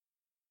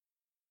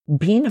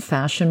being a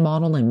fashion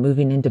model and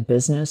moving into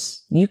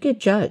business, you get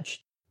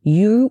judged.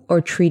 You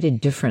are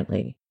treated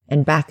differently.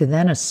 And back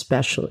then,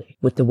 especially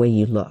with the way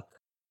you look.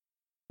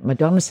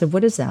 Madonna said,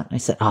 "What is that?" And I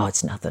said, "Oh,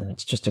 it's nothing.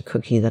 It's just a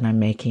cookie that I'm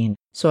making."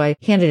 So I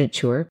handed it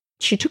to her.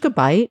 She took a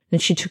bite, then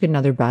she took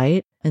another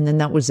bite, and then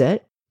that was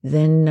it.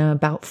 Then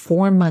about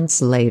 4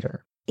 months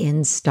later,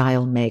 in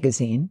Style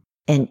magazine,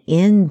 and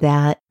in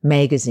that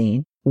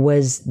magazine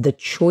was the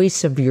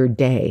choice of your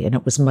day. And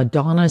it was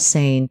Madonna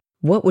saying,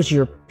 what was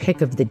your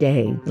pick of the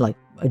day? Like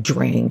a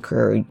drink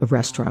or a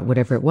restaurant,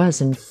 whatever it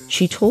was. And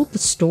she told the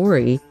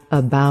story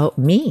about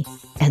me.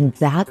 And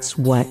that's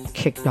what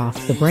kicked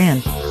off the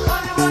brand.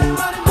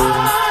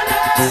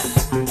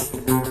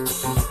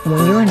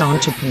 When you're an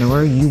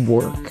entrepreneur, you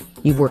work.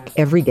 You work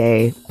every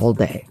day, all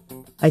day.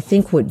 I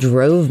think what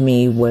drove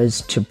me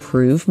was to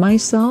prove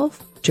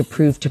myself, to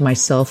prove to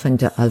myself and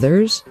to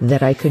others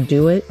that I could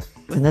do it.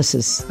 And this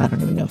is, I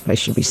don't even know if I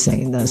should be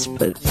saying this,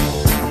 but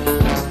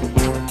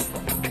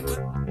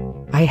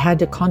I had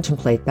to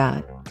contemplate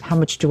that. How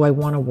much do I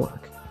want to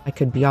work? I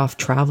could be off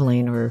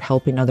traveling or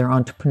helping other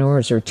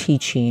entrepreneurs or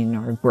teaching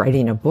or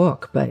writing a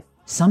book, but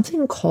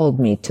something called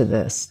me to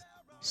this.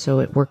 So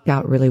it worked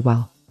out really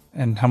well.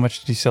 And how much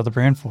did you sell the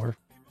brand for?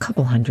 A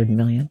couple $100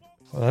 million.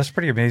 Well, that's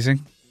pretty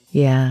amazing.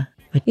 Yeah.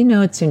 But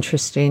it's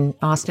interesting,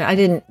 Austin. I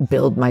didn't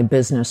build my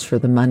business for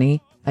the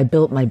money. I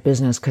built my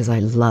business because I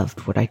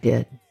loved what I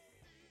did.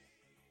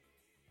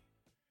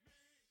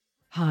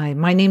 Hi,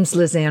 my name's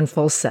Lizanne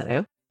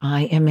Falsetto.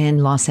 I am in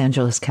Los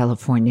Angeles,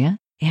 California,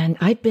 and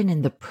I've been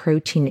in the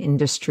protein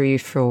industry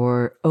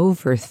for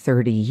over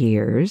 30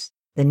 years.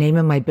 The name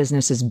of my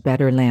business is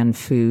Betterland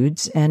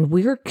Foods, and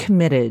we're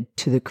committed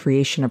to the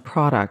creation of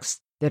products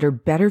that are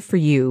better for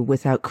you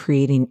without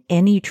creating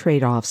any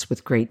trade-offs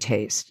with great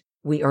taste.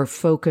 We are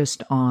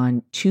focused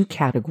on 2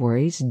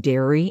 categories,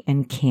 dairy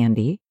and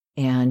candy,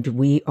 and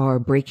we are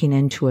breaking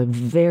into a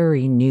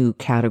very new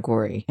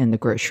category in the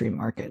grocery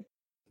market.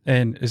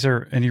 And is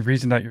there any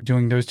reason that you're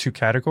doing those 2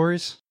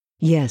 categories?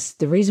 Yes,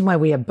 the reason why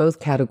we have both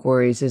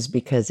categories is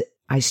because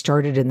I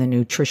started in the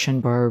nutrition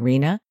bar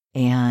arena,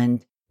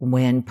 and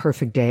when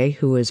Perfect Day,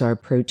 who is our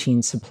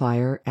protein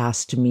supplier,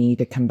 asked me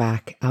to come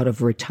back out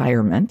of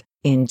retirement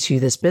into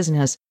this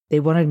business, they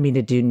wanted me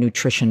to do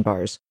nutrition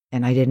bars.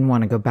 And I didn't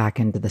want to go back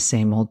into the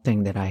same old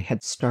thing that I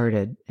had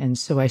started. And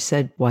so I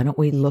said, why don't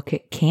we look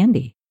at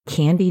candy?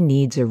 Candy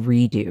needs a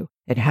redo.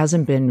 It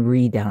hasn't been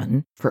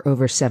redone for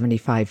over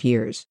 75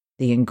 years.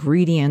 The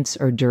ingredients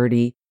are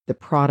dirty. The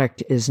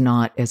product is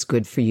not as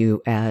good for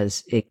you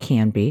as it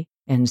can be.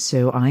 And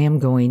so I am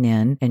going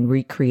in and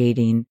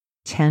recreating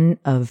 10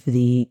 of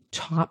the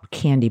top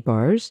candy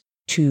bars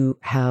to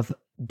have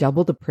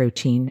double the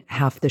protein,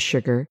 half the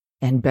sugar,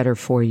 and better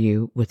for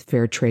you with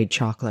fair trade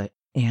chocolate.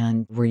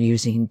 And we're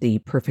using the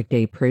Perfect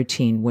Day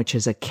protein, which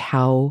is a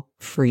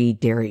cow-free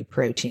dairy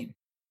protein.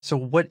 So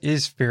what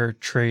is fair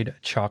trade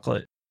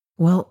chocolate?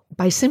 Well,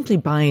 by simply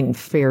buying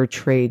fair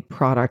trade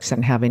products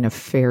and having a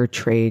fair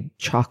trade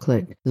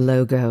chocolate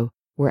logo,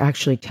 we're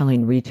actually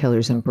telling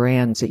retailers and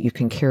brands that you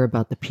can care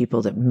about the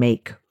people that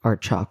make our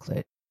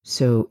chocolate.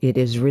 So it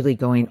is really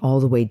going all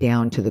the way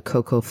down to the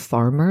cocoa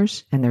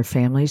farmers and their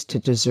families to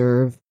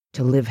deserve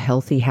to live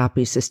healthy,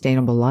 happy,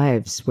 sustainable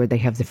lives where they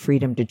have the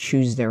freedom to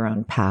choose their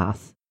own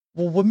path.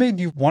 Well, what made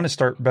you want to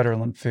start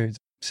Betterland Foods?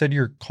 You said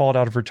you're called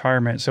out of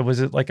retirement. So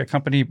was it like a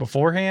company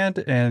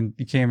beforehand and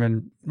you came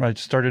and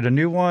started a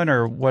new one,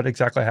 or what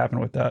exactly happened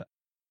with that?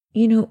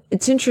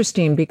 It's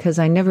interesting because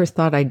I never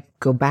thought I'd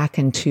go back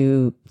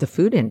into the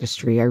food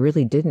industry. I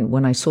really didn't.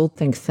 When I sold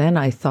Think Thin,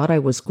 I thought I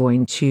was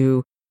going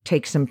to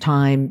take some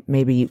time,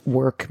 maybe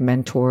work,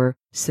 mentor,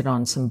 sit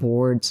on some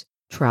boards,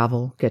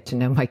 travel, get to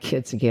know my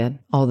kids again,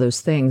 all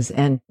those things.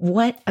 And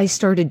what I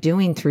started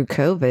doing through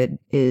COVID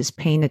is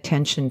paying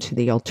attention to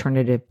the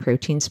alternative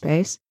protein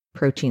space.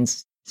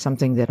 Protein's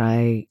something that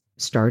I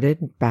started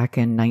back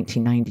in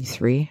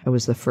 1993. I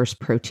was the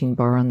first protein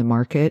bar on the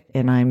market,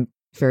 and I'm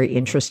very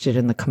interested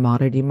in the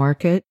commodity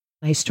market.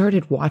 I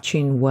started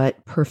watching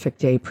what Perfect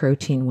Day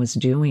Protein was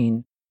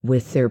doing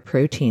with their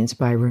proteins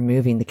by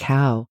removing the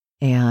cow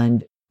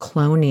and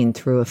cloning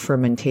through a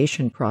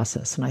fermentation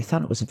process. And I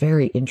thought it was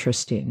very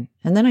interesting.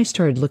 And then I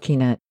started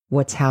looking at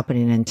what's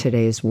happening in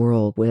today's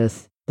world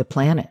with the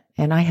planet.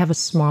 And I have a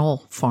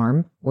small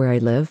farm where I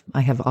live.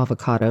 I have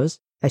avocados.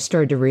 I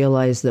started to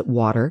realize that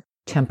water,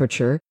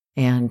 temperature,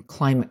 and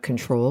climate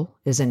control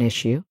is an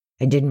issue.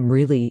 I didn't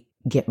really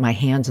get my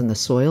hands in the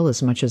soil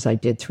as much as I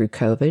did through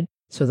COVID.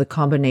 So the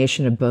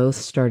combination of both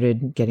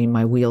started getting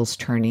my wheels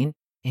turning.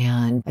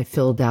 And I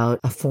filled out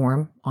a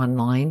form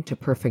online to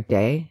Perfect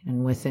Day.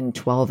 And within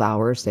 12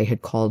 hours, they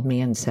had called me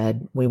and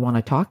said, we want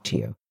to talk to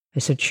you. I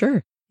said,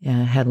 sure.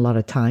 And I had a lot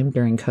of time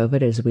during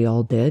COVID, as we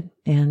all did,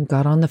 and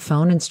got on the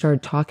phone and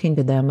started talking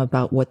to them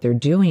about what they're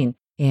doing.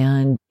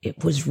 And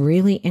it was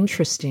really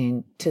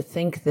interesting to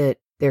think that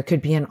there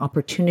could be an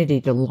opportunity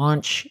to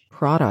launch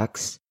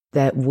products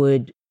that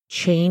would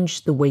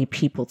change the way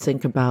people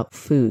think about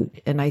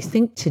food. And I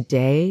think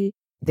today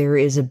there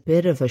is a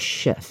bit of a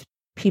shift.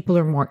 People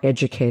are more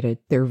educated.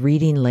 They're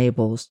reading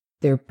labels.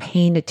 they're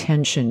paying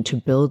attention to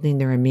building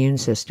their immune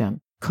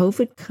system.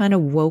 COVID kind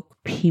of woke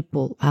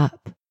people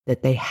up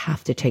that they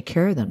have to take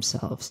care of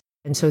themselves.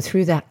 And so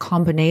through that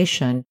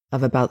combination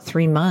of about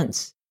 3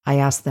 months, I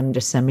asked them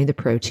to send me the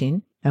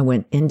protein. I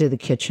went into the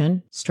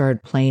kitchen,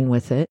 started playing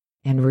with it,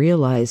 and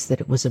realized that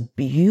it was a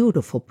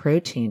beautiful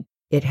protein.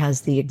 It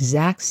has the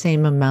exact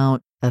same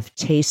amount of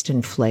taste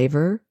and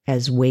flavor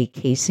as whey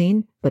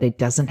casein, but it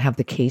doesn't have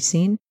the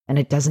casein and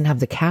it doesn't have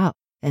the cap.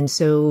 And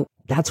so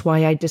that's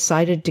why I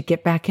decided to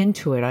get back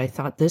into it. I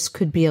thought this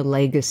could be a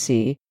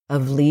legacy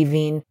of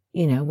leaving.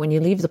 When you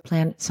leave the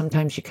planet,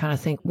 sometimes you kind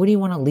of think, what do you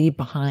want to leave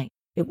behind?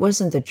 It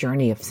wasn't the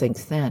journey of Think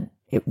Thin.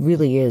 It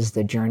really is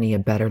the journey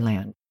of Better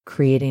Land,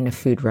 creating a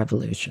food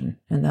revolution.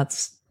 And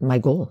that's my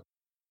goal.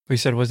 You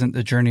said it wasn't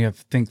the journey of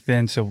Think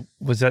Thin. So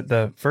was that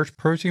the first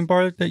protein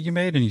bar that you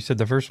made? And you said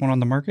the first one on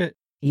the market?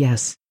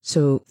 Yes.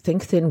 So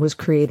Think Thin was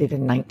created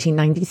in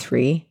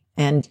 1993.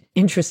 And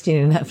interesting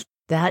enough,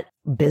 that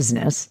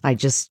business I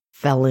just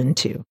fell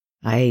into.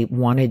 I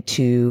wanted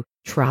to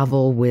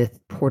travel with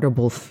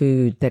portable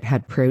food that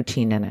had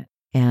protein in it.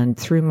 And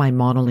through my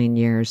modeling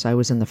years, I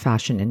was in the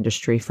fashion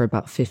industry for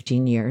about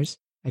 15 years.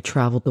 I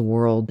traveled the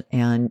world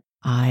and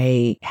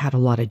I had a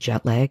lot of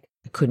jet lag.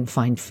 I couldn't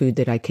find food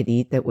that I could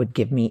eat that would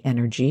give me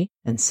energy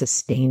and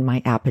sustain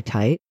my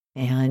appetite.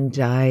 And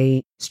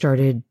I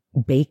started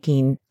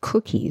baking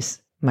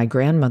cookies, my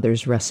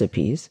grandmother's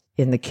recipes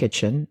in the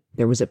kitchen.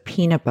 There was a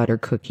peanut butter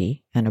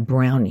cookie and a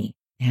brownie.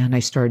 And I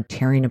started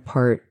tearing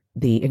apart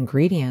the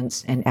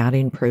ingredients and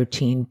adding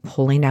protein,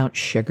 pulling out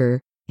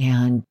sugar.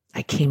 And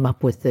I came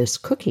up with this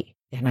cookie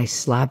and I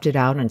slabbed it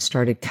out and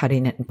started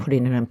cutting it and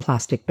putting it in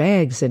plastic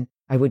bags. And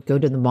I would go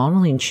to the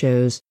modeling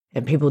shows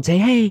and people would say,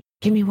 hey,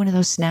 give me one of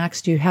those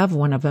snacks. Do you have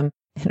one of them?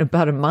 And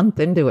about a month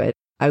into it,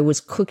 I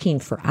was cooking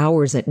for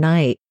hours at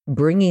night,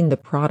 bringing the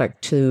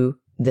product to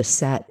the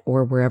set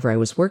or wherever I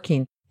was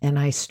working. And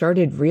I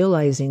started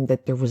realizing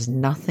that there was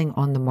nothing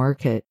on the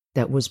market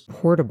that was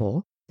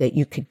portable, that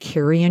you could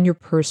carry in your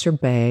purse or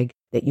bag,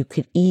 that you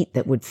could eat,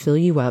 that would fill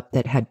you up,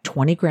 that had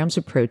 20 grams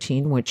of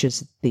protein, which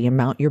is the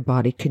amount your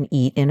body can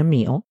eat in a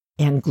meal,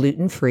 and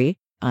gluten-free.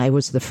 I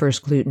was the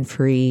first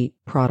gluten-free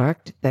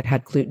product that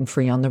had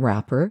gluten-free on the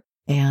wrapper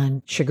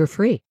and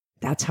sugar-free.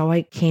 That's how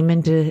I came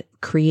into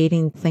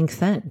creating Think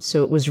Thin.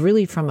 So it was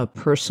really from a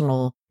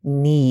personal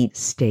need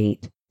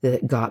state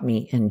that got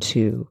me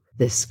into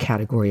this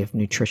category of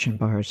nutrition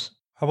bars.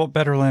 How about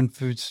Better Land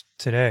Foods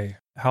today?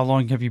 How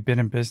long have you been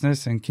in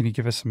business, and can you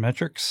give us some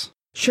metrics?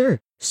 Sure.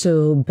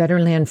 So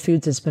Better Land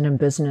Foods has been in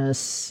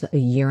business a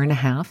year and a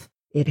half.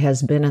 It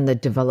has been in the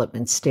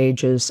development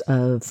stages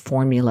of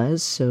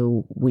formulas.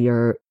 So we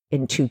are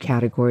in 2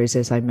 categories,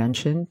 as I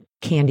mentioned,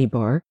 candy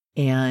bar.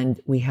 And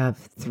we have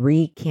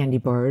 3 candy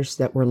bars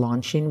that we're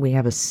launching. We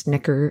have a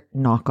Snicker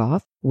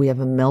knockoff. We have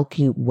a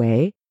Milky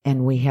Way,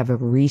 and we have a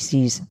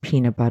Reese's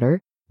peanut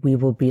butter. We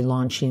will be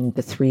launching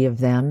the 3 of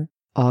them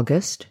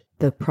August.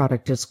 The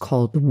product is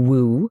called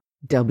Woo,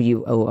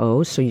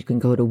 WOO. So you can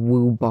go to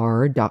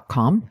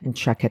woobar.com and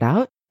check it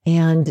out.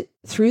 And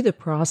through the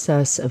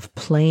process of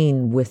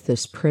playing with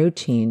this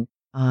protein,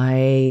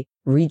 I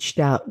reached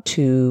out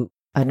to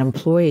an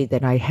employee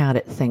that I had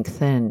at Think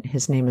Thin.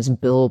 His name is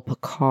Bill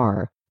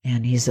Picard,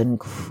 and he's an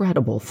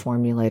incredible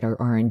formulator,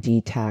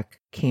 R&D tech.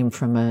 Came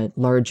from a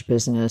large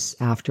business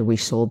after we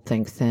sold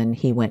Think Thin.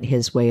 He went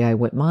his way, I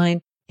went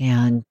mine.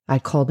 And I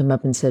called him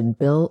up and said,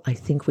 Bill, I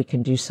think we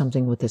can do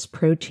something with this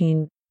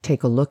protein.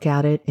 Take a look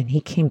at it. And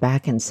he came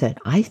back and said,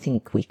 I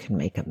think we can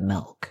make a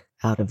milk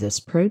out of this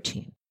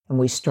protein. And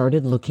we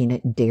started looking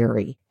at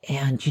dairy.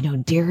 And,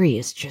 dairy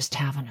is just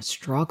having a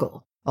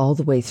struggle all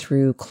the way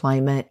through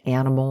climate,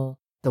 animal,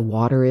 the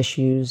water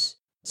issues.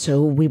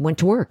 So we went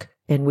to work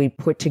and we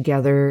put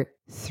together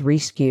 3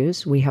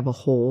 SKUs. We have a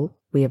whole,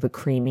 we have a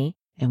creamy,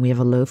 and we have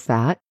a low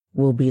fat.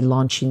 We'll be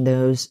launching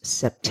those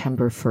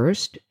September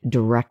 1st,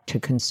 direct to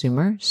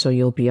consumer. So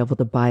you'll be able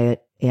to buy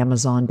it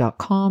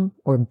Amazon.com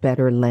or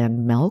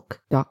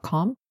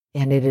betterlandmilk.com.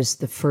 And it is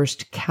the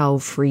first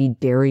cow-free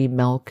dairy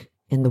milk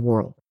in the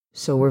world.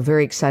 So we're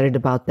very excited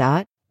about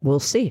that. We'll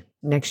see.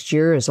 Next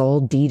year is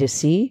all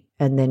D2C.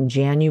 And then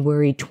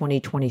January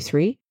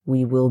 2023,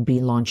 we will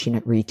be launching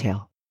at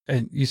retail.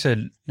 And you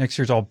said next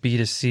year's all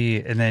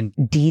B2C and then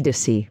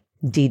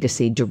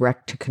D2C,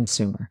 direct to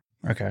consumer.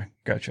 Okay,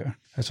 gotcha.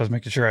 So I was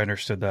making sure I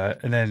understood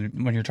that. And then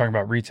when you're talking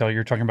about retail,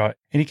 you're talking about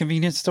any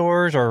convenience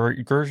stores or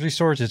grocery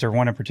stores? Is there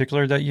one in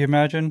particular that you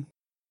imagine?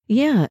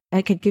 Yeah,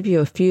 I could give you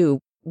a few.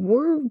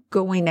 We're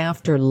going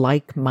after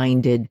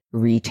like-minded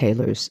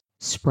retailers,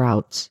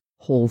 Sprouts,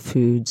 Whole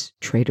Foods,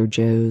 Trader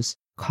Joe's,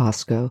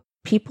 Costco,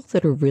 people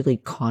that are really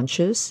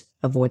conscious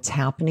of what's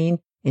happening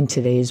in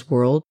today's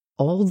world,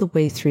 all the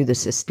way through the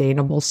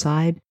sustainable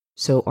side.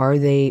 So are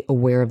they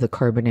aware of the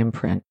carbon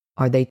imprint?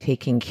 Are they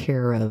taking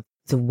care of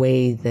the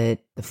way that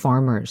the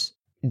farmers,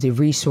 the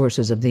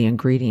resources of the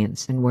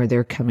ingredients and where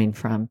they're coming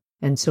from?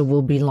 And so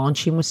we'll be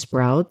launching with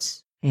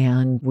Sprouts,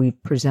 and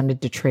we've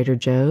presented to Trader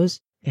Joe's,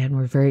 and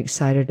we're very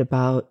excited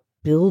about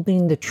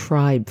building the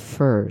tribe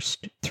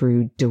first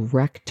through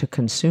direct to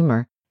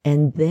consumer,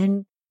 and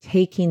then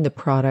taking the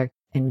product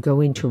and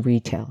going to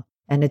retail.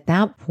 And at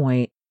that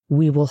point,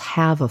 we will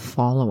have a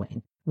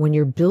following. When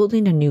you're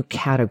building a new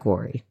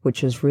category,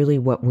 which is really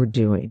what we're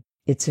doing,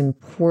 it's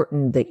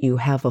important that you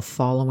have a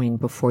following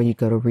before you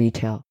go to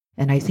retail.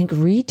 And I think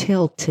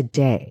retail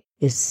today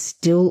is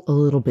still a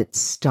little bit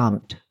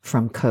stumped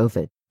from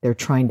COVID. They're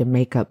trying to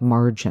make up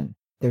margin.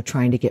 They're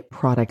trying to get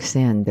products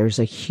in. There's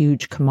a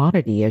huge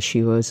commodity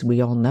issue, as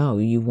we all know.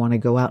 You want to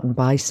go out and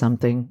buy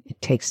something.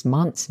 It takes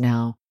months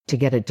now to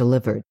get it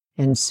delivered.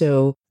 And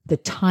so the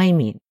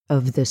timing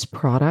of this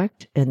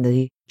product and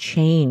the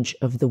change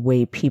of the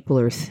way people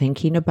are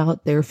thinking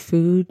about their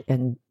food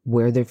and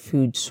where their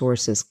food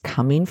source is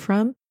coming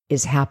from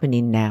is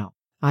happening now.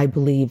 I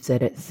believe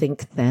that at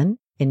Think Thin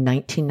in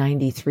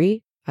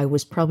 1993, I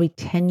was probably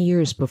 10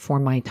 years before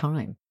my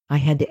time. I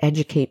had to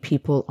educate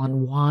people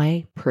on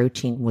why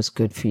protein was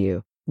good for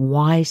you,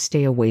 why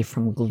stay away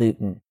from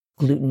gluten.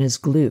 Gluten is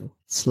glue.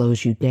 It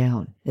slows you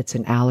down. It's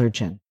an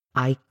allergen.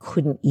 I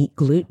couldn't eat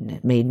gluten.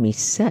 It made me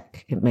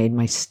sick. It made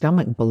my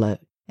stomach bloat.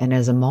 And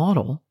as a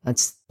model,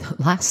 that's the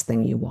last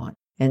thing you want.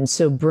 And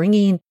so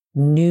bringing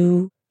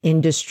new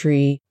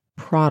industry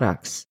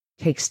products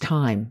takes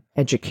time,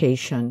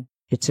 education.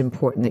 It's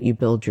important that you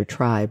build your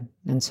tribe.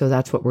 And so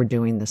that's what we're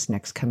doing this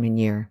next coming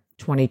year.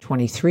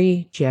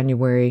 2023,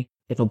 January,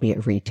 it'll be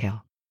at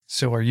retail.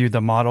 So are you the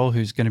model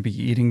who's going to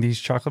be eating these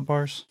chocolate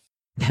bars?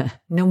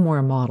 No more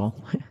a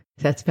model.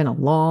 That's been a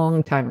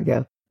long time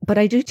ago. But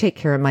I do take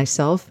care of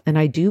myself and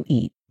I do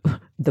eat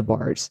the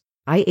bars.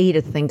 I ate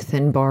a Think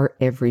Thin bar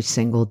every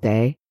single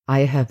day.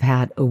 I have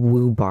had a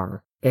Woo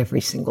bar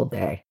every single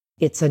day.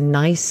 It's a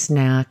nice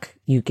snack.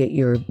 You get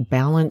your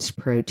balanced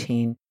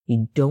protein.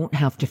 You don't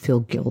have to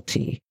feel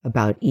guilty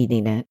about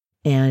eating it.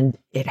 And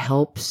it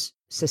helps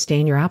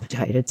sustain your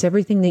appetite. It's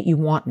everything that you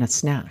want in a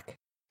snack.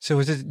 So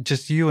is it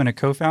just you and a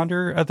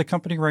co-founder at the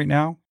company right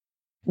now?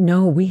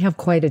 No, we have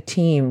quite a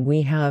team.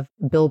 We have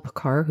Bill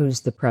Picard,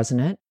 who's the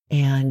president,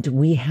 and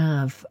we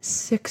have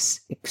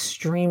 6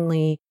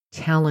 extremely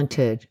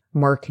talented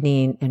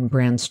marketing and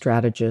brand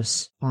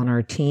strategists on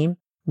our team.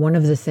 One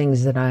of the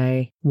things that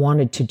I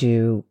wanted to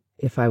do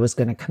if I was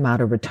going to come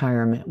out of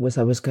retirement was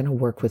I was going to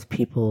work with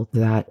people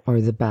that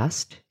are the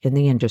best in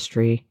the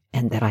industry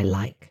and that I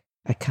like.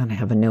 I kind of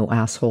have a no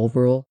asshole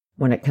rule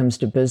when it comes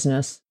to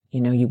business. You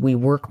know, we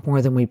work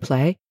more than we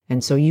play.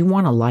 And so you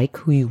want to like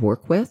who you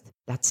work with.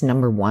 That's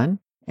number one.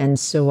 And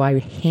so I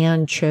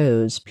hand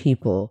chose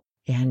people,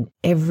 and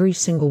every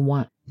single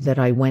one that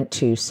I went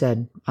to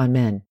said, I'm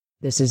in.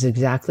 This is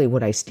exactly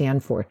what I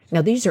stand for.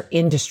 Now, these are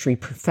industry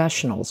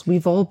professionals.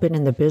 We've all been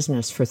in the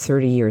business for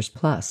 30 years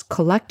plus,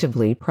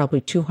 collectively,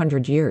 probably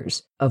 200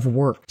 years of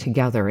work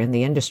together in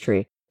the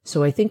industry.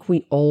 So I think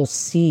we all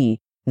see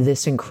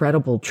this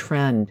incredible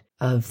trend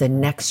of the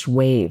next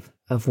wave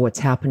of what's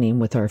happening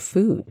with our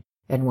food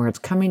and where it's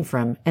coming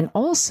from. And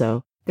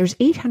also, there's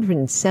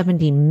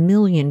 870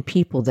 million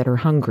people that are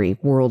hungry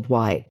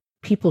worldwide.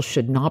 People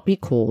should not be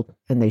cold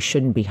and they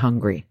shouldn't be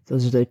hungry.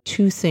 Those are the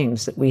 2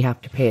 things that we have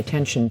to pay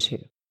attention to.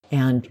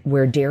 And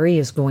where dairy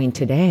is going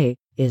today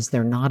is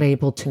they're not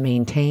able to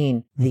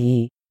maintain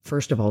the,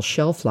 first of all,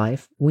 shelf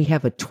life. We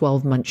have a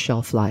 12-month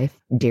shelf life.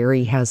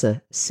 Dairy has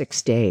a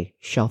 6-day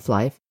shelf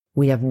life.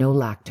 We have no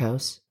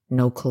lactose,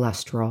 no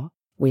cholesterol.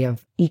 We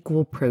have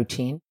equal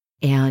protein.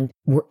 And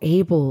we're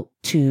able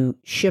to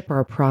ship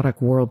our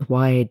product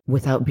worldwide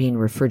without being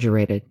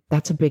refrigerated.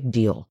 That's a big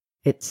deal.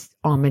 It's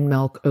almond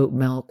milk, oat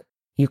milk.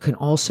 You can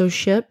also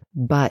ship,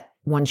 but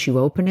once you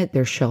open it,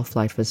 their shelf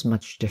life is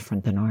much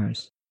different than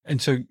ours.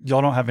 And so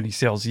y'all don't have any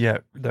sales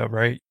yet, though,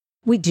 right?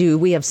 We do.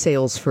 We have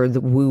sales for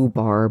the Woo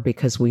bar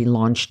because we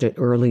launched it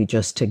early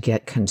just to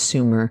get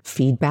consumer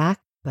feedback.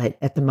 But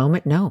at the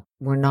moment, no,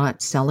 we're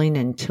not selling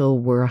until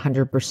we're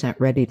 100%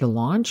 ready to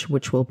launch,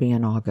 which will be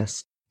in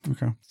August.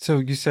 Okay. So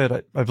you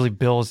said, I believe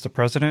Bill is the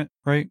president,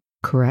 right?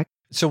 Correct.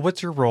 So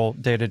what's your role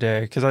day to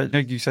day? Because I know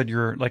you said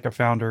you're like a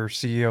founder,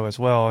 CEO as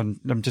well. And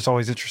I'm just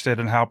always interested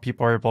in how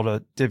people are able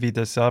to divvy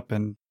this up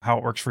and how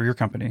it works for your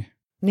company.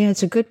 Yeah,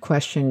 it's a good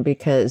question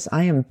because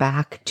I am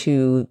back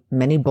to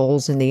many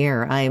balls in the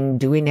air. I'm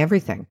doing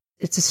everything.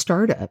 It's a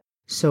startup.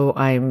 So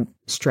I'm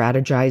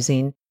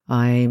strategizing.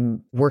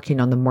 I'm working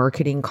on the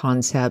marketing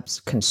concepts,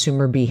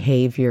 consumer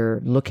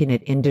behavior, looking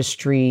at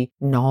industry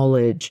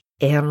knowledge,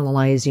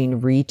 analyzing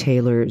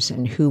retailers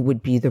and who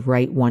would be the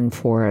right one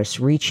for us,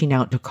 reaching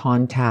out to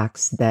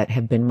contacts that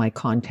have been my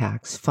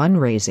contacts,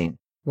 fundraising.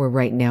 We're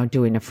right now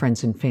doing a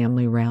friends and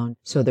family round.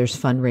 So there's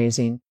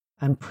fundraising.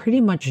 I'm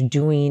pretty much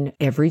doing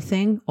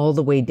everything all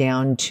the way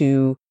down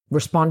to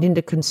responding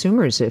to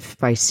consumers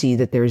if I see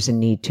that there's a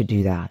need to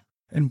do that.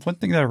 And one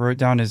thing that I wrote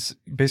down is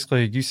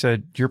basically you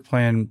said your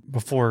plan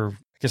before,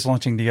 I guess,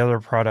 launching the other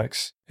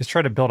products is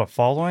try to build a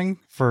following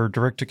for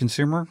direct to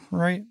consumer,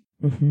 right?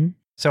 Mm-hmm.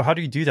 So how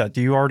do you do that?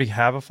 Do you already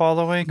have a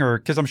following? Or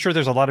because I'm sure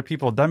there's a lot of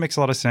people, that makes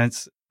a lot of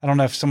sense. I don't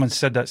know if someone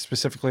said that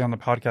specifically on the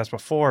podcast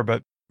before, but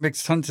it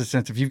makes tons of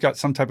sense. If you've got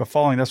some type of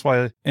following, that's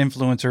why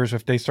influencers,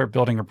 if they start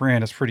building a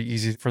brand, it's pretty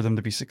easy for them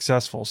to be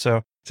successful.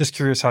 So just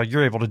curious how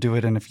you're able to do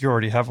it and if you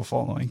already have a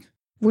following.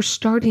 We're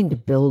starting to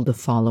build a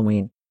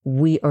following.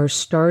 we are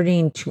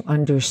starting to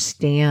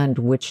understand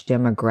which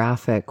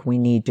demographic we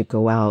need to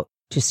go out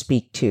to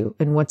speak to.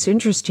 And what's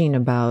interesting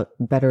about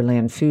Better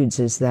Land Foods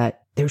is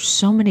that there's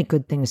so many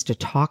good things to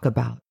talk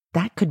about.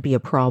 That could be a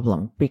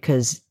problem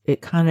because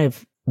it kind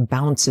of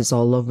bounces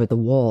all over the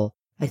wall.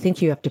 I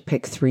think you have to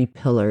pick 3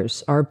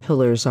 pillars. Our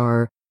pillars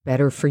are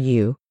better for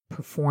you,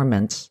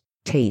 performance,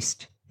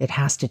 taste. It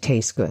has to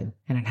taste good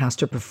and it has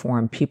to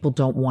perform. People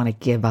don't want to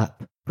give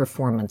up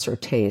performance or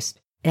taste.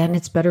 And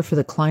it's better for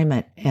the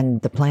climate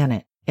and the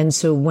planet. And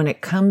so when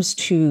it comes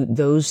to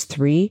those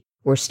 3,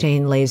 we're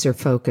staying laser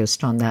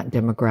focused on that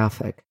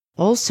demographic.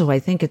 Also, I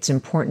think it's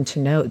important to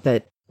note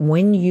that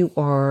when you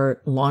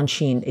are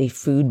launching a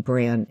food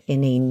brand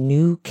in a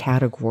new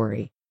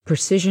category,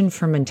 precision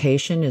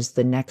fermentation is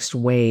the next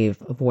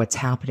wave of what's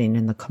happening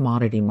in the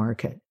commodity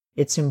market.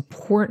 It's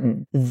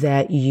important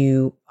that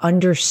you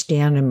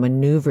understand and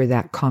maneuver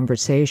that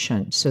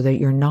conversation so that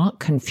you're not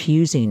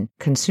confusing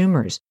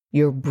consumers.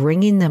 You're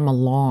bringing them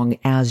along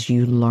as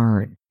you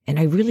learn. And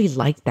I really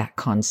like that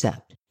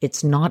concept.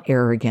 It's not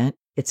arrogant.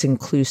 It's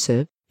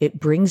inclusive. It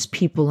brings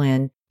people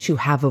in to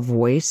have a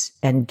voice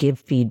and give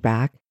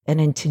feedback.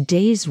 And in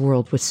today's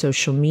world with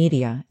social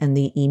media and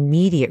the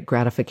immediate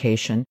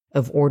gratification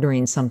of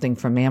ordering something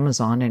from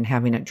Amazon and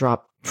having it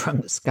drop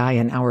from the sky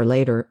an hour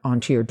later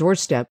onto your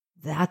doorstep,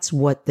 that's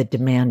what the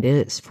demand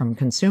is from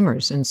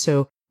consumers. And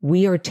so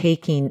we are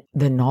taking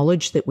the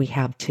knowledge that we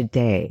have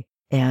today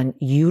and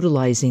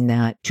utilizing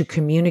that to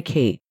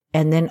communicate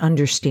and then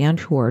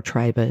understand who our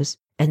tribe is.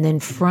 And then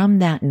from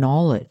that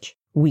knowledge,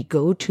 we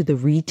go to the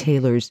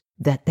retailers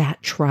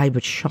that tribe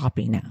is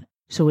shopping at.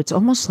 So it's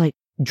almost like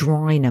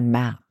drawing a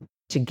map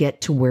to get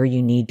to where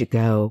you need to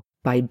go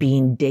by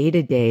being day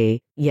to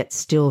day, yet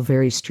still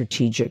very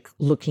strategic,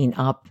 looking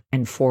up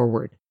and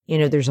forward. You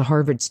know, there's a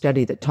Harvard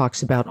study that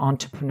talks about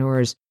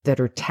entrepreneurs that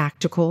are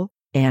tactical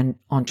and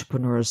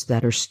entrepreneurs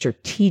that are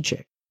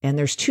strategic. And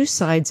there's 2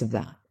 sides of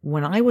that.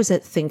 When I was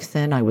at Think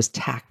Thin, I was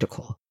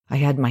tactical. I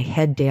had my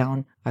head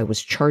down. I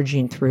was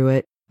charging through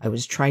it. I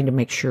was trying to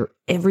make sure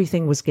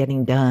everything was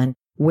getting done.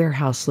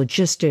 Warehouse,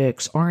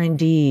 logistics,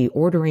 R&D,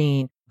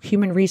 ordering,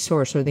 human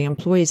resource. Are the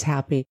employees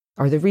happy?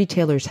 Are the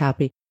retailers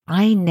happy?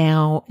 I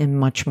now am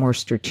much more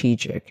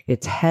strategic.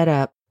 It's head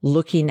up,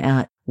 looking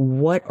at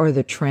what are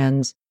the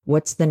trends,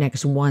 what's the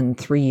next 1,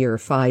 3 year,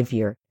 5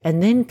 year,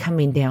 and then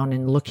coming down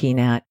and looking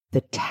at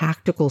the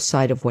tactical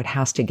side of what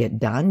has to get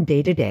done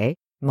day to day,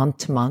 month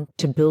to month,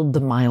 to build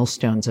the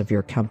milestones of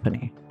your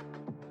company.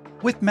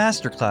 With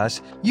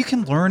Masterclass, you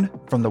can learn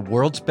from the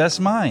world's best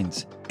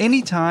minds,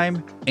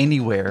 anytime,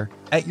 anywhere,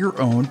 at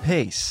your own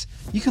pace.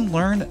 You can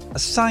learn a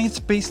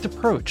science-based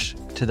approach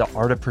to the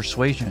art of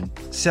persuasion,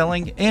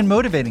 selling, and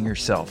motivating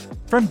yourself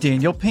from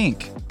Daniel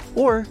Pink,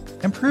 or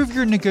improve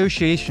your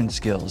negotiation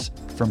skills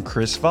from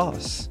Chris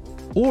Voss.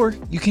 Or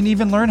you can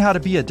even learn how to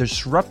be a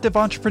disruptive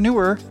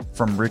entrepreneur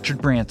from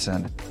Richard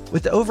Branson.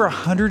 With over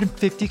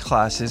 150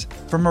 classes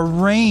from a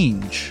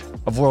range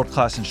of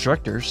world-class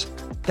instructors,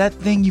 that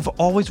thing you've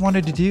always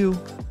wanted to do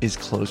is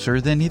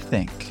closer than you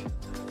think.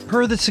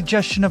 Per the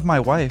suggestion of my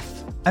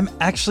wife, I'm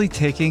actually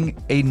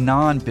taking a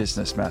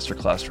non-business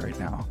masterclass right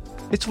now.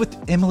 It's with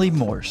Emily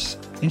Morse,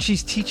 and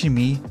she's teaching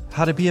me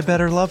how to be a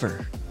better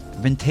lover.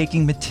 I've been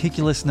taking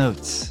meticulous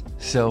notes,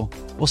 so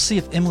we'll see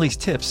if Emily's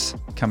tips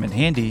come in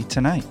handy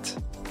tonight.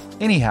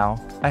 Anyhow,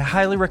 I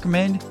highly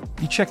recommend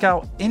you check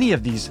out any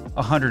of these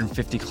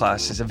 150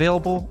 classes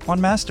available on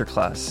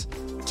Masterclass.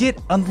 Get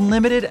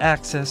unlimited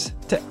access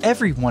to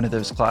every one of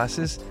those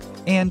classes,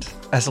 and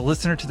as a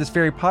listener to this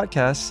very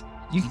podcast,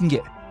 you can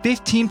get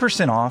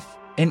 15% off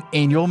an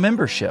annual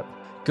membership.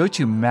 Go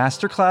to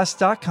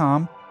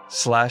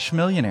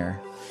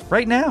masterclass.com/millionaire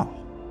right now.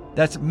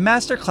 That's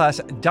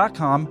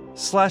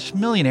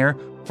masterclass.com/millionaire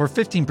for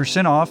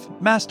 15% off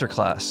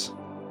Masterclass.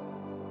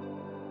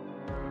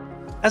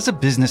 As a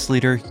business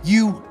leader,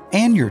 you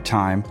and your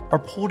time are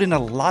pulled in a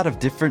lot of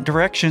different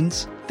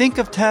directions. Think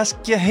of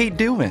tasks you hate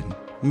doing.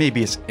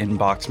 Maybe it's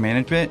inbox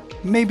management,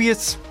 maybe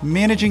it's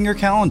managing your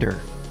calendar,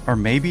 or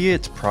maybe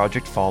it's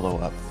project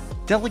follow-up.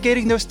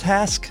 Delegating those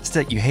tasks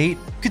that you hate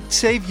could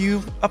save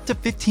you up to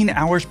 15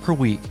 hours per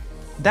week.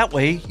 That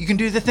way, you can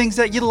do the things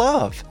that you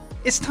love.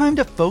 It's time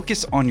to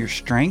focus on your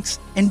strengths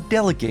and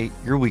delegate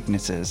your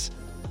weaknesses.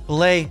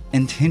 Belay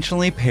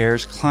intentionally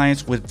pairs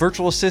clients with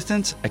virtual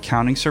assistants,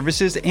 accounting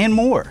services, and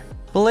more.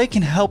 Belay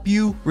can help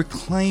you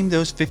reclaim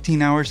those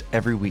 15 hours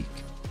every week.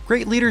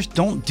 Great leaders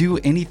don't do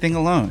anything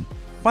alone.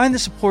 Find the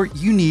support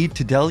you need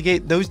to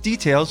delegate those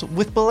details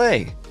with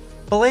Belay.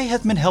 Belay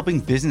has been helping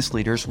business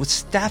leaders with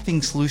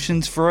staffing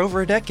solutions for over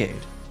a decade.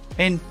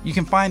 And you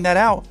can find that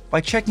out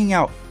by checking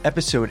out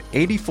episode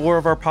 84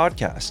 of our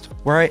podcast,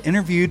 where I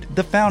interviewed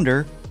the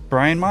founder,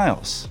 Brian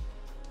Miles.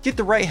 Get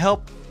the right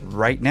help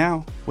right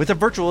now with a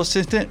virtual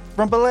assistant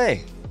from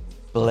Belay.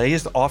 Belay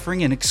is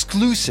offering an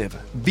exclusive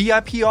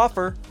VIP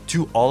offer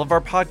to all of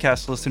our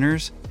podcast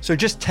listeners, so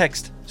just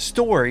text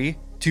STORY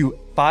to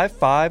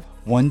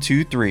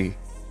 55123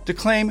 to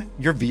claim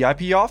your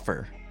VIP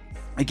offer.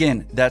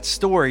 Again, that's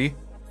STORY,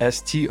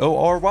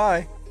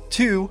 STORY,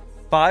 to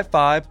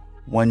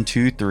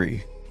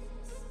 55123.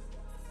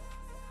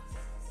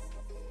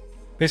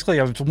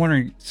 Basically, I was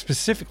wondering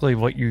specifically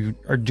what you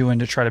are doing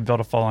to try to build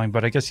a following,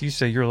 but I guess you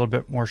say you're a little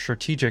bit more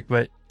strategic,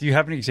 but do you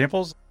have any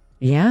examples?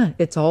 Yeah,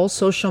 it's all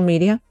social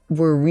media.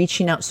 We're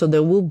reaching out. So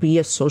there will be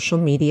a social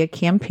media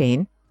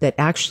campaign that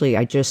actually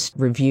I just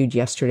reviewed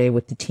yesterday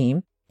with the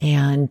team.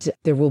 And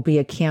there will be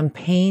a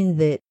campaign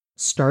that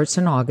starts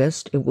in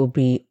August. It will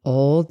be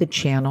all the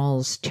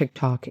channels,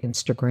 TikTok,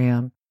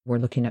 Instagram. We're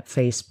looking at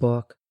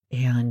Facebook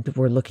and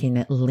we're looking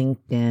at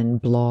LinkedIn,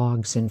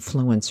 blogs,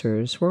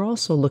 influencers. We're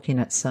also looking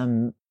at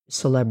some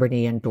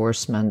celebrity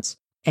endorsements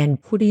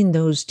and putting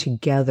those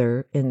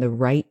together in the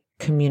right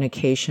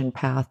communication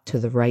path to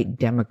the right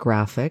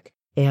demographic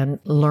and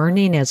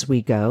learning as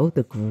we go.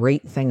 The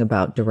great thing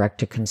about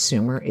direct to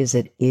consumer is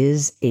it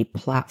is a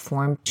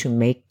platform to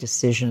make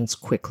decisions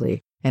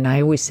quickly. And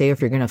I always say, if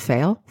you're going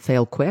to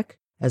fail quick.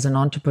 As an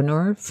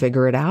entrepreneur,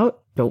 figure it out.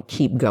 Don't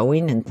keep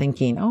going and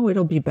thinking, oh,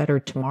 it'll be better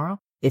tomorrow.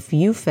 If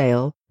you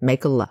fail,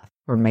 make a left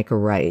or make a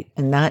right.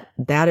 And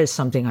that is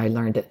something I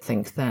learned at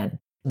Think Then.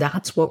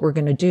 That's what we're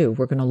going to do.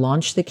 We're going to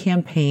launch the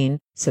campaign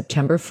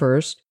September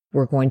 1st.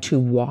 We're going to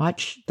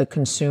watch the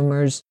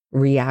consumer's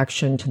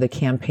reaction to the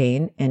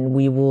campaign, and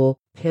we will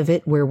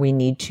pivot where we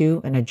need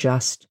to and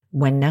adjust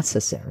when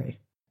necessary.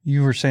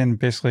 You were saying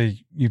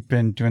basically you've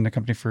been doing the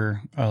company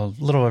for a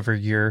little over a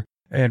year.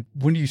 And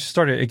when you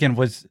started, again,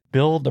 was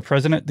Bill the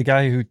president, the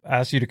guy who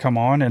asked you to come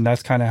on, and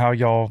that's kind of how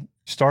y'all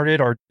started,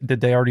 or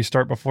did they already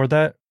start before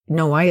that?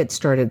 No, I had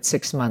started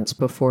 6 months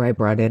before I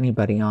brought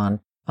anybody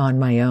on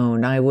my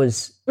own. I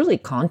was really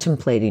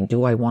contemplating,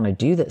 do I want to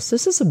do this?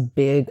 This is a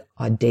big,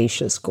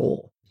 audacious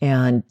goal.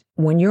 And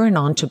when you're an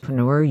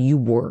entrepreneur, you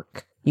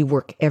work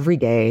every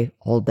day,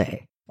 all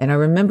day. And I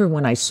remember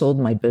when I sold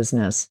my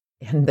business,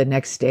 and the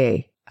next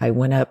day I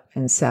went up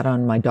and sat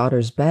on my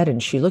daughter's bed,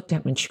 and she looked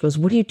at me and she goes,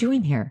 "What are you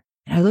doing here?"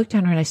 And I looked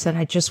at her and I said,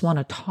 "I just want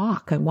to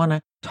talk. I want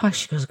to talk."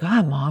 She goes,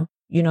 "God, Mom,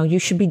 you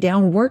should be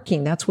down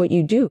working. That's what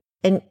you do."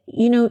 And,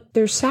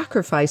 there's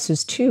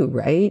sacrifices too,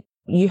 right?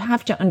 You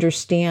have to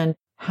understand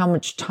how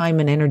much time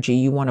and energy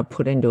you want to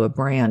put into a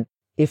brand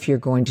if you're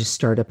going to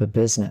start up a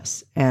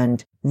business,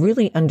 and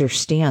really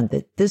understand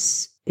that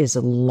this is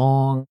a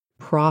long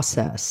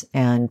process.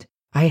 And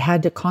I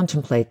had to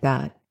contemplate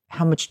that.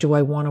 How much do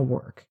I want to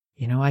work?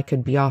 I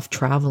could be off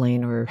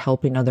traveling or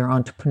helping other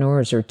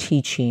entrepreneurs or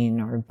teaching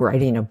or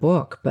writing a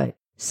book, but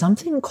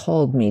something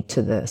called me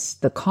to this.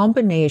 The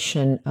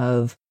combination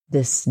of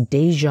this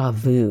deja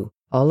vu.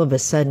 All of a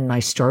sudden, I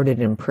started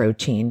in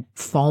protein,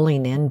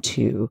 falling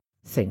into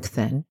Think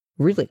Then,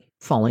 really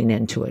falling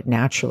into it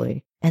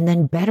naturally. And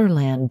then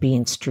Betterland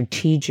being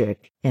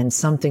strategic and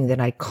something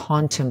that I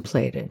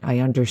contemplated. I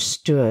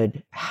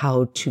understood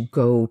how to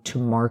go to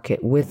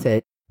market with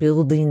it,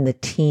 building the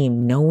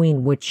team,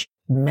 knowing which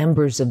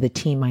members of the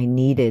team I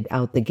needed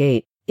out the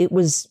gate. It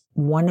was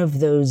one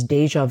of those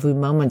deja vu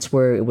moments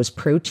where it was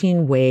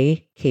protein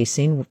whey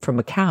casein from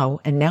a cow,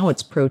 and now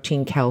it's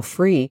protein cow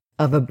free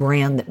of a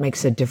brand that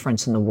makes a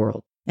difference in the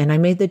world. And I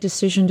made the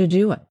decision to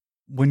do it.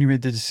 When you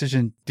made the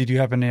decision, did you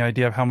have any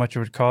idea of how much it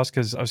would cost?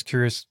 Because I was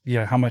curious,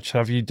 how much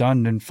have you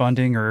done in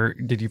funding, or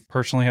did you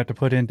personally have to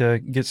put in to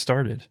get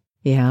started?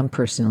 Yeah, I'm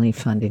personally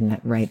funding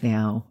it right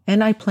now.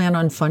 And I plan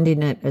on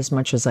funding it as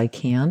much as I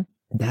can.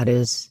 That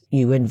is,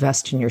 you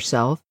invest in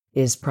yourself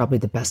is probably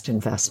the best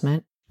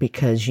investment,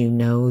 because you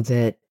know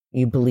that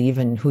you believe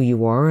in who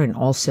you are, and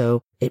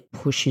also it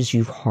pushes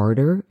you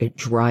harder. It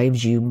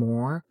drives you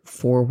more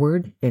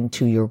forward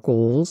into your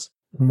goals,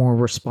 more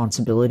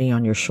responsibility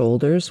on your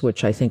shoulders,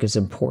 which I think is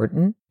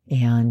important.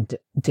 And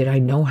did I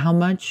know how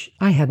much?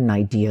 I had an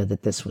idea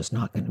that this was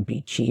not going to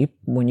be cheap.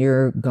 When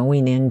you're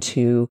going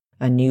into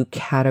a new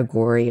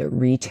category at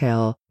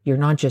retail, you're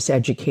not just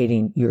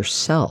educating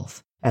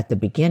yourself. At the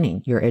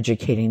beginning, you're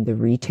educating the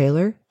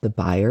retailer, the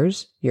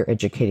buyers, you're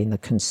educating the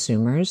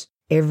consumers.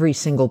 Every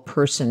single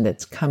person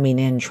that's coming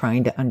in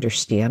trying to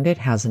understand it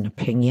has an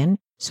opinion.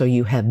 So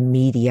you have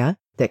media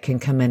that can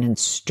come in and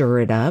stir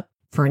it up.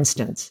 For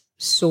instance,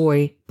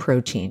 soy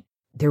protein.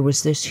 There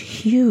was this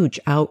huge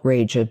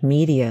outrage of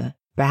media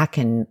back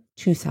in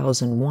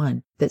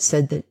 2001 that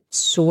said that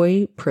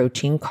soy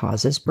protein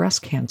causes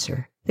breast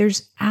cancer.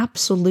 There's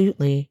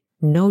absolutely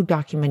no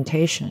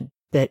documentation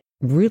that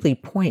really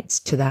points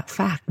to that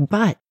fact.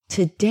 But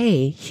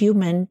today,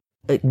 human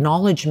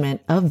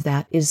acknowledgement of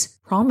that is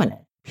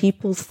prominent.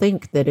 People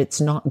think that it's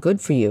not good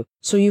for you.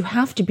 So you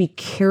have to be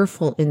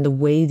careful in the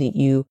way that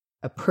you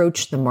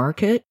approach the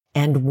market.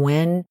 And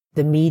when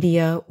the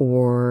media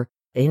or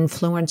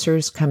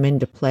influencers come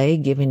into play,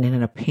 giving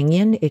an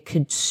opinion, it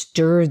could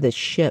stir the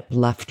ship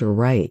left or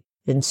right.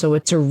 And so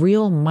it's a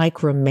real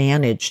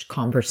micromanaged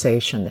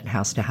conversation that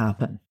has to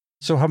happen.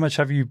 So how much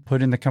have you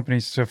put in the company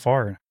so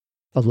far?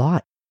 A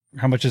lot.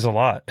 How much is a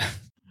lot?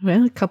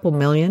 Well, a couple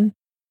million.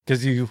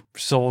 Because you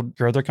sold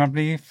your other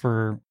company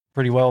for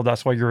pretty well.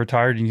 That's why you're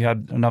retired, and you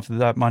had enough of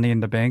that money in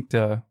the bank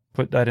to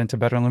put that into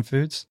Betterland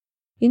Foods?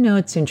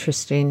 It's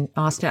interesting,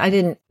 Austin. I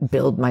didn't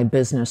build my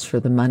business for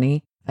the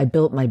money. I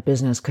built my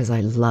business because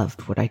I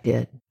loved what I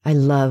did. I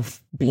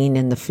love being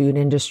in the food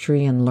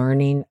industry and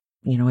learning.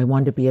 I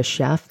wanted to be a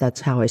chef.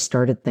 That's how I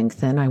started Think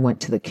Then. I went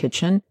to the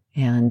kitchen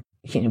And,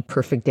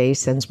 Perfect Day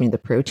sends me the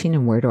protein.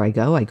 And where do I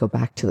go? I go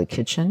back to the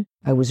kitchen.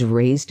 I was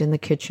raised in the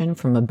kitchen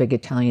from a big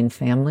Italian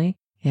family,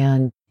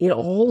 and it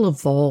all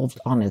evolved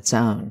on its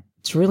own.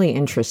 It's really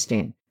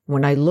interesting.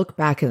 When I look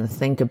back and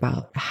think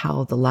about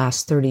how the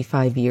last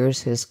 35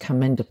 years has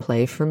come into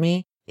play for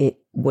me, it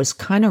was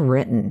kind of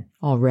written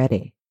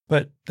already.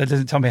 But that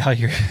doesn't tell me how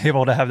you're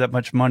able to have that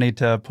much money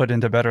to put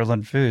into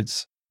Betterland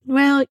Foods.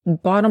 Well,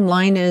 bottom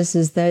line is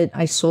that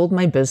I sold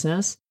my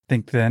business.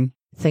 Think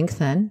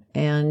Thin,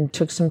 and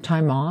took some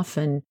time off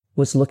and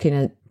was looking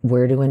at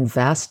where to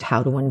invest,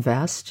 how to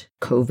invest.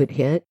 COVID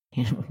hit.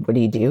 What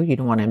do? You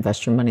don't want to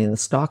invest your money in the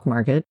stock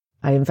market.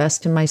 I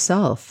invest in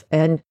myself.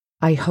 And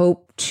I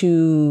hope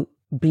to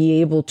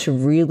be able to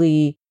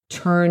really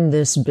turn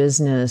this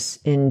business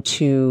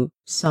into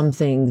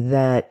something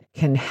that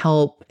can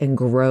help and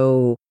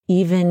grow,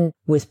 even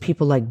with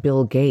people like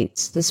Bill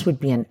Gates. This would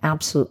be an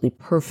absolutely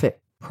perfect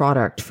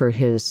product for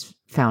his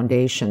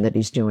foundation that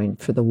he's doing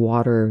for the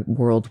Water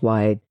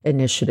Worldwide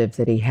initiative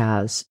that he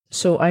has.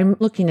 So I'm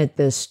looking at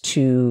this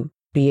to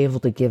be able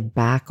to give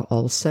back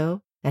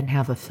also and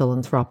have a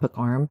philanthropic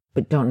arm,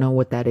 but don't know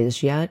what that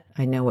is yet.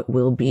 I know it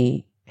will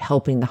be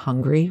helping the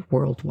hungry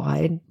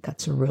worldwide.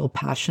 That's a real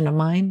passion of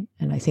mine.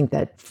 And I think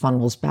that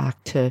funnels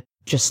back to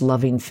just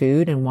loving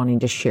food and wanting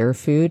to share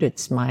food.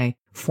 It's my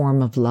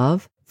form of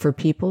love for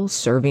people,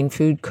 serving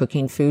food,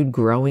 cooking food,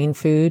 growing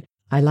food.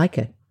 I like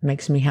it. It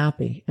makes me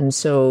happy. And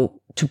so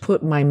to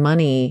put my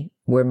money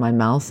where my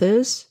mouth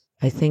is,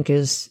 I think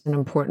is an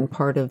important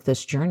part of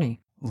this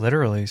journey.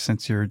 Literally,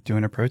 since you're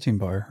doing a protein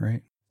bar,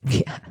 right?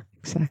 Yeah,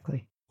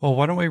 exactly. Well,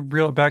 why don't we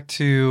reel it back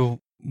to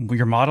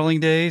your modeling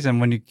days and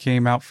when you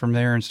came out from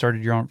there and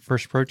started your own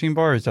first protein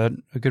bar? Is that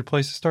a good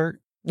place to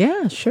start?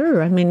 Yeah,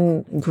 sure. I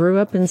mean, grew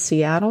up in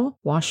Seattle,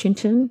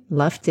 Washington,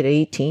 left at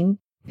 18,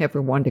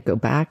 never wanted to go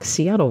back.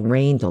 Seattle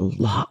rained a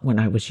lot when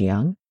I was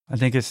young. I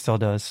think it still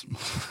does.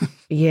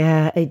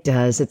 Yeah, it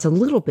does. It's a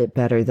little bit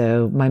better,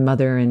 though. My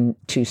mother and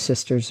two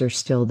sisters are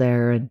still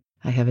there, and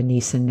I have a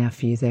niece and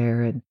nephew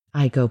there, and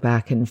I go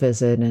back and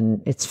visit,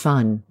 and it's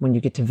fun when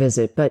you get to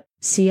visit. But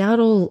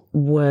Seattle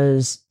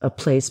was a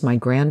place my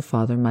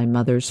grandfather, my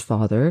mother's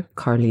father,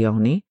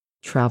 Carleone,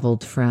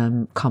 traveled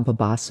from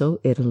Campobasso,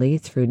 Italy,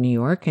 through New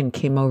York and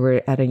came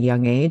over at a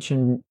young age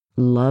and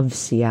loved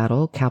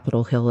Seattle,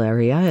 Capitol Hill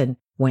area, and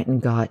went and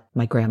got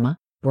my grandma,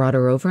 brought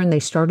her over, and they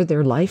started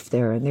their life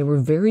there. And they were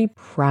very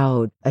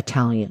proud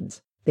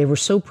Italians. They were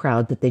so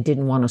proud that they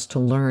didn't want us to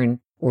learn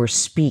or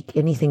speak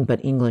anything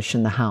but English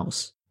in the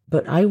house.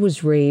 But I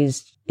was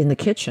raised in the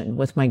kitchen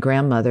with my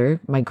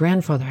grandmother. My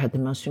grandfather had the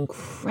most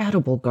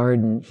incredible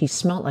garden. He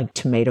smelled like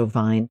tomato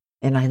vine.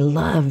 And I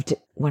loved,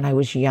 when I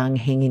was young,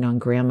 hanging on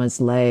grandma's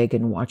leg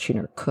and watching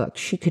her cook.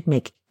 She could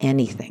make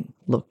anything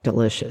look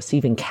delicious,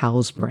 even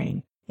cow's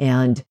brain.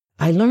 And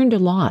I learned a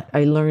lot.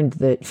 I learned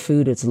that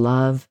food is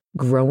love.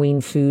 Growing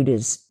food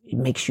it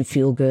makes you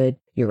feel good.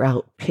 You're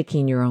out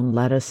picking your own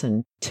lettuce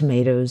and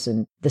tomatoes,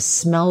 and the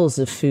smells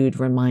of food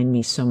remind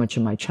me so much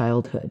of my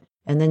childhood.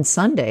 And then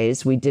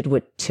Sundays, we did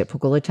what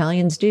typical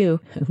Italians do.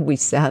 We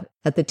sat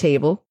at the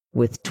table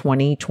with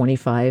 20,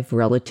 25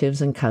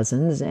 relatives and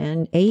cousins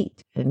and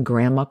ate, and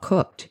grandma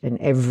cooked, and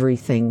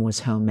everything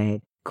was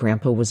homemade.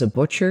 Grandpa was a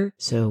butcher,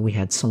 so we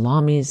had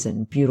salamis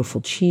and beautiful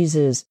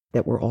cheeses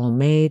that were all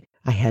made.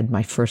 I had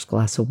my first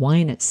glass of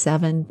wine at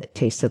 7 that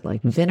tasted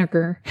like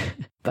vinegar,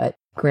 but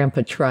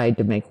Grandpa tried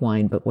to make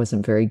wine but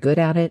wasn't very good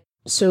at it.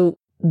 So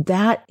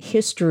that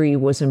history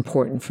was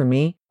important for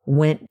me.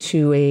 Went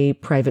to a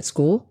private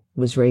school,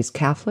 was raised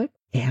Catholic,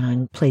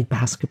 and played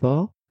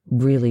basketball.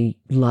 Really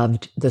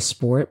loved the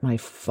sport. My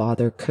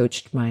father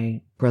coached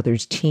my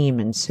brother's team,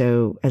 and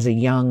so as a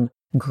young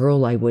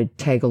girl, I would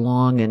tag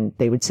along, and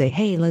they would say,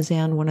 "Hey,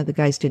 Lizanne, one of the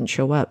guys didn't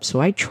show up."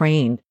 So I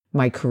trained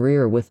my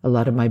career with a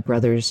lot of my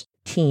brother's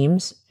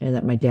teams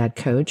that my dad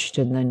coached,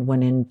 and then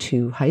went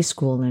into high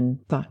school and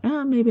thought,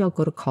 maybe I'll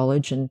go to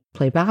college and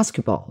play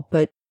basketball.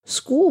 But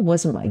school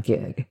wasn't my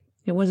gig.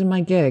 It wasn't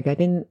my gig. I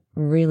didn't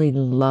really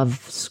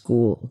love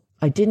school.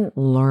 I didn't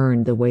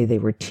learn the way they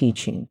were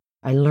teaching.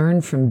 I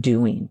learned from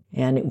doing,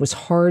 and it was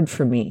hard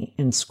for me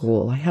in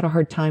school. I had a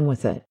hard time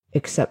with it,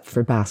 except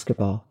for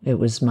basketball. It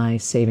was my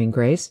saving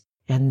grace.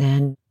 And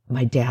then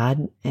my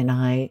dad and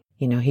I,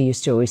 he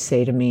used to always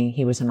say to me,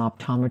 he was an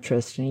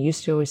optometrist, and he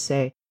used to always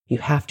say, "You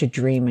have to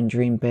dream and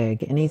dream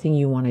big. Anything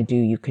you want to do,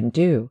 you can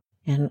do."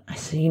 And I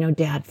said,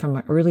 Dad, from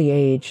an early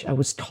age, I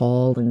was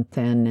tall and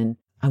thin, and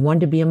I wanted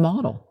to be a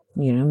model.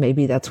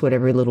 Maybe that's what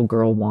every little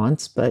girl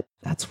wants, but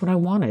that's what I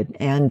wanted.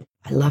 And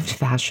I loved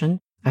fashion.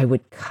 I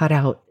would cut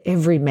out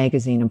every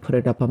magazine and put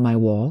it up on my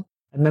wall.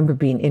 I remember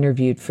being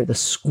interviewed for the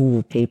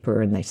school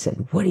paper, and they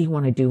said, "What do you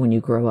want to do when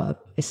you grow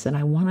up?" I said,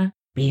 "I want to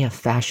be a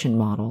fashion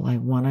model. I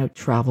want to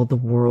travel the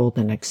world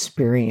and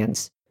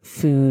experience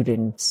food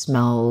and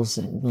smells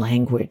and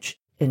language."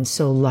 And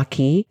so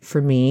lucky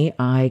for me,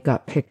 I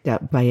got picked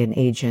up by an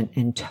agent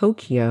in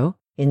Tokyo.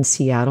 In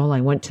Seattle,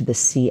 I went to the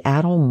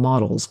Seattle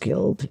Models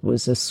Guild. It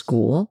was a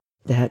school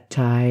that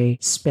I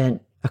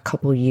spent a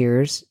couple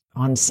years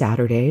on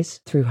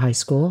Saturdays through high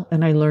school.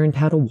 And I learned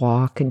how to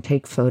walk and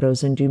take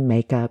photos and do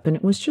makeup. And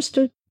it was just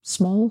a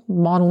small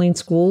modeling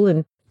school.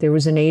 And there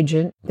was an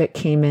agent that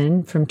came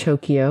in from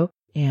Tokyo,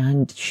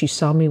 and she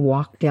saw me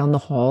walk down the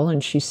hall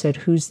and she said,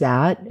 "Who's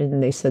that?"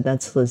 And they said,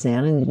 "That's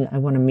Lizanne, and I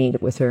want to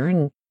meet with her."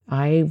 And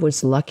I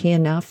was lucky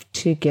enough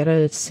to get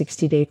a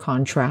 60-day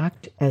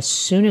contract as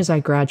soon as I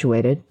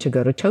graduated to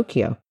go to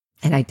Tokyo.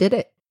 And I did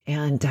it.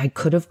 And I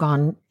could have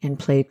gone and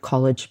played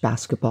college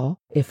basketball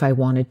if I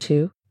wanted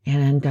to.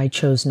 And I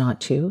chose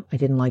not to. I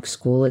didn't like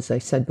school, as I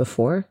said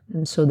before.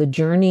 And so the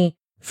journey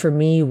for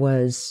me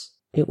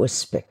it was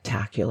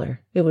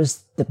spectacular. It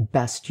was the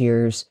best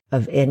years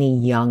of any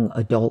young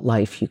adult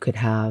life you could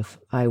have.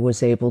 I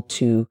was able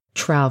to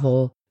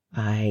travel.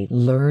 I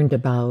learned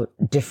about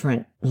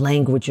different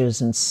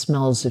languages and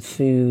smells of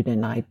food,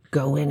 and I'd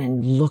go in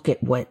and look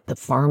at what the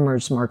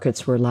farmers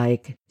markets were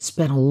like.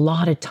 Spent a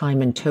lot of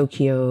time in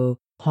Tokyo,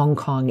 Hong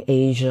Kong,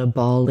 Asia,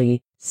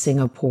 Bali,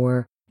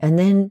 Singapore, and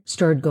then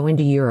started going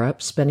to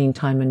Europe, spending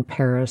time in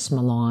Paris,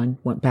 Milan,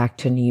 went back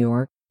to New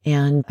York,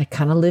 and I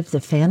kind of lived the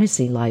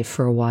fantasy life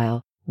for a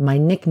while. My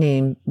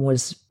nickname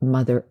was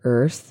Mother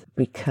Earth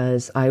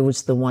because I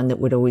was the one that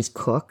would always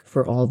cook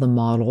for all the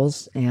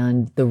models.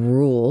 And the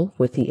rule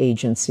with the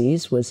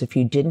agencies was if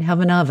you didn't have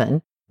an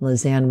oven,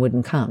 Lizanne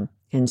wouldn't come.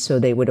 And so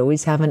they would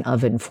always have an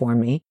oven for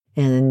me.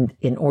 And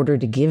in order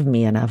to give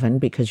me an oven,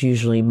 because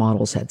usually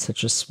models had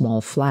such a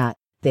small flat,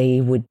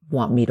 they would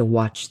want me to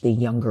watch the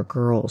younger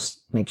girls,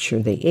 make sure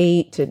they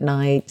ate at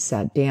night,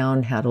 sat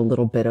down, had a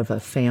little bit of a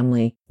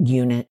family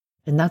unit.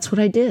 And that's what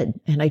I did.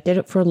 And I did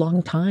it for a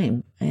long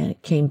time. And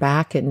it came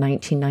back in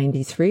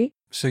 1993.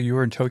 So you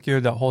were in Tokyo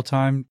that whole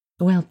time?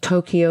 Well,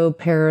 Tokyo,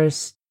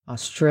 Paris,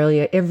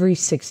 Australia, every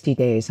 60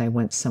 days I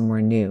went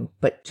somewhere new.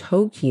 But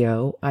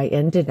Tokyo, I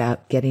ended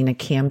up getting a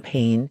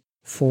campaign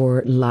for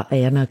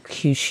ANA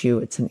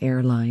Kyushu. It's an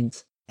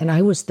airlines. And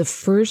I was the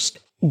first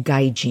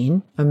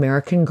gaijin,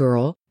 American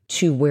girl,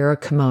 to wear a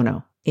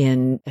kimono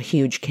in a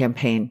huge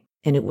campaign.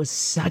 And it was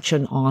such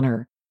an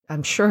honor.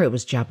 I'm sure it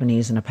was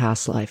Japanese in a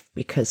past life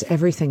because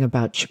everything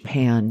about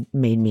Japan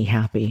made me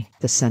happy.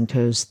 The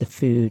sentos, the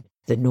food,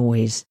 the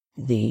noise,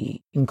 the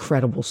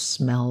incredible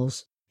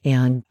smells.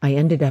 And I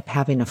ended up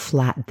having a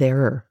flat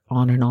there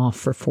on and off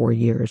for 4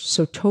 years.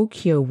 So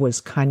Tokyo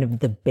was kind of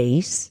the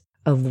base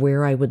of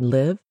where I would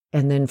live.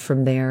 And then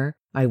from there,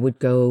 I would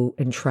go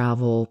and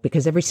travel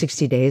because every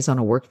 60 days on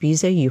a work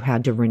visa, you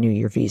had to renew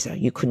your visa.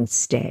 You couldn't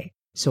stay.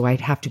 So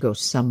I'd have to go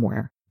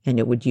somewhere. And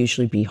it would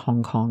usually be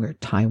Hong Kong or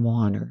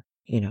Taiwan or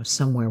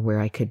somewhere where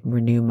I could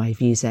renew my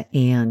visa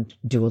and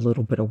do a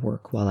little bit of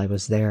work while I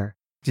was there.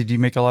 Did you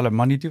make a lot of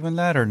money doing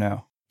that or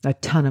no? A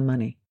ton of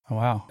money. Oh,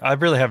 wow. I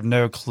really have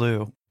no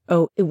clue.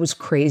 Oh, it was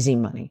crazy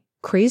money.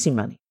 Crazy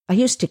money. I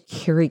used to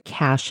carry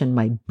cash in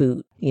my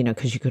boot,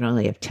 because you could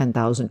only have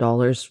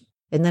 $10,000.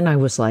 And then I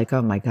was like,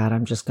 oh my God,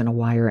 I'm just going to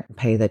wire it and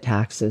pay the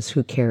taxes.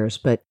 Who cares?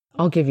 But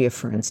I'll give you,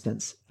 for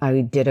instance,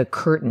 I did a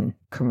curtain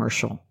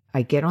commercial.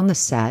 I get on the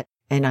set.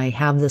 And I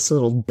have this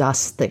little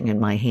dust thing in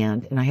my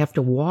hand, and I have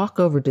to walk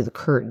over to the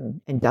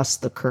curtain and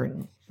dust the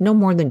curtain. No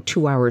more than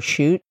 2-hour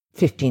shoot,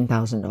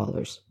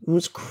 $15,000. It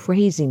was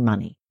crazy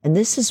money. And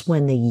this is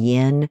when the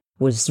yen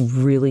was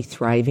really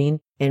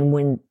thriving and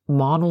when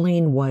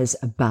modeling was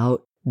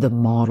about the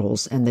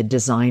models and the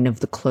design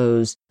of the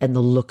clothes and the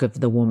look of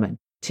the woman.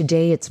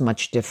 Today, it's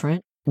much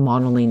different.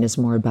 Modeling is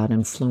more about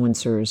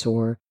influencers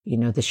or,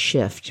 the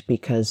shift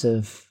because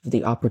of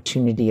the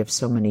opportunity of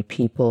so many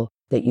people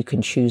that you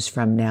can choose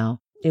from now.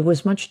 It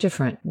was much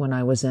different when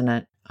I was in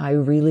it. I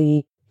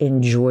really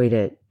enjoyed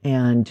it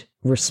and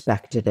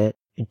respected it.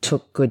 I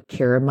took good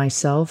care of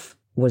myself.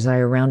 Was I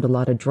around a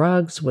lot of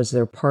drugs? Was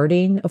there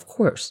partying? Of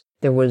course.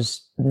 There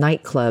was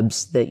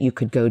nightclubs that you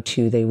could go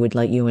to. They would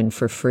let you in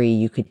for free.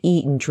 You could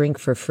eat and drink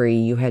for free.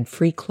 You had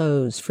free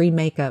clothes, free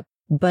makeup.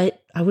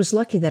 But I was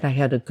lucky that I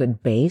had a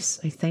good base,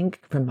 I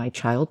think, from my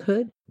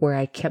childhood where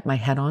I kept my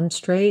head on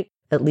straight,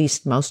 at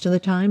least most of the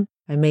time.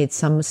 I made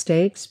some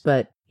mistakes,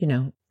 but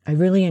I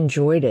really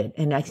enjoyed it.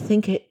 And I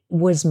think it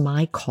was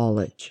my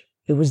college.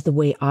 It was the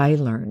way I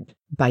learned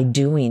by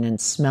doing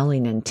and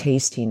smelling and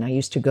tasting. I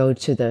used to go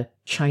to the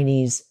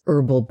Chinese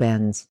herbal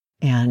bends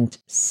and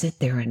sit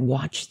there and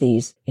watch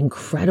these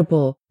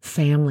incredible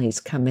families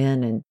come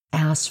in and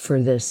ask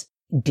for this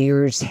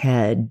deer's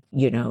head,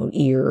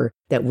 ear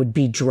that would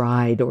be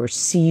dried or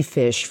sea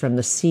fish from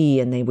the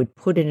sea. And they would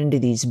put it into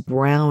these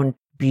brown,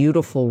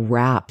 beautiful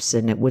wraps.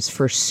 And it was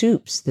for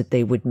soups that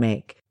they would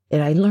make.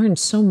 And I learned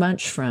so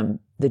much from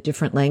the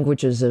different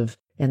languages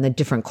and the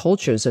different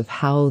cultures of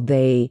how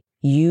they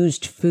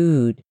used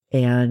food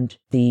and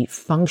the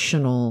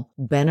functional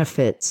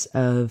benefits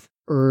of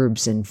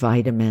herbs and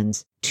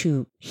vitamins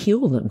to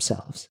heal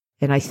themselves.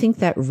 And I think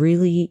that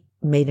really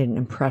made an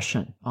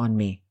impression on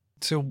me.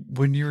 So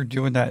when you were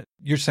doing that,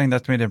 you're saying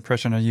that's made an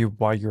impression on you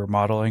while you were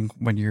modeling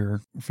when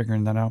you're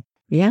figuring that out?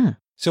 Yeah.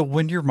 So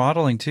when you're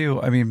modeling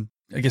too,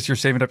 I guess you're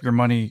saving up your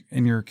money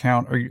in your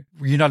account.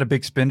 Were you not a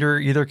big spender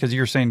either? Because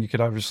you're saying you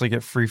could obviously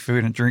get free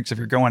food and drinks if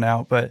you're going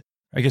out, but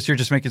I guess you're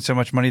just making so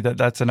much money that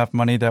that's enough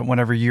money that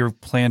whenever you're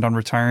planned on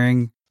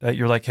retiring, that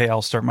you're like, hey,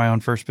 I'll start my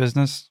own first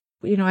business?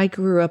 I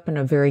grew up in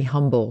a very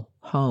humble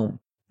home.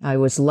 I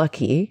was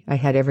lucky. I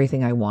had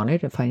everything I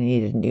wanted. If I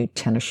needed new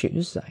tennis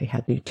shoes, I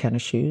had new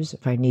tennis shoes.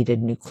 If I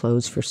needed new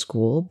clothes for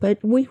school. But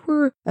we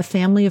were a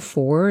family of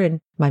 4, and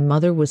my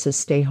mother was a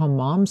stay-home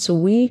mom. So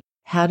we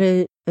had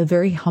a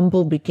very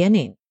humble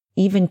beginning.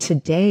 Even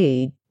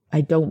today, I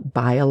don't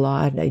buy a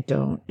lot.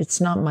 It's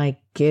not my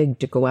gig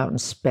to go out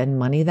and spend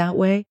money that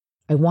way.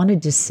 I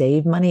wanted to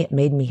save money. It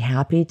made me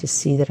happy to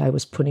see that I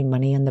was putting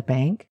money in the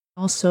bank.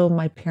 Also,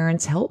 my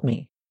parents helped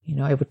me.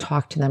 I would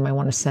talk to them. I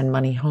want to send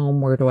money home.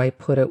 Where do I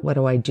put it? What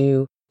do I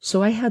do?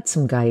 So I had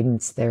some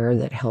guidance there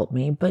that helped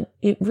me, but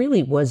it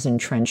really was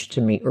entrenched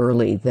to me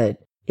early that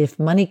if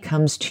money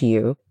comes to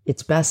you,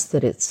 it's best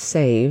that it's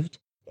saved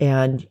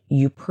and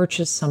you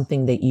purchase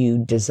something that you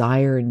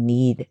desire,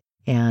 need,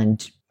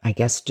 and I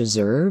guess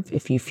deserve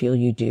if you feel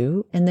you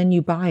do, and then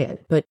you buy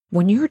it. But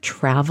when you're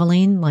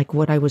traveling, like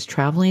what I was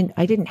traveling,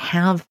 I didn't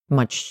have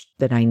much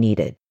that I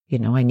needed.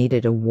 I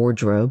needed a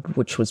wardrobe,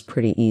 which was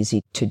pretty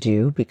easy to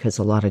do because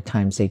a lot of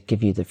times they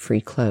give you the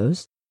free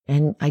clothes.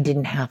 And I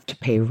didn't have to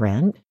pay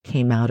rent,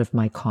 came out of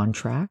my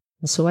contract.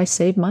 And so I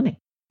saved money.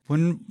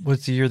 When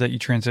was the year that you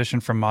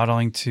transitioned from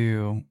modeling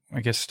to, I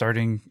guess,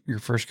 starting your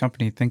first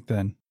company, Think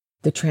Thin?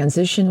 The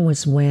transition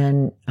was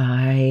when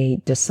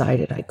I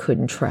decided I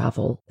couldn't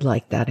travel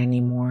like that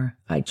anymore.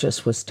 I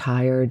just was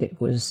tired.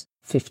 It was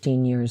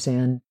 15 years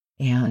in.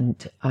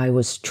 And I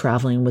was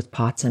traveling with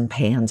pots and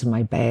pans in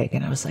my bag.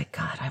 And I was like,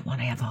 God, I want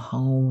to have a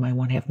home. I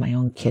want to have my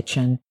own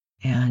kitchen.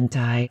 And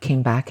I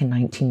came back in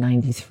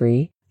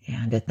 1993.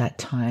 And at that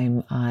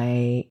time,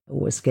 I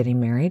was getting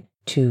married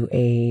to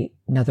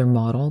another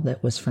model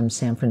that was from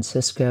San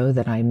Francisco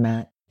that I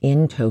met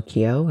in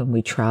Tokyo. And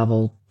we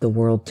traveled the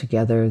world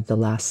together the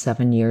last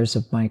 7 years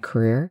of my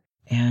career.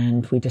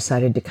 And we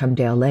decided to come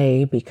to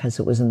LA because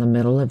it was in the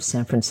middle of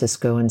San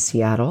Francisco and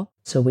Seattle.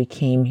 So we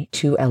came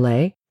to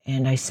LA.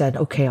 And I said,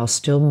 okay, I'll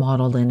still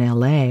model in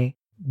LA,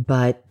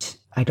 but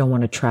I don't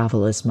want to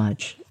travel as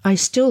much. I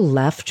still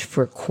left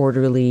for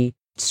quarterly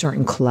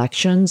certain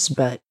collections,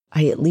 but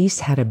I at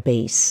least had a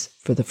base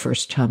for the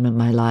first time in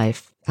my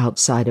life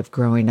outside of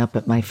growing up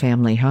at my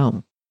family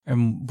home.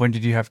 And when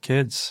did you have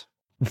kids?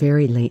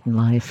 Very late in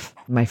life.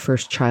 My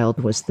first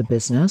child was the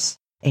business,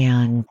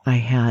 and I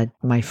had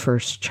my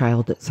first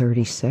child at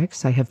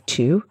 36. I have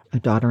 2, a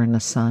daughter and a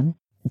son.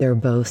 They're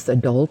both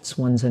adults.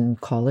 One's in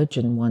college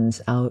and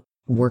one's out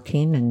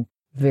working, and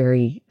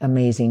very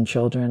amazing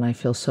children. I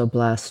feel so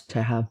blessed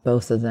to have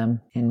both of them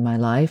in my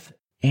life.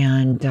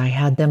 And I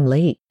had them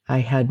late.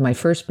 My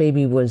first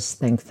baby was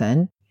Think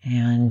Thin,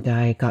 and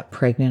I got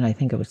pregnant. I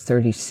think it was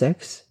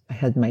 36. I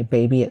had my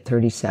baby at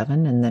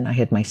 37, and then I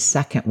had my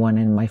second one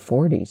in my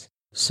 40s.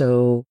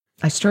 So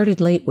I started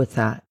late with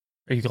that.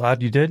 Are you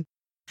glad you did?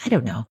 I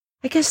don't know.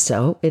 I guess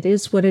so. It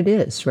is what it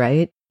is,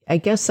 right? I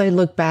guess I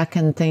look back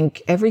and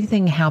think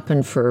everything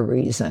happened for a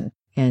reason.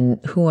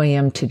 And who I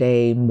am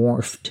today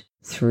morphed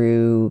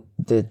through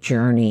the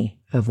journey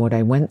of what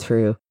I went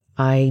through.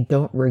 I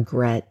don't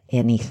regret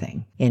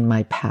anything in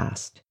my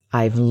past.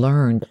 I've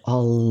learned a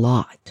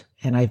lot,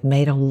 and I've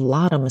made a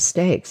lot of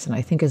mistakes. And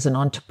I think as an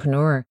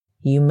entrepreneur,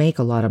 you make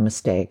a lot of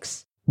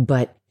mistakes.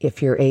 But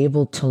if you're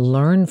able to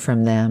learn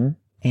from them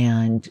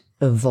and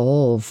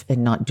evolve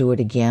and not do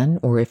it again,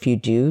 or if you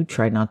do,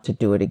 try not to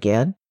do it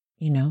again,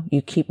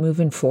 you keep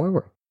moving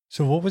forward.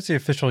 So what was the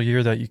official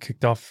year that you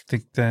kicked off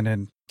Think Thin?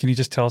 And can you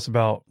just tell us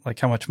about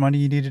how much money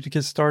you needed to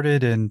get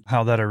started and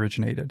how that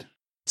originated?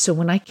 So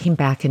when I came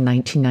back in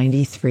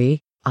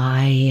 1993,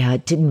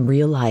 I didn't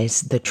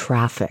realize the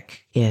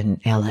traffic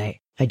in LA.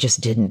 I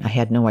just didn't. I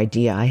had no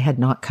idea. I had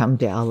not come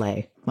to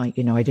LA. I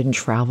didn't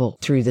travel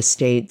through the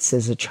States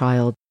as a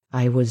child.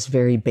 I was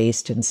very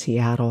based in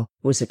Seattle.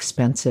 It was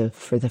expensive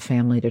for the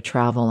family to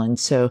travel. And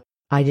so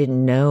I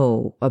didn't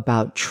know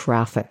about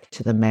traffic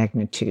to the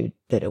magnitude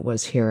that it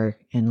was here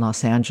in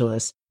Los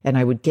Angeles. And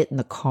I would get in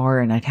the car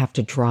and I'd have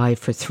to drive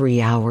for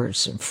 3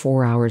 hours and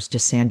 4 hours to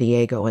San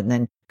Diego and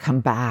then come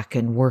back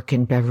and work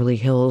in Beverly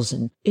Hills.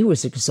 And it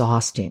was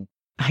exhausting.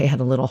 I had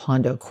a little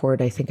Honda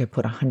Accord. I think I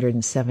put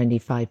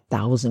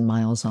 175,000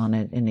 miles on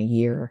it in a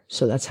year.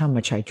 So that's how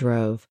much I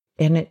drove.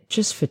 And it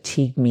just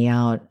fatigued me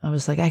out. I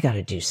was like, I got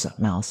to do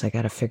something else. I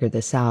got to figure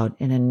this out.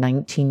 And in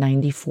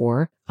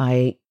 1994,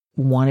 I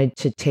wanted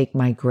to take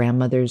my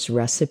grandmother's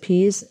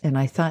recipes. And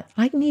I thought,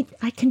 I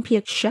can be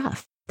a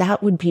chef.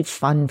 That would be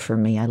fun for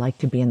me. I like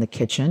to be in the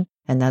kitchen.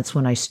 And that's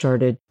when I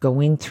started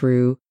going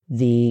through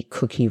the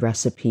cookie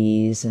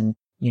recipes and,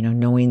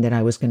 knowing that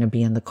I was going to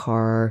be in the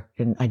car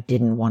and I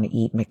didn't want to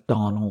eat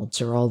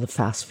McDonald's or all the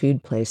fast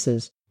food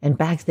places. And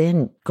back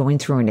then, going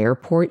through an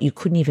airport, you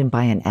couldn't even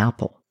buy an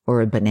apple or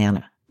a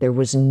banana. There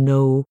was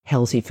no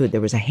healthy food.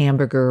 There was a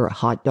hamburger, a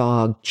hot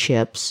dog,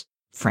 chips,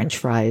 French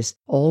fries,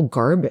 all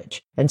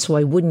garbage. And so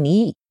I wouldn't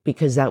eat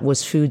because that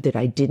was food that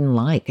I didn't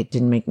like. It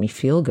didn't make me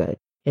feel good.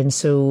 And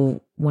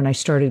so when I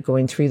started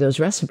going through those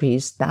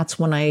recipes, that's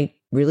when I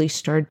really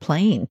started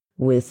playing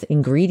with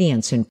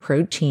ingredients and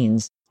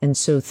proteins. And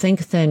so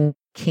Think Thin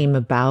came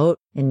about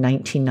in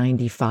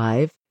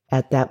 1995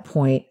 At that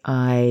point,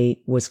 I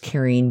was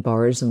carrying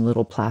bars in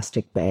little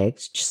plastic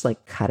bags, just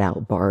like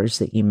cutout bars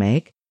that you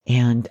make.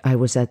 And I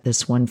was at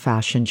this one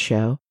fashion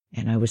show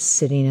and I was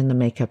sitting in the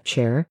makeup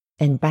chair.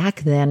 And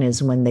back then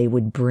is when they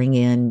would bring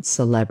in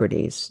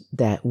celebrities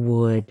that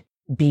would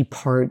be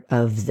part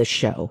of the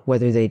show,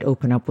 whether they'd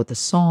open up with a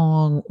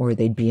song or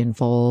they'd be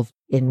involved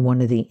in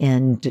one of the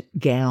end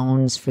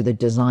gowns for the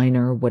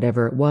designer,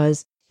 whatever it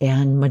was.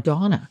 And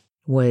Madonna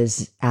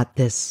was at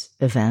this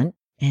event.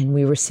 And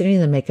we were sitting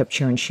in the makeup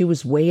chair and she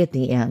was way at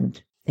the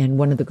end. And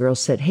one of the girls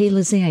said, "Hey,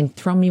 Lizanne,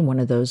 throw me one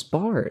of those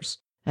bars."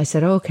 I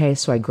said, "Okay."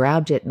 So I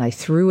grabbed it and I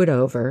threw it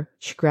over.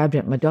 She grabbed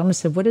it. Madonna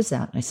said, "What is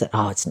that?" And I said,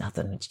 "Oh, it's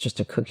nothing. It's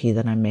just a cookie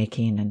that I'm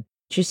making." And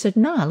she said,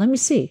 "Nah, let me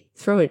see.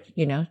 Throw it,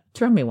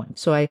 throw me one."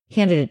 So I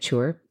handed it to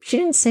her. She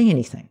didn't say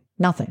anything.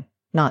 Nothing.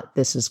 Not,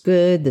 "This is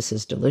good. This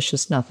is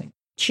delicious." Nothing.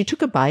 She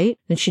took a bite,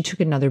 then she took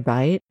another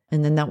bite,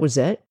 and then that was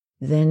it.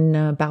 Then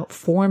about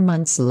 4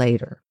 months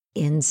later,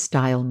 In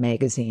Style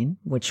magazine,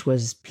 which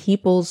was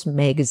People's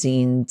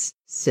Magazine's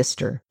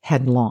sister,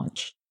 had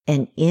launched.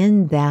 And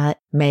in that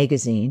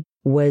magazine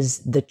was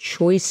the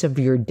choice of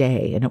your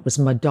day. And it was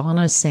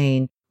Madonna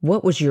saying,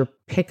 what was your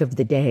pick of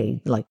the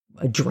day? Like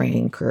a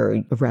drink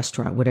or a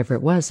restaurant, whatever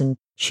it was. And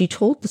she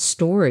told the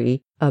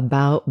story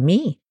about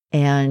me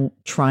and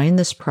trying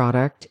this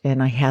product.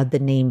 And I had the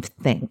name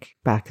Think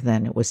back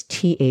then. It was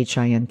THINK !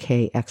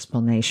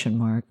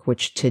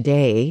 Which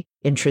today,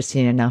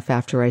 interesting enough,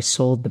 after I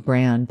sold the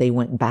brand, they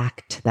went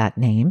back to that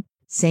name.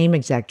 Same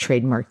exact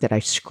trademark that I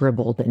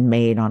scribbled and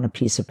made on a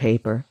piece of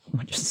paper,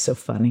 which is so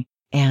funny.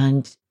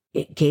 And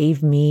it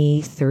gave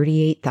me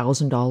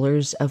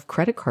 $38,000 of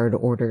credit card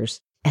orders.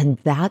 And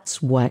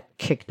that's what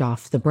kicked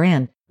off the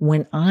brand.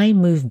 When I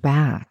moved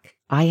back,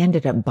 I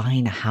ended up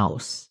buying a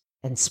house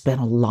and spent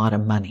a lot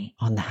of money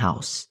on the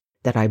house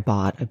that I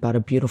bought. I bought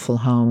a beautiful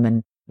home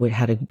and we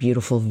had a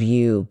beautiful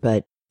view,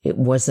 but it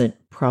wasn't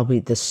probably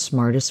the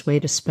smartest way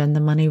to spend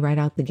the money right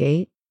out the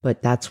gate.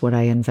 But that's what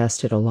I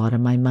invested a lot of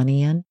my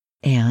money in.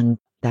 And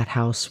that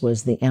house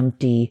was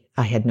empty.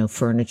 I had no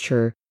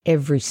furniture.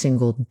 Every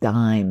single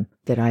dime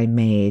that I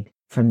made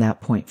from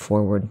that point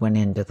forward went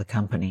into the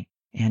company.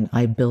 And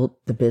I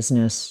built the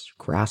business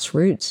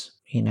grassroots,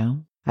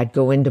 I'd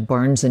go into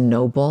Barnes and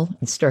Noble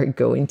and start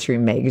going through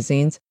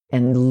magazines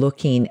and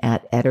looking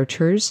at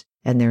editors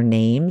and their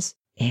names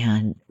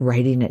and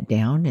writing it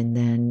down and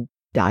then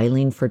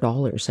dialing for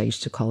dollars. I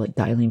used to call it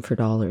dialing for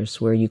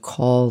dollars, where you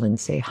call and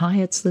say, "Hi,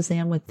 it's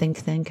Lizanne with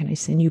Think. Can I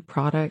send you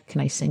product?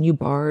 Can I send you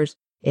bars?"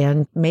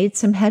 And made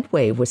some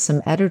headway with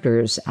some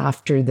editors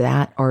after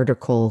that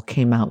article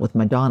came out with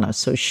Madonna.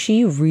 So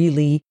she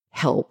really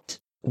helped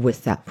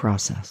with that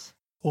process.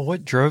 Well,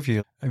 what drove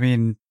you? I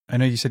mean, I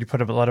know you said you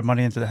put up a lot of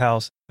money into the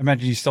house. I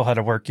imagine you still had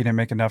to work. You didn't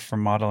make enough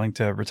from modeling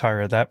to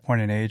retire at that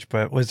point in age.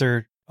 But was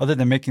there, other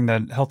than making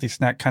that healthy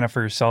snack kind of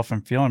for yourself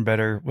and feeling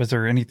better, was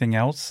there anything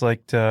else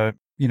like to,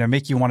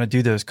 make you want to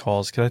do those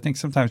calls? Because I think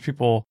sometimes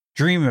people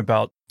dream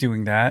about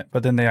doing that,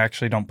 but then they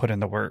actually don't put in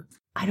the work.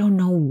 I don't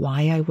know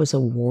why I was a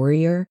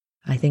warrior.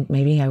 I think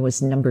maybe I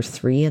was number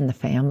 3 in the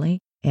family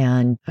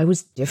and I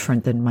was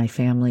different than my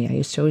family. I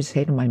used to always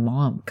say to my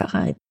mom,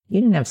 "God, you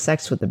didn't have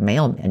sex with the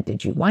mailman,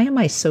 did you? Why am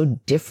I so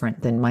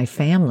different than my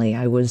family?"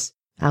 I was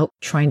out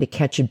trying to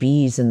catch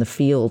bees in the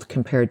field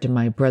compared to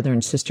my brother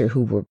and sister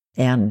who were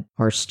and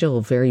are still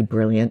very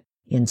brilliant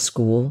in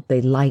school.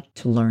 They liked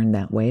to learn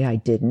that way. I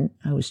didn't.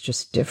 I was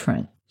just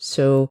different.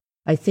 So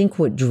I think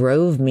what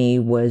drove me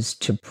was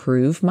to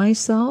prove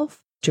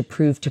myself, to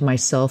prove to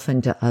myself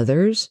and to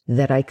others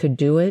that I could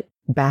do it.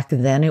 Back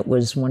then, it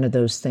was one of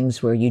those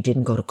things where you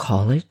didn't go to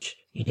college.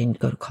 You didn't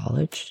go to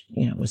college.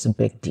 It was a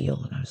big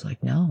deal. And I was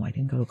like, no, I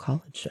didn't go to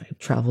college. I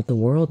traveled the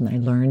world and I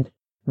learned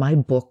my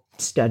book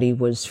study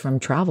was from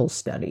travel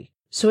study.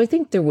 So I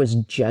think there was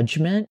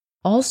judgment.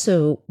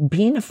 Also,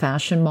 being a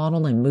fashion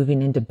model and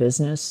moving into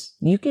business,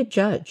 you get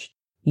judged.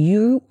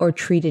 You are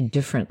treated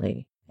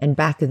differently. And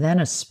back then,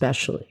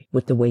 especially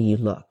with the way you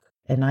look.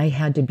 And I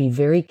had to be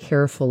very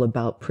careful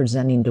about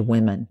presenting to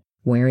women,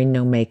 wearing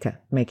no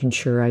makeup, making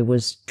sure I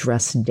was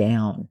dressed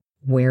down,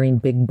 wearing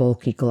big,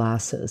 bulky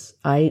glasses.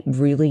 I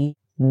really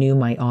knew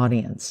my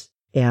audience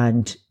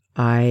and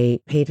I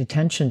paid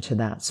attention to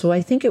that. So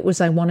I think it was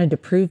I wanted to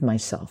prove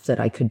myself that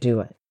I could do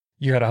it.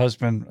 You had a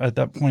husband at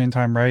that point in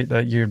time, right?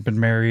 That you had been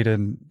married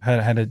and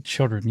hadn't had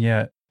children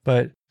yet.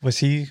 But was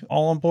he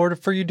all on board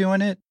for you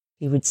doing it?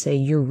 He would say,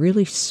 "You're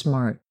really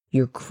smart.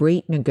 You're a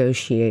great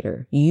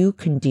negotiator. You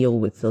can deal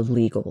with the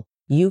legal.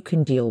 You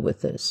can deal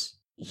with this."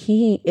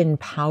 He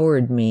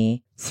empowered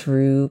me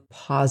through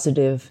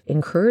positive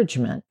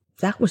encouragement.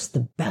 That was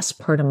the best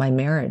part of my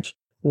marriage,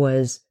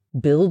 was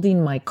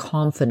building my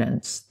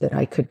confidence that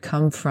I could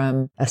come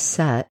from a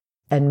set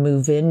and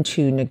move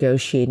into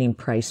negotiating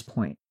price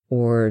point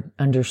or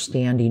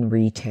understanding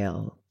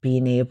retail,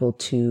 being able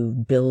to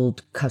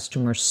build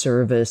customer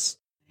service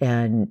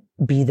and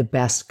be the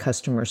best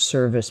customer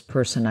service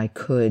person I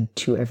could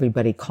to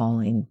everybody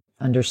calling,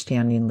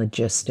 understanding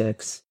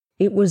logistics.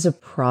 It was a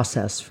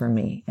process for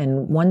me.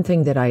 And one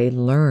thing that I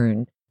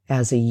learned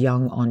as a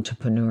young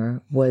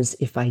entrepreneur was,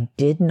 if I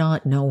did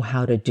not know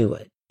how to do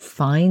it,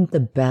 find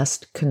the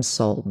best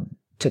consultant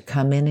to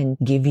come in and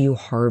give you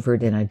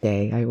Harvard in a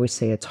day. I always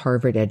say it's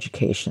Harvard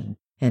education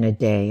in a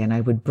day. And I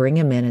would bring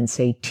him in and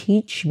say,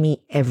 teach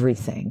me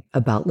everything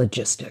about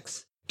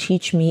logistics.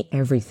 Teach me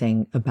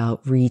everything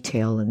about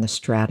retail and the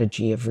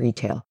strategy of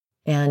retail.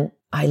 And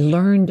I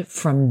learned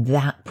from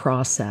that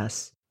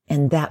process,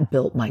 and that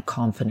built my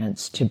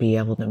confidence to be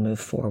able to move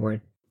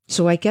forward.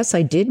 So I guess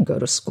I did go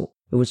to school.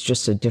 It was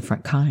just a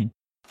different kind.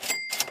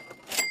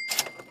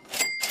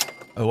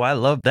 Oh, I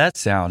love that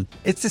sound.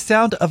 It's the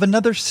sound of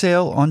another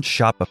sale on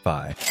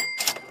Shopify,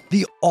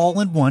 the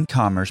all-in-one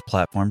commerce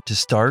platform to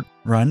start,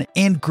 run,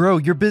 and grow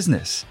your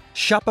business.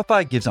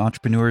 Shopify gives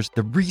entrepreneurs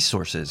the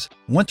resources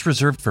once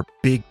reserved for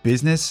big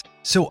business,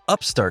 so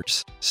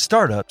upstarts,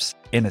 startups,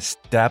 and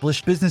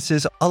established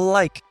businesses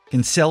alike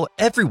can sell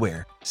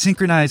everywhere,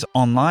 synchronize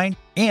online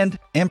and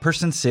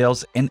in-person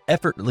sales, and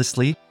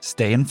effortlessly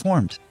stay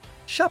informed.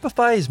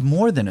 Shopify is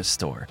more than a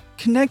store.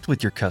 Connect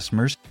with your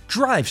customers,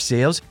 drive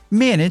sales,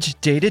 manage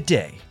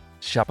day-to-day.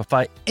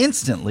 Shopify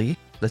instantly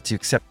lets you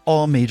accept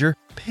all major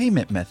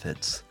payment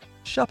methods.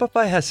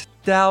 Shopify has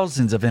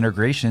thousands of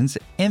integrations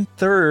and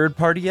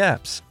third-party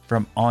apps,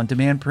 from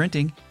on-demand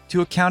printing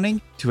to accounting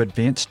to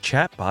advanced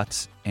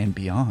chatbots and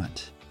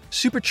beyond.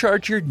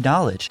 Supercharge your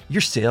knowledge,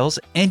 your sales,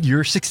 and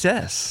your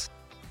success.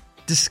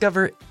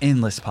 Discover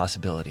endless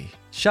possibility.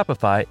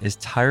 Shopify is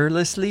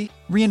tirelessly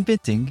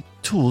reinventing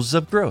tools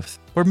of growth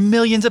for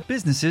millions of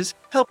businesses,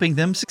 helping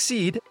them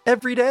succeed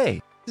every day.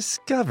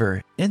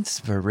 Discover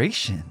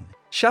inspiration.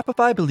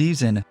 Shopify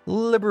believes in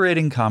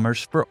liberating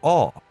commerce for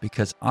all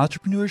because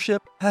entrepreneurship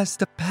has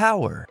the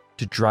power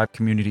to drive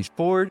communities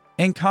forward,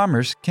 and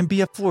commerce can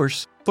be a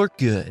force for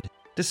good.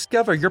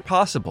 Discover your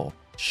possible.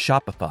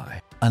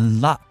 Shopify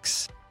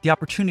unlocks the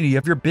opportunity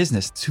of your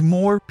business to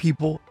more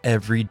people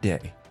every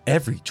day.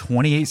 Every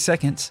 28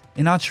 seconds,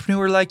 an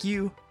entrepreneur like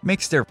you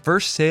makes their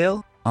first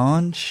sale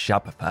on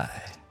Shopify.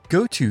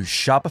 Go to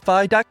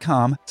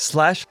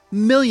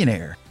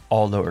shopify.com/millionaire,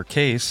 all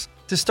lowercase,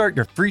 to start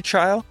your free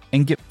trial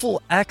and get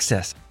full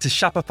access to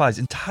Shopify's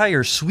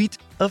entire suite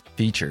of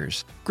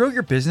features. Grow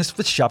your business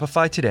with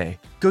Shopify today.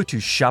 Go to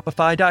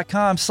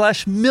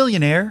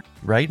shopify.com/millionaire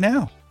right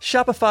now.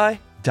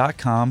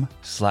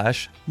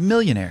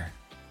 Shopify.com/millionaire.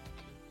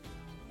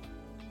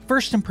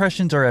 First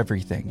impressions are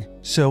everything.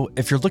 So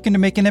if you're looking to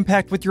make an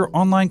impact with your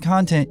online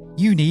content,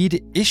 you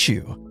need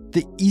Issuu,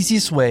 the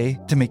easiest way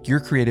to make your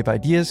creative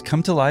ideas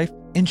come to life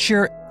and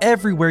share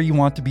everywhere you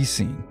want to be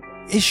seen.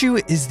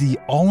 Issuu is the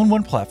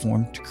all-in-one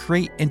platform to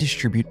create and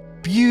distribute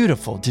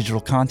beautiful digital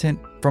content,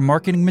 from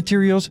marketing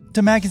materials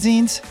to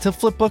magazines to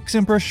flipbooks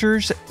and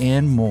brochures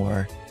and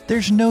more.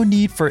 There's no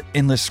need for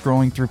endless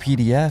scrolling through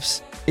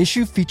PDFs.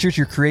 Issuu features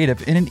your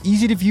creative in an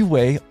easy-to-view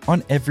way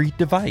on every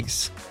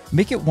device.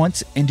 Make it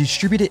once and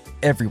distribute it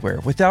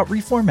everywhere without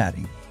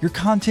reformatting. Your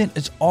content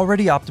is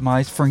already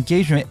optimized for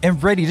engagement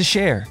and ready to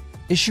share.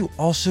 Issuu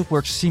also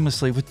works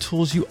seamlessly with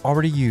tools you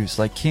already use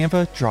like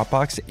Canva,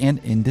 Dropbox, and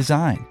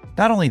InDesign.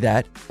 Not only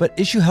that, but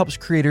Issuu helps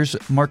creators,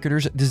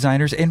 marketers,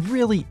 designers, and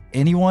really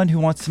anyone who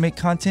wants to make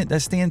content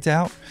that stands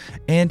out.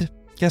 And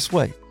guess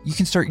what? You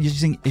can start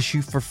using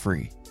Issuu for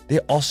free. They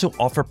also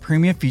offer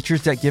premium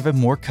features that give a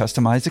more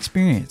customized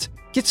experience.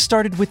 Get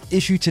started with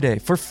Issuu today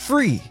for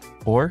free.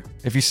 Or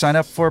if you sign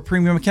up for a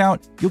premium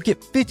account, you'll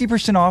get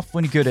 50% off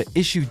when you go to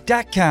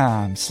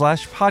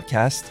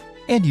issuu.com/podcast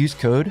and use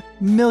code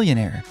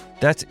millionaire.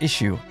 That's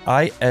Issuu,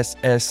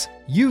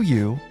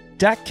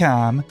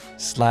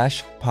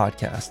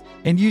 ISSUU.com/podcast,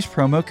 and use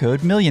promo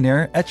code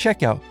millionaire at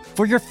checkout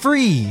for your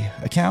free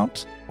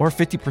account or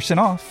 50%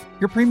 off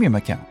your premium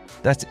account.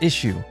 That's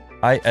Issuu,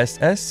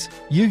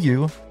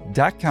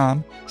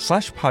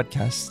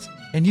 ISSUU.com/podcast,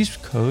 and use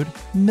code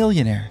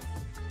millionaire.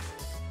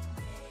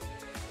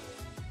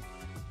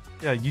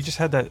 Yeah, you just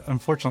had that,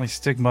 unfortunately,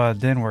 stigma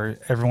then where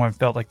everyone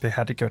felt like they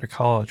had to go to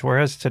college.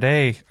 Whereas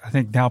today, I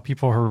think now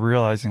people are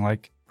realizing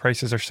like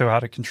prices are so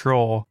out of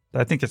control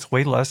that I think it's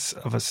way less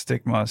of a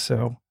stigma.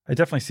 So I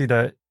definitely see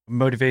that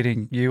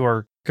motivating you,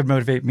 or could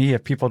motivate me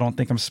if people don't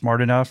think I'm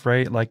smart enough,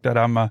 right? Like that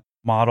I'm a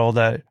model,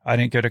 that I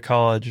didn't go to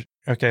college.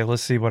 Okay,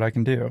 let's see what I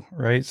can do,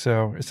 right?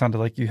 So it sounded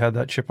like you had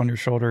that chip on your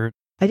shoulder.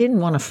 I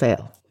didn't want to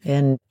fail.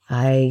 And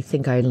I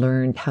think I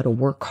learned how to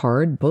work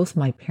hard. Both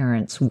my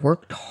parents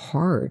worked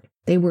hard.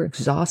 They were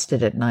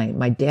exhausted at night.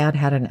 My dad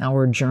had an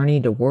hour journey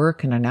to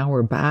work and an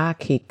hour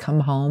back. He'd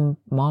come home.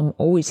 Mom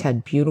always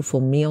had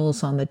beautiful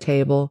meals on the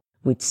table.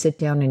 We'd sit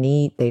down and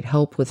eat. They'd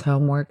help with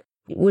homework.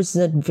 It was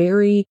a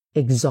very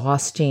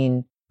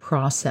exhausting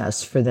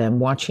process for them,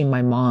 watching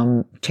my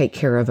mom take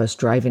care of us,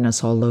 driving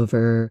us all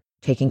over,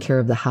 taking care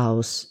of the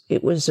house.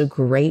 It was a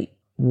great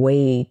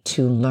way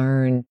to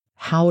learn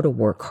how to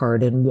work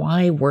hard and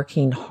why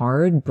working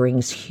hard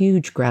brings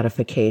huge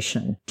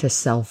gratification to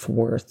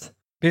self-worth.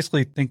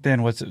 Basically, think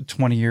then, was it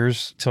 20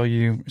 years till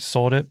you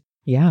sold it?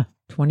 Yeah,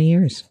 20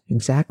 years.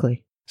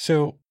 Exactly.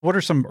 So what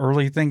are some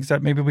early things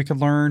that maybe we could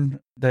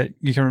learn that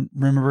you can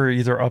remember,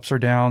 either ups or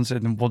downs,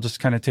 and we'll just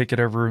kind of take it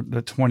over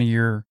the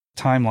 20-year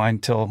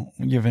timeline till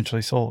you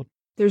eventually sold?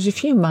 There's a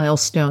few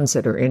milestones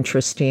that are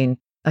interesting.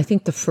 I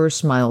think the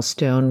first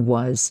milestone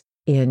was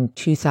in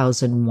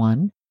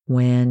 2001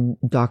 when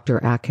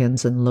Dr.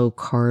 Atkins and low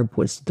carb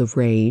was the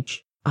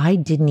rage. I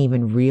didn't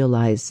even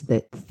realize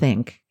that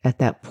Think at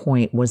that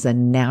point was a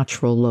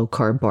natural low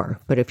carb bar.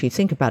 But if you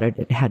think about it,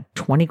 it had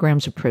 20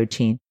 grams of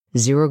protein,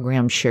 0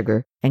 grams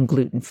sugar, and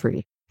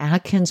gluten-free.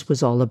 Atkins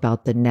was all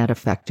about the net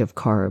effective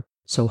carb.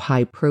 So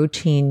high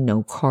protein,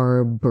 no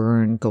carb,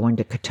 burn, go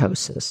into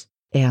ketosis.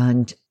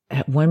 And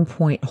at one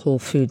point, Whole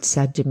Foods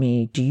said to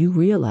me, do you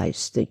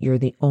realize that you're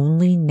the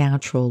only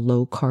natural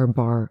low carb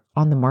bar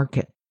on the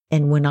market?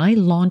 And when I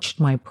launched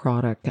my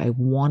product, I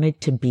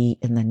wanted to be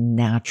in the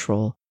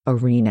natural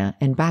arena.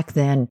 And back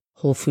then,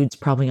 Whole Foods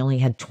probably only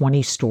had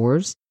 20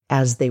 stores.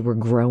 As they were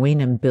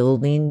growing and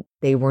building,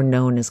 they were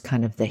known as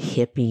kind of the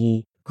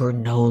hippie,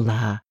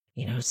 granola,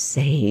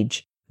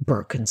 sage,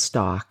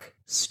 Birkenstock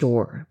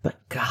store. But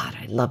God,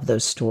 I love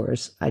those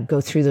stores. I'd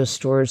go through those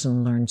stores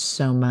and learn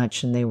so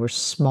much, and they were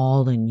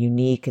small and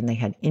unique, and they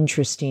had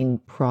interesting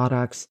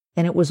products,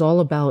 and it was all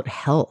about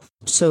health.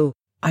 So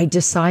I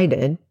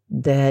decided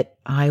that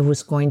I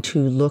was going to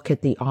look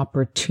at the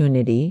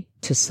opportunity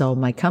to sell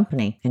my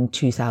company in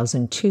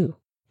 2002.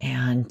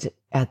 And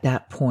at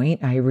that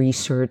point, I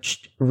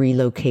researched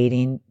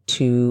relocating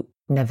to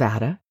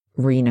Nevada,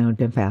 Reno,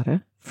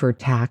 Nevada, for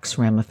tax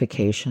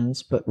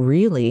ramifications, but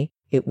really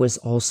it was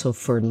also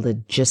for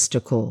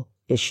logistical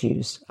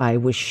issues. I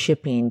was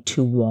shipping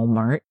to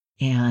Walmart,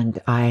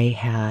 and I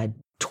had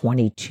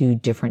 22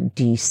 different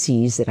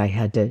DCs that I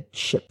had to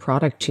ship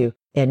product to.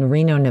 And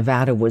Reno,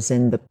 Nevada was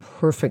in the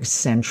perfect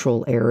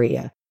central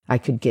area. I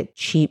could get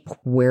cheap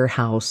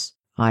warehouse.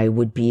 I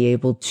would be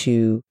able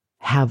to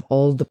have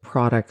all the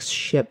products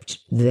shipped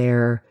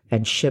there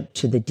and shipped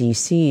to the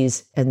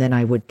DCs, and then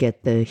I would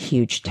get the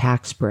huge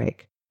tax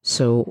break.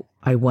 So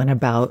I went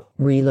about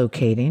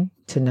relocating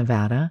to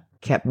Nevada,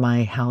 kept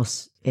my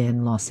house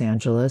in Los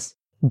Angeles,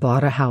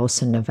 bought a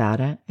house in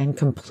Nevada, and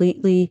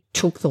completely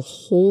took the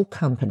whole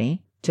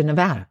company to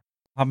Nevada.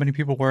 How many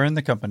people were in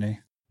the company?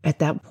 At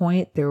that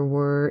point, there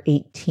were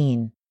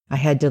 18. I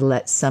had to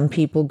let some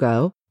people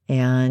go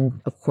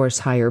and, of course,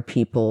 hire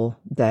people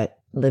that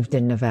lived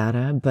in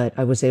Nevada, but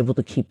I was able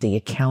to keep the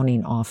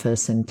accounting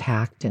office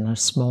intact in a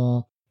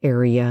small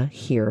area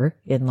here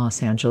in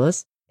Los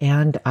Angeles.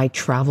 And I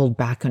traveled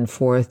back and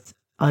forth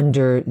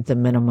under the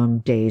minimum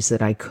days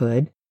that I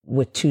could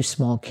with 2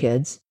 small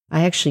kids.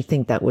 I actually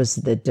think that was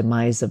the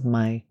demise of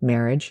my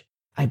marriage.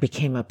 I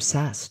became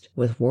obsessed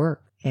with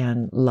work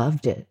and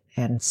loved it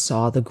and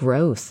saw the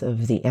growth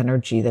of the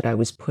energy that I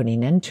was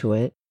putting into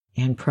it,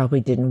 and probably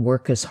didn't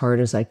work as hard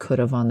as I could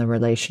have on the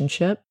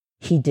relationship.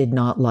 He did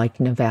not like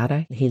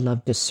Nevada. He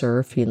loved to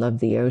surf. He loved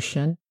the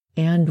ocean.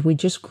 And we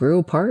just grew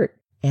apart.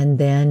 And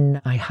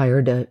then I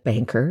hired a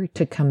banker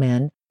to come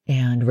in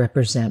and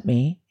represent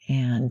me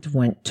and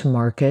went to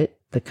market.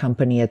 The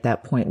company at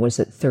that point was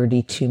at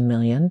 32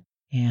 million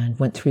and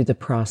went through the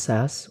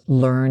process,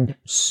 learned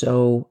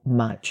so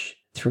much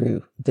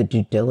through the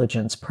due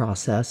diligence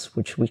process,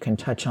 which we can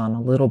touch on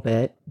a little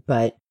bit.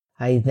 But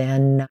I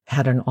then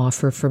had an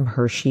offer from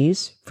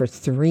Hershey's for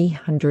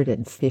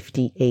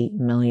 $358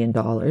 million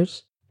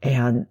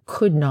and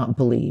could not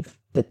believe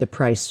that the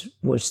price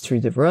was through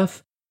the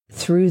roof.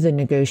 Through the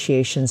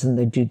negotiations and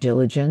the due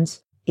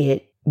diligence,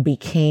 it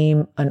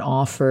became an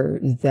offer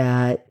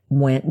that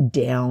went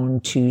down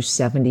to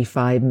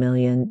 75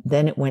 million.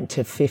 Then it went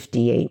to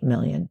 58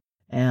 million.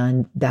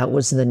 And that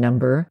was the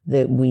number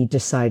that we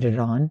decided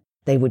on.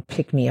 They would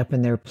pick me up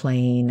in their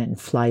plane and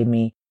fly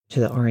me to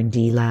the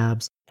R&D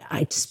labs.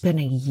 I'd spent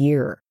a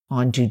year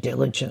on due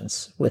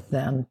diligence with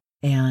them,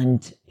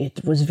 and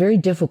it was very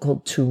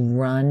difficult to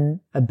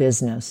run a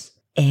business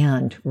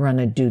and run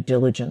a due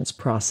diligence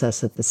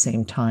process at the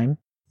same time.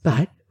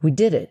 But we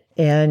did it.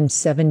 And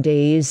 7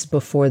 days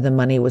before the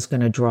money was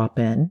going to drop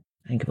in,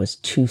 I think it was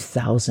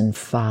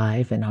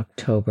 2005 in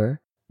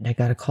October, and I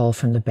got a call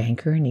from the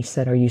banker, and he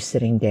said, "Are you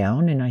sitting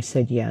down?" And I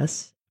said,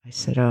 "Yes." I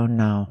said, "Oh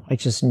no, I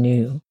just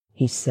knew."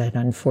 He said,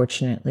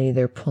 "Unfortunately,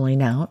 they're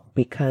pulling out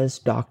because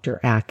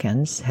Dr.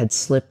 Atkins had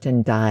slipped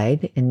and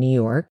died in New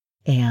York,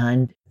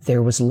 and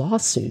there was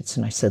lawsuits."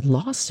 And I said,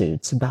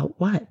 "Lawsuits about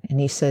what?" And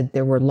he said,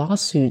 "There were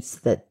lawsuits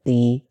that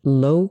the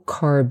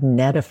low-carb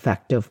net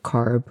effective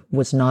carb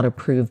was not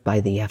approved by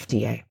the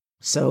FDA."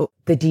 So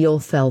the deal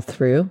fell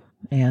through,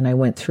 and I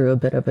went through a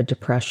bit of a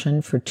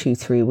depression for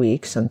 2-3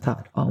 weeks and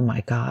thought, oh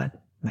my God,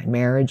 my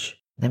marriage.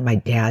 Then my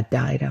dad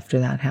died after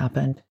that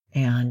happened.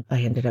 And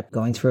I ended up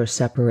going through a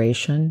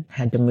separation,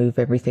 had to move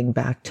everything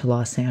back to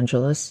Los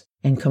Angeles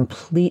and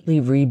completely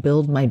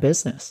rebuild my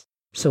business.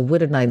 So what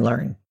did I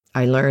learn?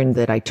 I learned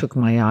that I took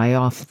my eye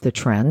off the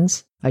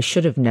trends. I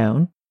should have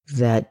known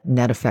that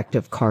net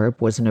effective carb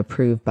wasn't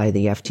approved by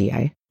the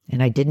FDA.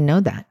 And I didn't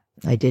know that.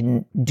 I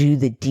didn't do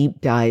the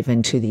deep dive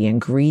into the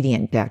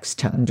ingredient decks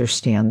to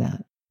understand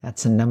that.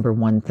 That's the number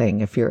one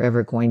thing. If you're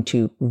ever going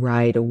to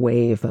ride a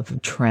wave of a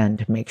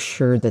trend, make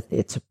sure that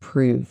it's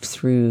approved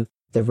through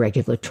the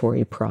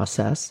regulatory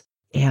process.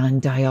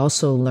 And I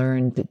also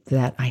learned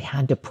that I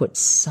had to put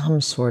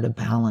some sort of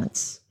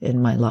balance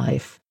in my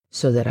life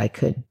so that I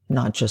could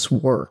not just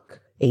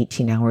work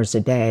 18 hours a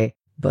day,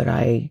 but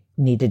I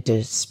needed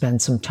to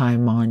spend some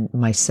time on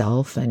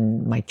myself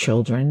and my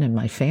children and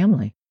my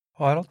family.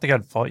 Well, I don't think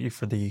I'd fault you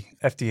for the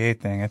FDA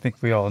thing. I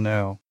think we all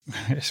know,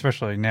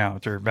 especially now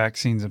after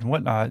vaccines and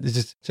whatnot,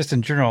 it's just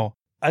in general,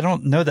 I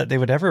don't know that they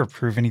would ever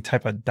approve any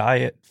type of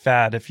diet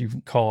fad, if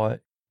you call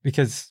it,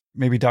 because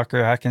maybe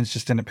Dr. Atkins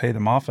just didn't pay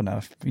them off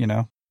enough, you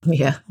know?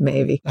 Yeah,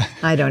 maybe.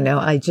 I don't know.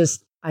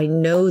 I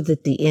know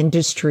that the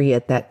industry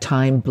at that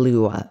time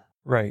blew up.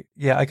 Right.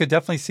 Yeah, I could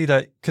definitely see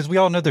that because we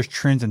all know there's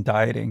trends in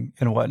dieting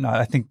and whatnot.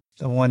 I think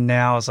the one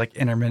now is like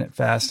intermittent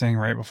fasting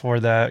right before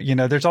that. You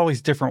know, there's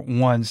always different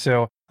ones.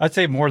 So I'd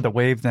say more the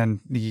wave than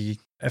the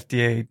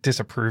FDA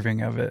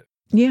disapproving of it.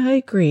 Yeah, I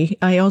agree.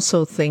 I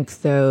also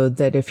think, though,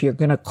 that if you're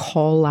going to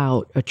call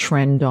out a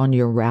trend on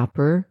your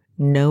wrapper,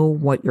 know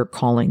what you're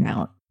calling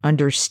out,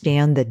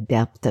 understand the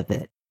depth of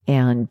it,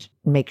 and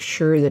make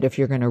sure that if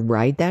you're going to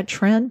ride that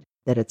trend,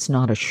 that it's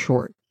not a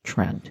short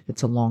trend.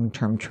 It's a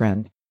long-term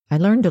trend. I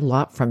learned a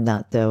lot from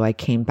that, though. I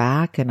came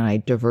back and I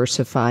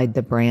diversified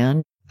the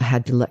brand. I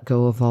had to let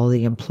go of all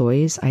the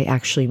employees. I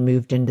actually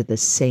moved into the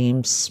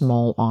same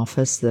small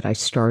office that I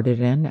started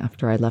in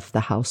after I left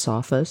the house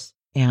office,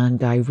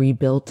 and I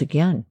rebuilt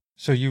again.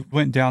 So you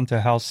went down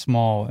to how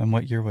small, and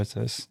what year was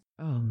this?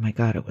 Oh my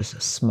God, it was a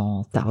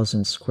small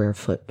 1,000 square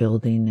foot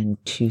building in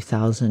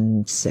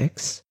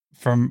 2006.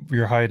 From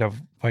your height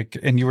of like,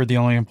 and you were the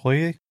only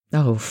employee?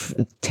 Oh,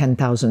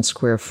 10,000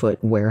 square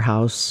foot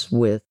warehouse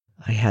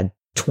I had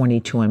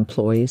 22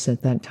 employees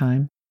at that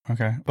time.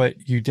 Okay.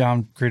 But you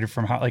downgraded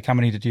from how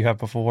many did you have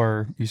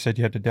before you said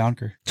you had to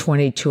downgrade?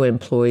 22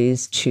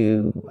 employees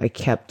I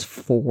kept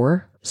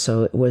 4.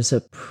 So it was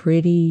a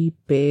pretty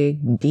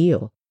big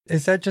deal.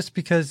 Is that just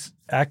because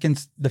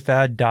Atkins, the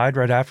fad died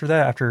right after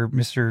that, after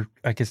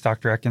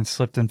Dr. Atkins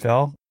slipped and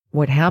fell?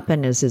 What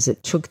happened is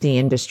it took the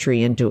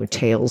industry into a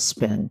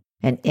tailspin,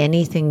 and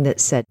anything that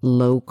said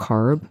low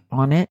carb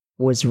on it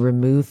was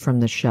removed from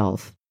the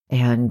shelf.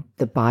 And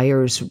the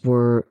buyers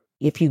were,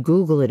 if you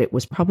Google it, it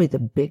was probably the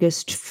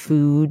biggest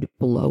food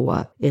blow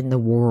up in the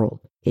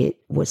world. It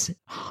was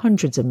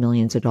hundreds of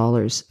millions of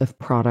dollars of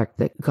product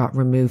that got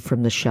removed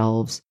from the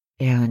shelves.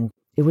 And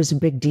it was a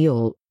big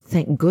deal.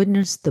 Thank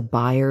goodness the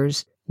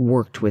buyers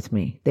worked with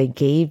me. They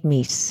gave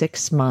me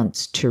 6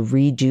 months to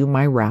redo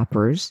my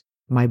wrappers,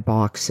 my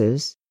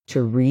boxes, to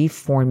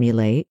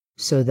reformulate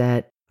so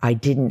that I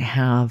didn't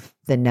have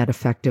the net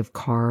effect of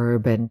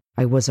carb and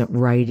I wasn't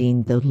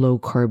riding the low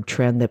carb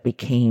trend that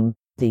became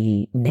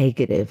the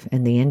negative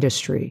in the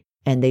industry.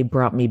 And they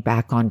brought me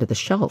back onto the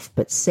shelf,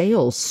 but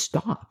sales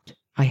stopped.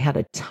 I had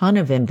a ton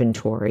of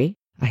inventory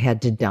I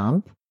had to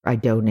dump. I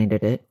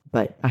donated it,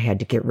 but I had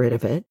to get rid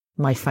of it.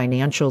 My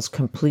financials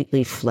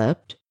completely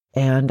flipped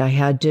and I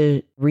had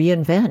to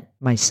reinvent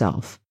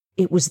myself.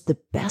 It was the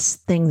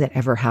best thing that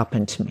ever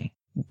happened to me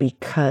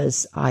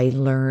because I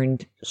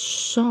learned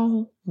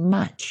so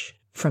much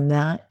from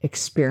that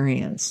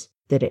experience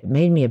that it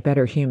made me a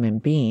better human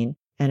being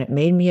and it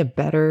made me a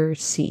better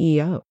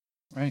CEO.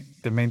 Right.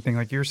 The main thing,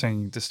 like you were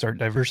saying, to start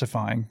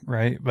diversifying,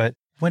 right? But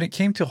when it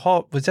came to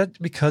halt, was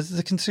that because of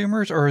the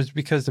consumers or is it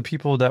because the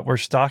people that were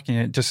stocking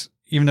it just,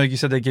 even though you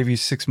said they gave you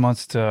 6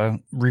 months to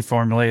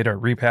reformulate or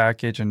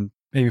repackage and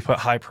maybe put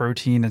high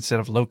protein instead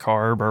of low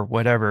carb or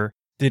whatever,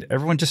 did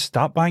everyone just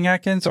stop buying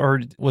Atkins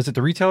or was it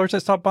the retailers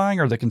that stopped buying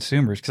or the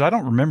consumers? Because I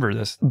don't remember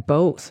this.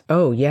 Both.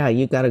 Oh, yeah.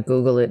 You got to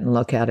Google it and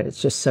look at it.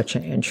 It's just such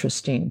an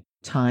interesting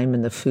time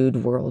in the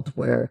food world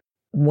where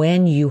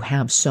when you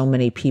have so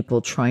many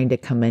people trying to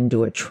come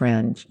into a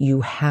trend,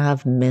 you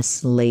have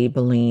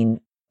mislabeling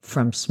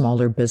from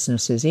smaller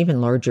businesses,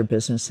 even larger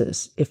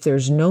businesses. If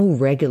there's no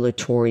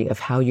regulatory of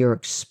how you're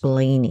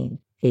explaining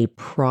a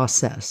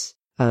process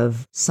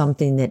of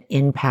something that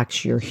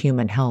impacts your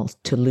human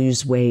health to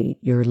lose weight,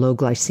 your low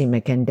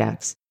glycemic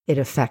index, it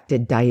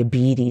affected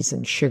diabetes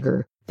and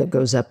sugar that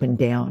goes up and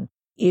down.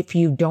 If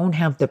you don't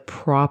have the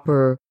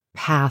proper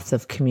path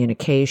of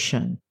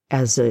communication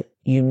as a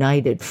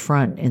united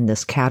front in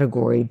this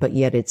category, but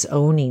yet it's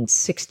owning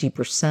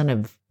 60%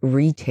 of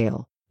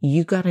retail,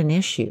 you got an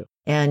issue.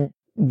 And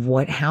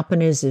what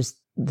happened is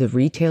the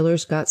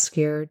retailers got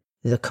scared.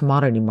 The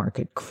commodity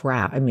market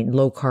crashed. I mean,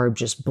 low carb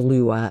just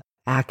blew up.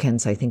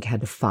 Atkins, I think,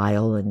 had to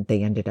file and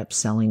they ended up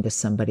selling to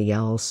somebody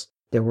else.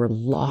 There were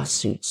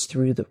lawsuits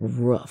through the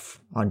roof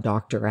on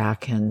Dr.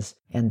 Atkins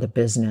and the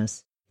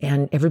business,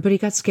 and everybody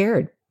got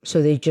scared.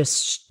 So they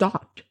just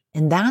stopped.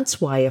 And that's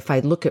why if I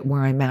look at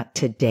where I'm at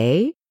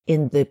today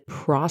in the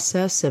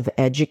process of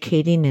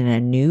educating in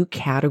a new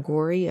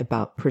category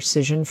about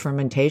precision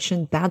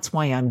fermentation, that's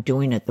why I'm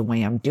doing it the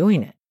way I'm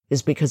doing it,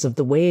 is because of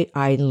the way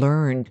I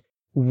learned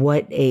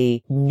what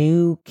a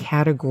new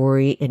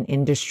category and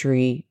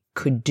industry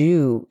could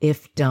do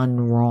if done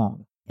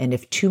wrong. And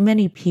if too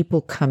many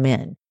people come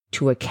in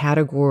to a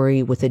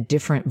category with a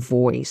different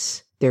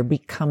voice, there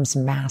becomes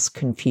mass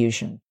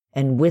confusion.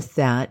 And with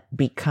that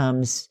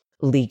becomes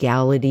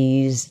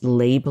legalities,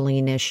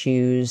 labeling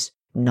issues,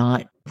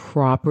 not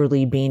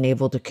properly being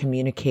able to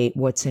communicate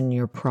what's in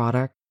your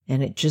product.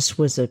 And it just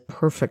was a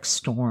perfect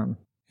storm.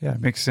 Yeah,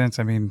 it makes sense.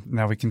 I mean,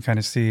 now we can kind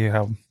of see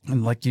how,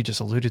 and like you just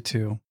alluded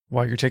to,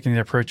 why you're taking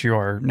the approach you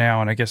are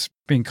now. And I guess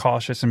being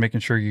cautious and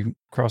making sure you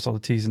cross all the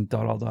T's and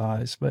dot all the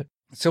I's. But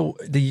so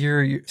the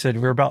year you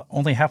said we're about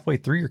only halfway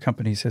through your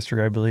company's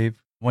history, I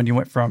believe, when you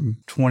went from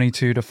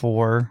 22 to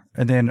 4.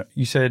 And then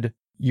you said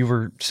you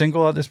were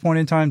single at this point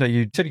in time, that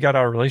you said you got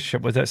out of a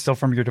relationship. Was that still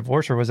from your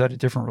divorce, or was that a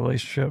different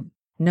relationship?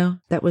 No,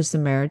 that was the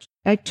marriage.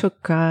 I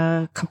took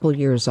a couple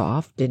years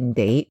off, didn't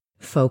date,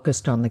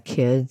 focused on the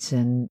kids.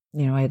 And,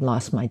 I had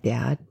lost my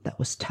dad. That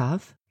was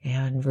tough.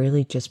 And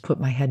really just put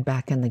my head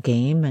back in the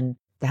game. And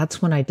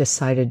that's when I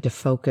decided to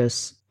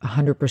focus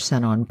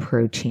 100% on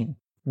protein,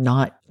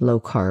 not low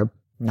carb,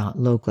 not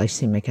low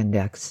glycemic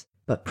index,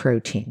 but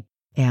protein.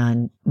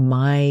 And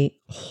my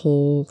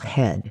whole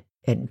head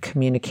and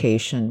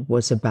communication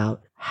was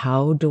about,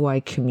 how do I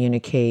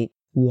communicate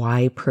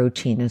why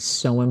protein is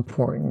so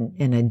important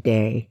in a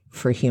day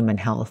for human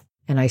health?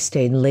 And I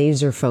stayed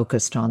laser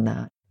focused on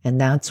that.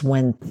 And that's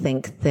when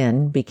Think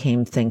Thin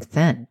became Think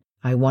Thin.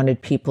 I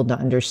wanted people to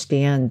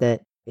understand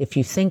that if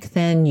you think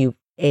thin,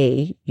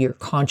 you're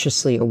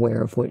consciously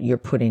aware of what you're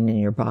putting in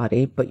your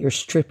body, but you're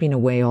stripping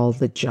away all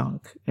the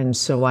junk. And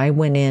so I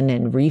went in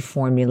and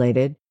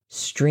reformulated,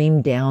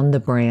 streamed down the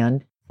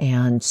brand,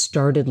 and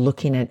started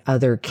looking at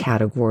other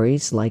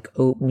categories like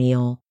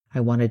oatmeal. I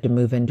wanted to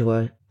move into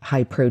a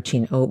high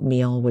protein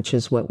oatmeal, which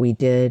is what we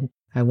did.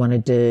 I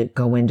wanted to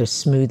go into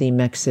smoothie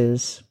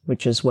mixes,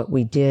 which is what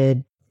we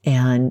did,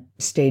 and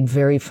stayed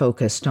very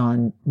focused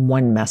on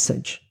one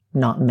message,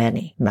 not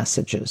many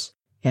messages.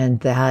 And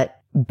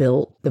that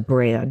built the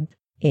brand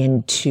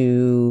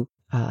into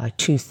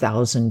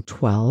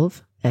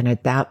 2012. And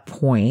at that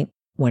point,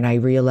 when I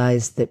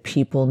realized that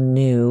people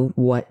knew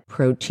what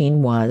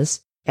protein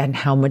was and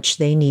how much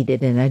they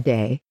needed in a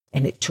day,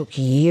 and it took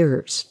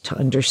years to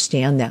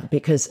understand that,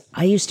 because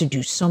I used to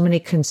do so many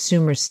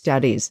consumer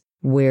studies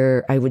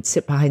where I would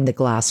sit behind the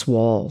glass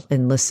wall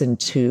and listen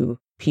to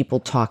people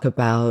talk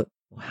about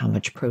how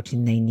much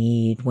protein they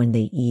need, when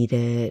they eat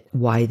it,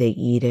 why they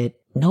eat it.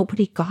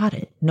 Nobody got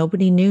it.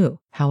 Nobody knew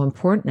how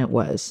important it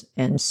was.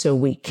 And so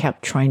we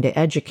kept trying to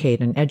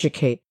educate and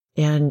educate.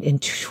 And in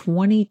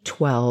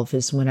 2012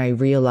 is when I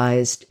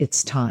realized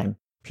it's time.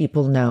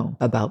 People know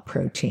about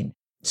protein.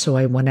 So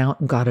I went out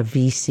and got a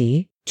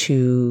VC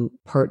to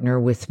partner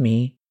with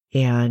me.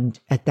 And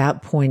at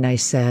that point I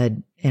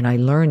said, and I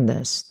learned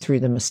this through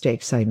the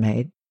mistakes I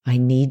made, I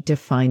need to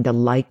find a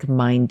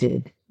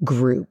like-minded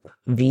group,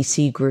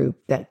 VC group,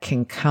 that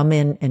can come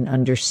in and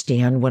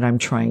understand what I'm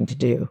trying to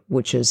do,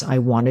 which is I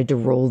wanted to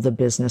roll the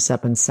business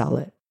up and sell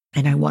it.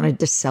 And I wanted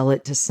to sell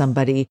it to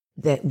somebody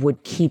that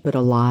would keep it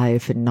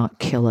alive and not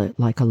kill it,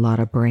 like a lot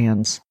of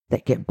brands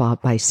that get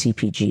bought by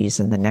CPGs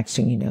and the next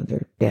thing you know,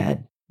 they're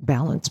dead.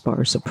 Balance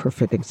Bar is a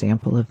perfect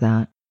example of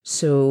that.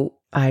 So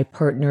I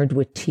partnered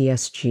with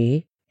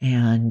TSG,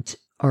 and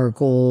our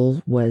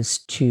goal was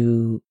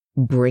to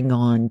bring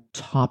on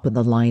top of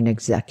the line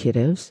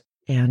executives.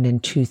 And in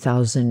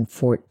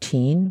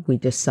 2014, we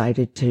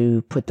decided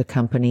to put the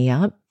company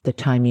up. The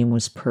timing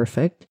was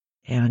perfect.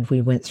 And we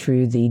went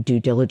through the due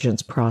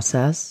diligence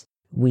process.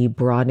 We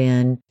brought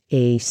in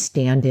a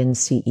stand-in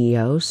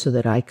CEO so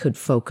that I could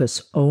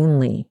focus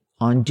only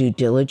on due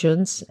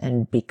diligence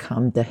and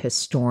become the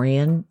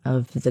historian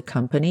of the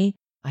company.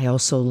 I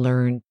also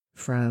learned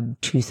from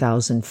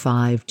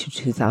 2005 to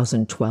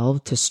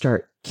 2012 to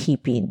start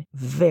keeping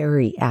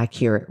very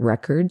accurate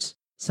records.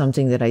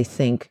 Something that I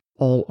think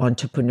all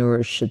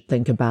entrepreneurs should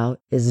think about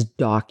is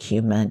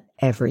document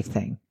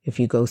everything. If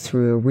you go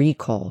through a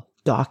recall,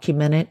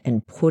 document it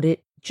and put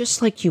it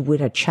just like you would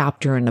a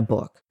chapter in a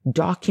book.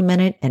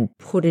 Document it and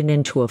put it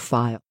into a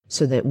file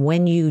so that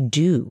when you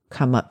do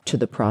come up to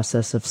the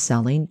process of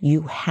selling,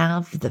 you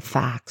have the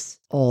facts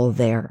all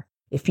there.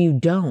 If you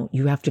don't,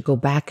 you have to go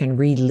back and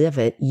relive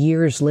it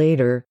years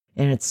later,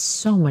 and it's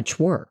so much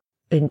work.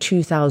 In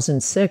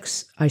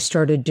 2006, I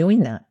started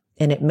doing that,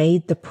 and it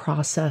made the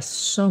process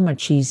so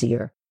much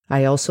easier.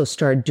 I also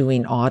started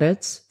doing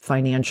audits,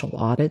 financial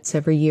audits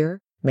every year,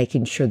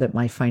 making sure that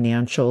my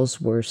financials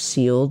were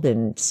sealed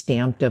and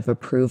stamped of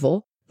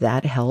approval.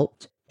 That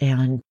helped.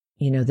 And,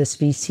 this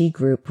VC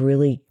group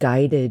really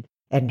guided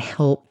and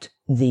helped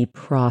the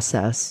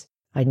process.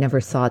 I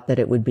never thought that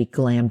it would be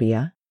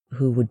Glanbia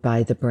who would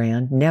buy the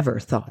brand. Never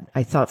thought.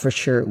 I thought for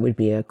sure it would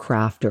be a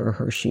Kraft or a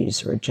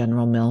Hershey's or a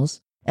General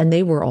Mills. And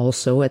they were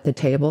also at the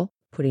table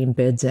putting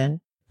bids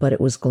in. But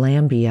it was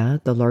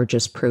Glanbia, the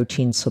largest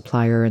protein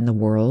supplier in the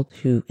world,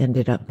 who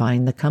ended up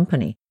buying the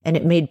company. And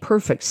it made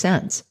perfect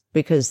sense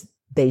because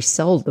they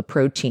sold the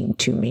protein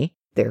to me.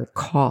 Their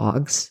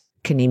COGS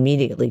can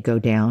immediately go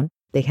down.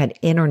 They had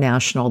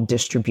international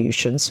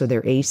distribution, so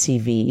their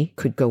ACV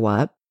could go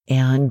up.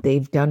 And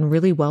they've done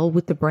really well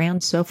with the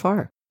brand so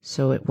far.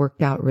 So it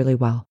worked out really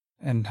well.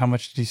 And how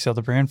much did you sell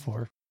the brand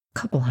for? A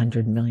couple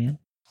 $100 million.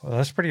 Well,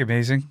 that's pretty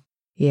amazing.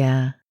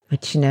 Yeah.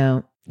 But you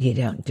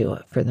don't do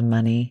it for the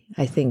money.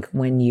 I think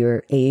when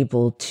you're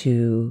able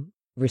to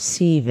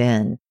receive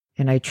in,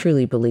 and I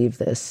truly believe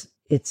this,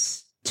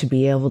 it's to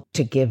be able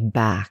to give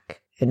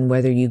back. And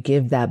whether you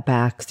give that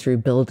back through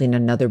building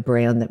another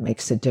brand that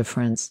makes a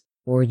difference,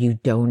 or you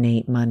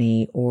donate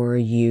money, or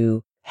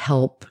you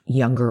help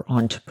younger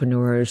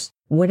entrepreneurs,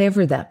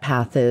 whatever that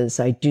path is,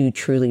 I do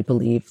truly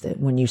believe that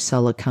when you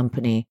sell a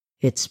company,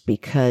 it's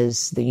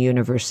because the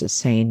universe is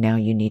saying, now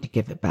you need to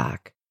give it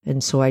back.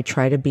 And so I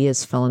try to be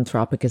as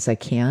philanthropic as I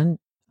can.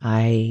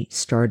 I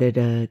started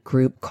a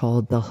group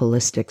called the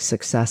Holistic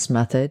Success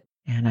Method,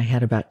 and I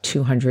had about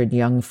 200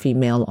 young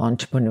female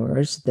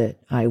entrepreneurs that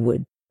I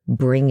would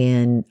bring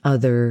in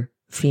other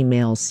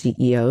female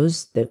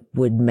CEOs that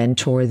would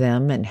mentor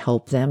them and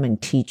help them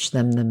and teach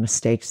them the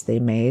mistakes they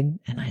made.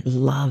 And I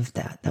loved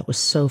that. That was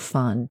so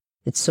fun.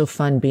 It's so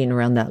fun being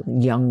around that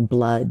young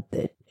blood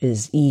that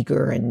is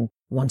eager and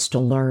wants to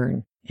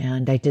learn.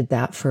 And I did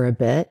that for a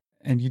bit.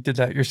 And you did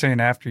that, you're saying,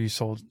 after you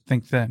sold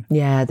Think Thin.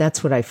 Yeah,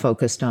 that's what I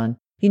focused on.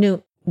 You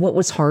know, what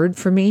was hard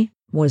for me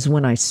was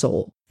when I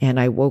sold and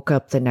I woke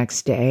up the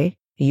next day.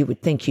 You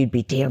would think you'd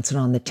be dancing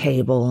on the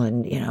table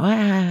and,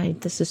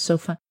 this is so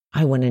fun.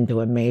 I went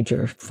into a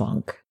major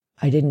funk.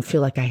 I didn't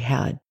feel like I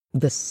had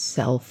the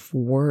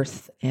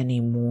self-worth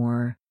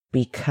anymore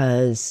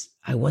because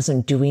I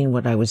wasn't doing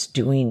what I was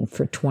doing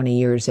for 20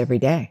 years every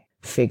day,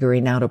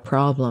 figuring out a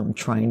problem,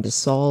 trying to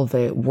solve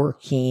it,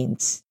 working,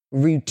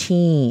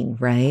 routine,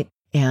 right?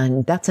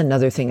 And that's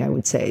another thing I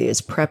would say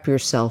is prep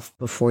yourself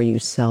before you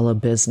sell a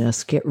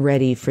business. Get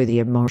ready for the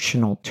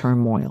emotional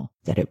turmoil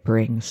that it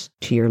brings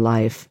to your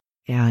life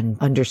and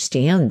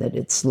understand that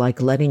it's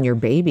like letting your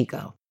baby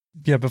go.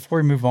 Yeah, before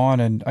we move on,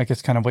 and I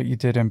guess kind of what you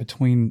did in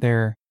between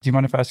there, do you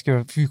mind if I ask you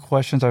a few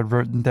questions I'd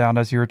written down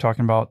as you were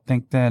talking about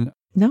Think Thin?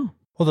 No.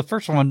 Well, the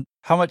first one,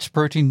 how much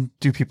protein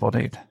do people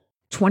need?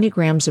 20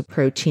 grams of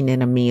protein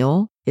in a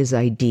meal is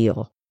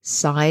ideal.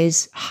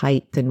 Size,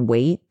 height, and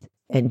weight,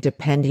 and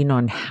depending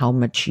on how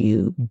much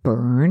you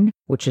burn,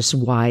 which is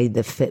why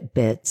the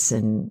Fitbits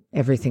and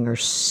everything are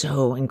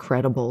so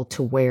incredible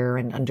to wear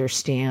and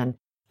understand.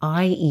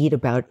 I eat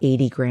about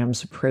 80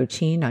 grams of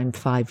protein. I'm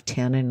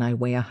 5'10" and I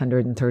weigh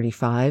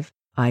 135.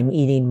 I'm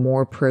eating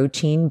more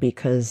protein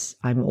because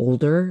I'm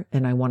older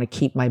and I want to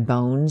keep my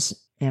bones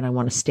and I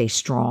want to stay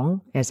strong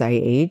as I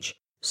age.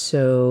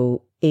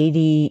 So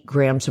 80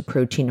 grams of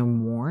protein or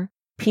more.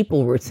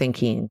 People were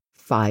thinking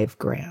 5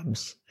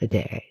 grams a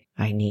day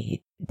I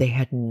need. They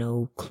had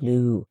no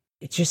clue.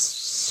 It's just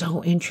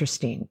so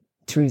interesting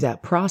through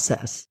that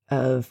process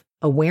of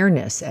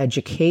awareness,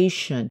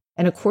 education.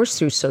 And of course,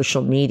 through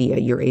social media,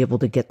 you're able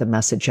to get the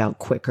message out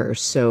quicker.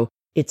 So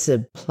it's a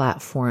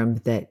platform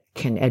that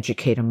can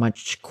educate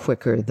much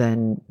quicker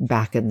than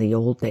back in the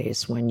old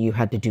days when you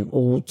had to do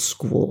old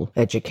school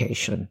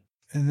education.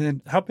 And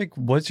then how big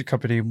was your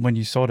company when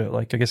you sold it?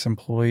 Like, I guess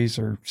employees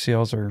or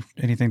sales or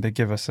anything to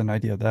give us an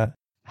idea of that.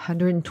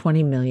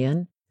 120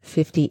 million,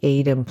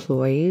 58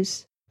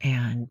 employees.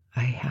 And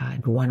I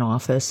had one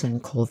office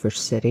in Culver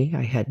City.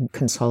 I had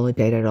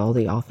consolidated all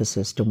the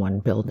offices to one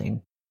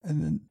building.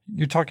 And then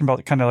you're talking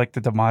about kind of like the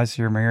demise of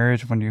your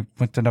marriage when you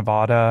went to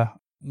Nevada.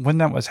 When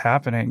that was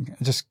happening,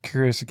 I'm just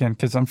curious again,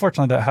 because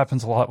unfortunately that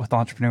happens a lot with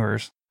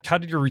entrepreneurs. How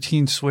did your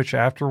routine switch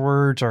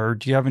afterwards? Or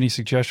do you have any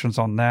suggestions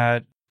on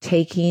that?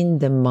 Taking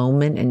the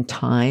moment and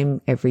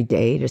time every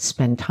day to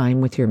spend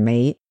time with your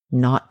mate,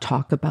 not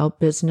talk about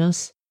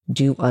business,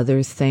 do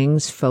other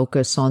things,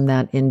 focus on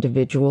that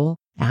individual.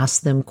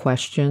 Ask them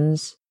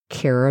questions,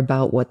 care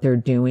about what they're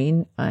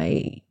doing.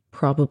 I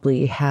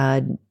probably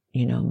had,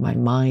 my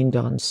mind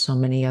on so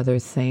many other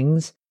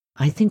things.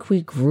 I think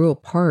we grew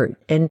apart.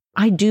 And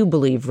I do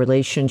believe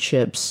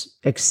relationships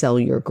excel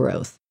your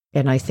growth.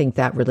 And I think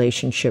that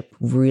relationship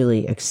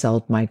really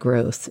excelled my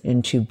growth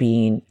into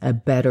being a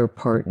better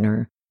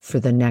partner for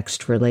the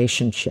next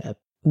relationship.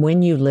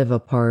 When you live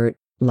apart,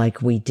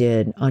 like we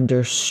did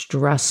under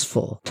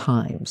stressful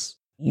times,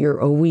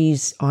 you're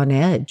always on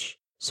edge.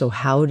 So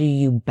how do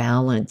you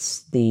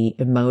balance the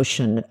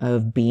emotion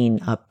of being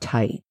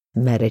uptight,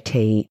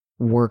 meditate,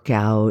 work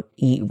out,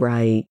 eat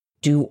right,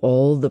 do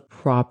all the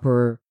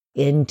proper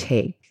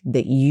intake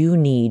that you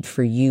need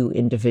for you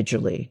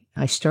individually?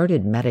 I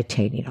started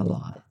meditating a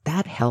lot.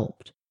 That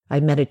helped.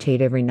 I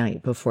meditate every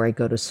night before I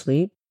go to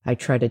sleep. I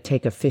try to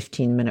take a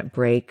 15-minute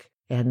break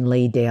and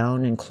lay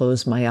down and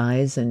close my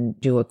eyes and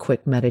do a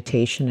quick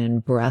meditation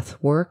and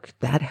breath work.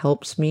 That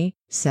helps me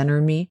center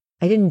me.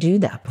 I didn't do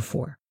that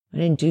before. I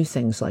didn't do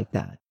things like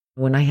that.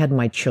 When I had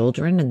my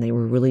children and they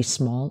were really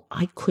small,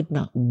 I could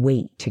not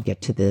wait to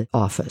get to the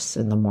office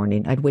in the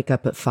morning. I'd wake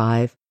up at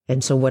 5.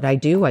 And so what I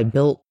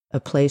built a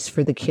place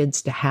for the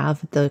kids to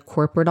have the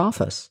corporate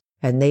office.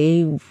 And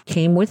they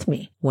came with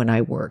me when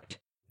I worked.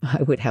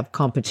 I would have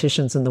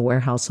competitions in the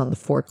warehouse on the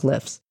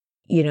forklifts.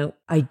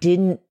 I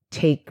didn't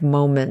take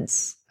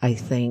moments, I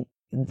think,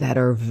 that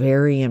are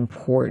very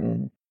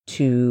important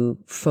to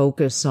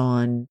focus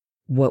on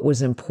what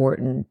was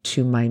important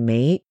to my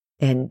mate.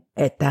 And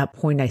at that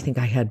point, I think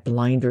I had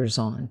blinders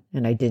on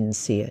and I didn't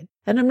see it.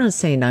 And I'm not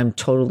saying I'm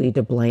totally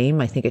to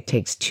blame. I think it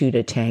takes two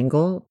to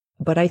tangle.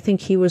 But I think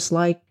he was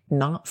like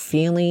not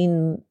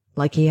feeling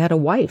like he had a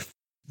wife.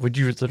 would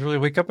you literally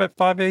wake up at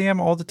 5 a.m.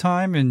 all the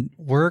time and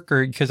work?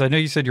 Or because I know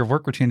you said your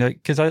work routine,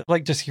 because I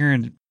like just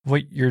hearing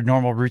what your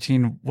normal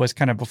routine was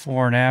kind of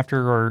before and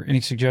after, or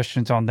any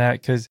suggestions on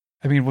that. Because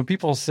I mean, when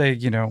people say,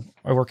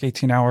 I work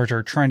 18 hours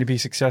or trying to be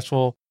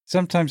successful,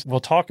 sometimes we'll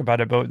talk about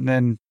it, but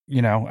then,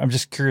 I'm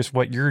just curious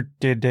what your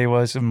day-to-day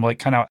was and like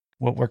kind of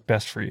what worked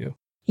best for you.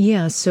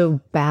 Yeah.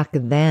 So back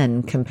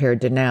then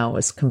compared to now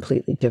is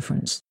completely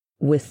different.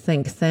 With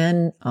Think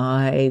Thin,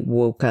 I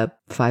woke up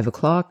 5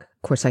 o'clock.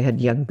 Of course, I had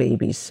young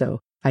babies, so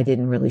I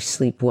didn't really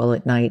sleep well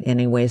at night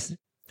anyways.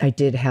 I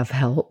did have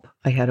help.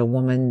 I had a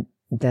woman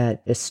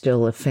that is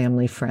still a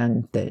family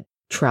friend that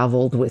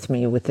traveled with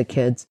me with the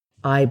kids.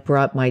 I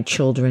brought my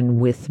children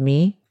with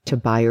me to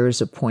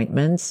buyers'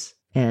 appointments,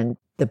 and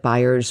the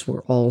buyers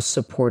were all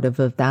supportive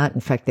of that.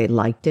 In fact, they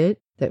liked it,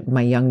 that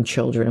my young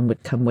children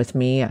would come with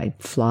me.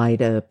 I'd fly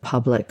to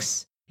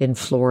Publix in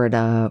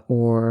Florida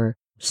or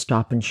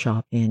Stop and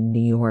Shop in New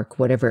York,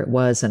 whatever it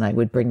was, and I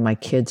would bring my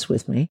kids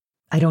with me.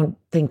 I don't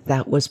think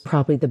that was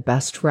probably the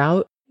best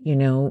route.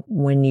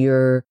 When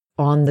you're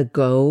on the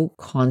go,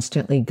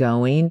 constantly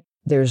going,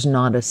 there's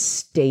not a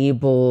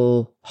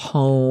stable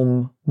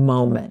home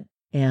moment.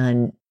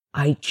 And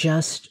I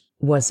just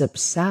was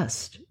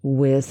obsessed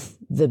with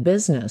the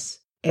business,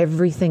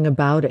 everything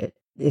about it.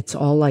 It's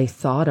all I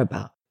thought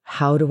about.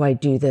 How do I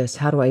do this?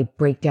 How do I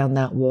break down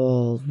that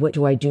wall? What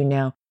do I do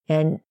now?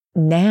 And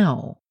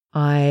now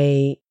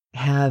I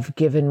have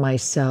given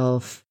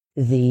myself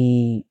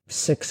the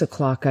 6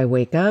 o'clock I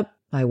wake up.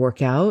 I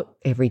work out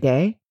every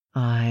day.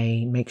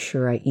 I make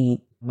sure I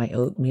eat my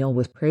oatmeal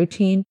with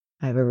protein.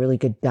 I have a really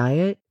good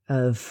diet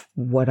of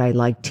what I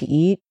like to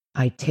eat.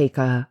 I take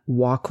a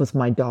walk with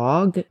my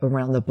dog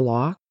around the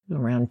block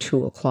around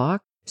 2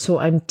 o'clock. So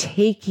I'm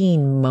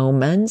taking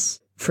moments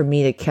for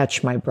me to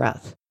catch my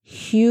breath.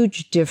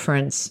 Huge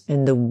difference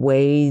in the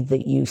way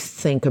that you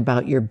think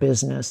about your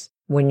business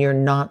when you're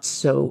not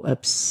so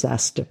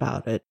obsessed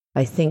about it.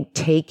 I think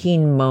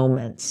taking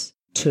moments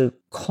to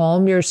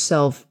calm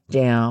yourself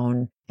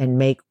down and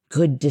make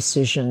good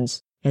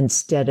decisions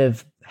instead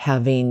of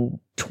having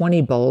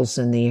 20 balls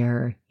in the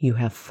air, you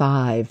have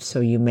 5, so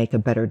you make a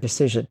better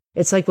decision.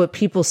 It's like what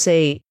people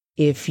say,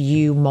 if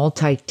you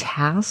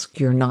multitask,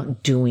 you're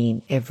not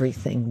doing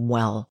everything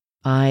well.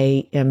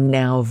 I am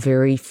now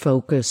very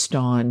focused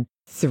on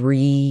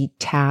 3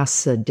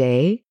 tasks a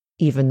day,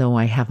 even though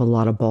I have a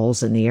lot of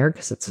balls in the air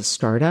because it's a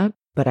startup.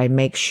 But I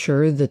make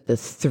sure that the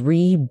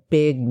 3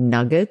 big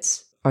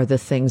nuggets are the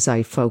things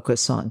I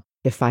focus on.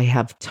 If I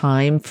have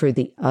time for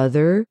the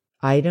other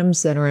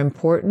items that are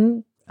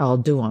important, I'll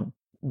do them.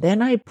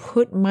 Then I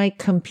put my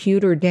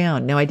computer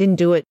down. Now, I didn't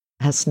do it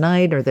last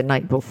night or the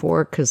night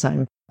before because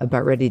I'm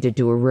about ready to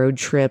do a road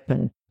trip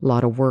and a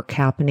lot of work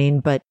happening,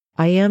 but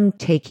I am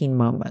taking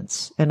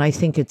moments, and I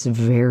think it's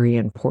very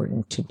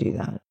important to do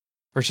that.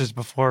 Versus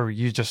before,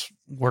 you just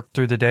worked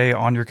through the day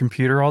on your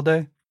computer all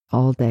day?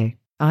 All day.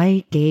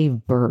 I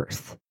gave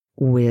birth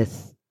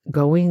with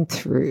going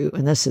through,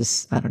 and this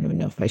is, I don't even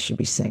know if I should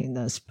be saying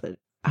this, but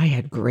I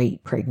had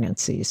great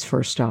pregnancies.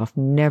 First off,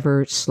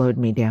 never slowed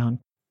me down.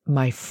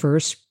 My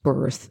first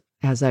birth,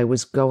 as I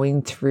was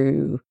going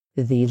through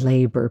the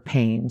labor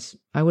pains,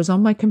 I was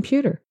on my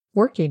computer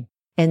working.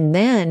 And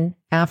then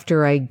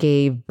after I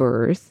gave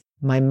birth,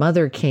 my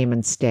mother came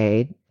and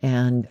stayed,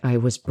 and I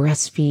was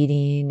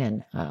breastfeeding,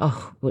 and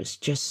it was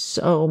just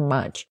so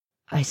much.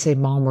 I say,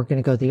 Mom, we're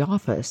going to go to the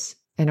office.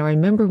 And I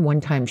remember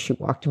one time she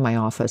walked in my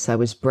office. I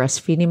was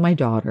breastfeeding my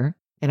daughter,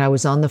 and I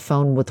was on the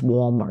phone with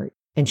Walmart.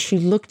 And she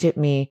looked at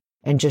me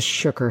and just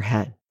shook her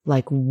head,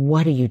 like,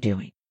 what are you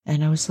doing?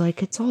 And I was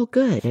like, it's all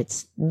good.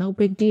 It's no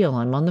big deal.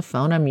 I'm on the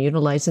phone. I'm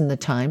utilizing the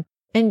time.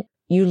 And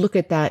you look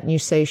at that and you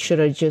say,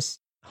 should I just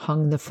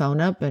hung the phone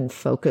up and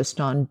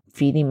focused on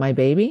feeding my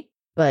baby?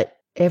 But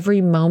every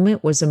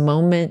moment was a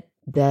moment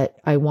that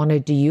I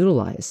wanted to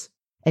utilize.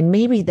 And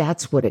maybe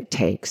that's what it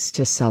takes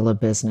to sell a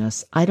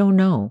business. I don't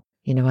know.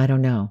 I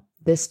don't know.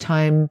 This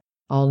time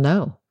I'll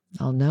know.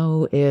 I'll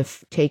know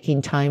if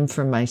taking time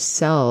for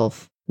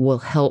myself will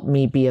help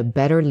me be a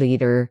better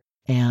leader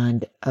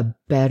and a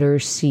better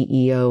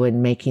CEO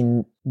and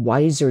making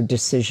wiser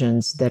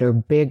decisions that are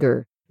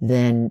bigger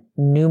than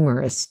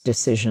numerous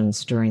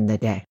decisions during the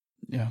day.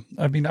 Yeah.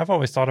 I mean, I've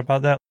always thought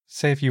about that.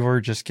 Say if you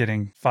were just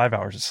getting 5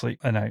 hours of sleep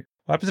a night.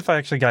 What happens if I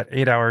actually got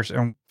 8 hours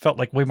and felt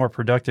like way more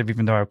productive,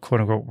 even though I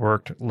quote unquote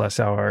worked less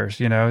hours,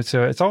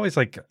 So it's always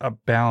like a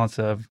balance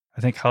of,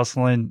 I think,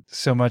 hustling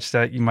so much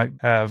that you might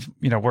have,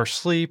 worse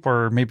sleep,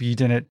 or maybe you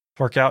didn't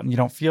work out and you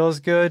don't feel as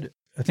good.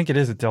 I think it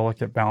is a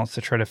delicate balance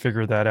to try to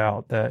figure that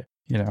out, that,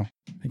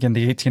 again,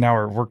 the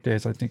 18-hour work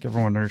days, I think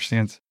everyone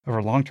understands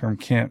over long term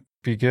can't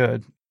be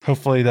good.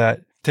 Hopefully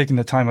that taking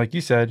the time, like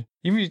you said,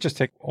 even if you just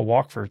take a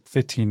walk for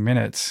 15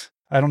 minutes.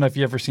 I don't know if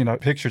you've ever seen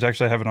pictures.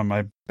 Actually, I have it on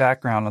my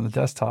background on the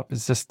desktop.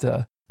 It's just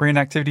brain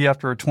activity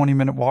after a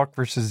 20-minute walk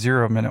versus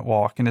 0-minute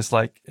walk. And it's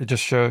like, it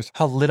just shows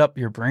how lit up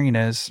your brain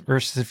is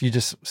versus if you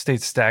just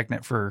stayed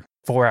stagnant for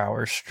 4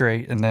 hours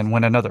straight and then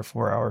went another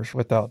 4 hours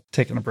without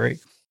taking a break.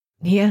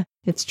 Yeah,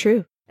 it's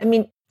true. I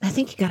mean, I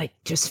think you got to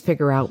just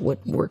figure out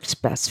what works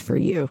best for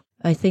you.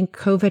 I think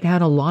COVID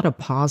had a lot of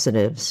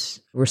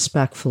positives,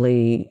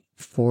 respectfully,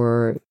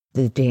 for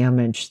the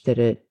damage that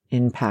it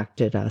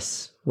impacted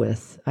us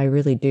with. I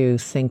really do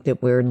think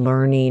that we're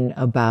learning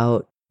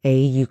about,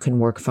 you can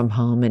work from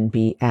home and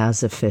be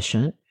as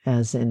efficient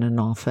as in an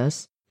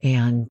office,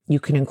 and you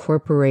can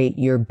incorporate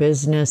your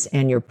business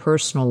and your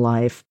personal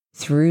life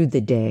through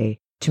the day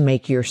to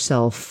make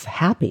yourself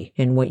happy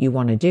in what you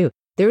want to do.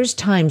 There's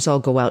times I'll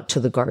go out to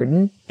the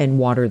garden and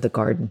water the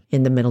garden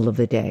in the middle of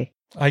the day.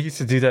 I used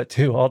to do that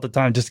too all the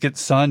time. Just get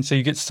sun. So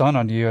you get sun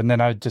on you. And then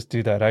I just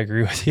do that. I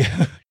agree with you.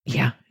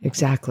 Yeah,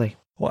 exactly.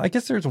 Well, I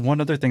guess there's one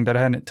other thing that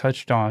I hadn't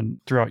touched on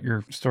throughout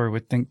your story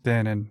with Think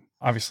Thin and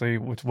obviously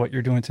with what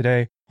you're doing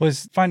today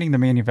was finding the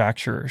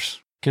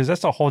manufacturers. Because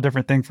that's a whole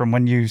different thing from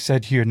when you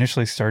said you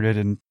initially started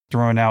and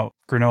throwing out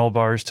granola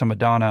bars to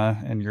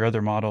Madonna and your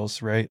other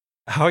models, right?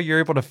 How you're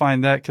able to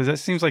find that, because that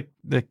seems like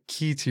the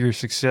key to your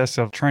success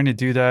of trying to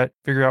do that,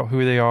 figure out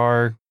who they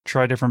are,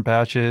 try different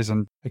batches.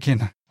 And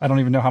again, I don't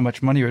even know how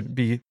much money it would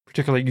be.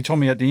 Particularly, you told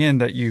me at the end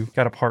that you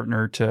got a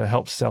partner to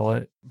help sell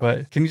it.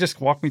 But can you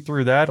just walk me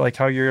through that, like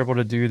how you're able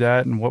to do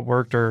that and what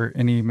worked or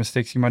any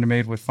mistakes you might have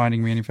made with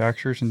finding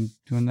manufacturers and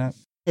doing that?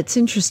 It's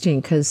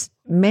interesting because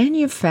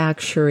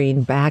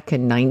manufacturing back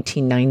in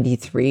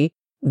 1993,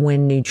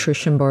 when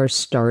nutrition bars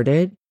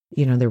started,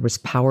 there was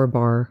Power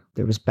Bar,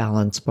 there was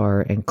Balance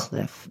Bar and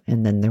Cliff,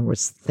 and then there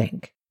was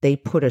Think. They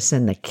put us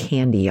in the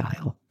candy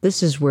aisle.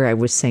 This is where I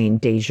was saying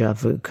deja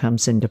vu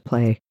comes into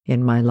play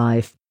in my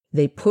life.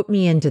 They put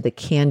me into the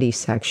candy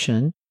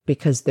section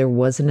because there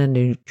wasn't a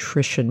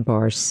nutrition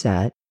bar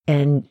set,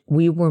 and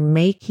we were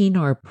making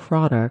our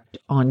product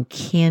on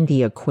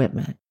candy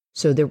equipment.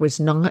 So there was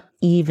not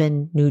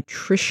even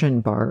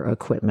nutrition bar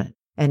equipment.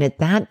 And at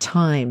that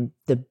time,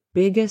 the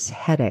biggest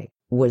headache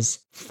was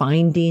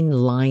finding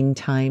line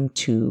time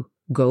to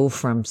go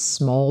from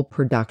small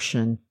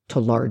production to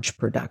large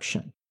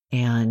production.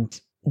 And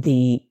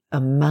the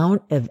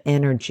amount of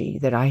energy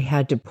that I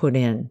had to put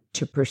in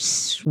to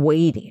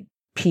persuading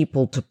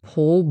people to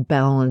pull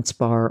Balance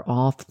Bar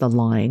off the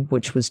line,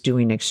 which was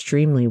doing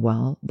extremely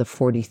well, the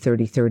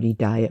 40-30-30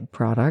 diet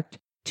product,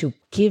 to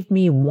give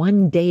me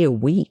 1 day a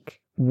week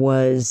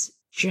was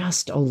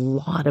just a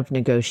lot of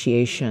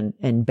negotiation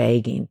and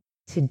begging.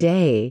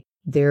 Today,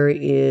 there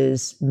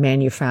is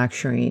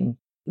manufacturing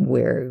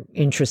where,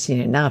 interesting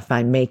enough,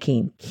 I'm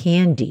making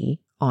candy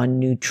on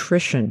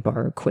nutrition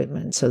bar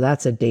equipment. So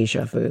that's a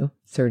deja vu.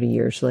 30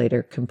 years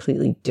later,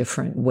 completely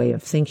different way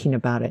of thinking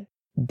about it.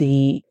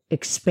 The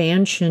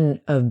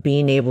expansion of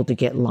being able to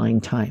get line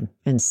time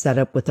and set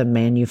up with a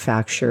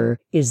manufacturer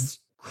is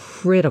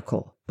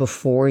critical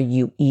before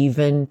you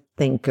even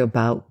think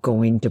about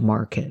going to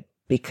market.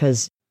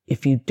 Because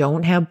if you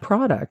don't have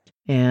product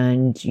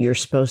and you're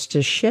supposed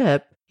to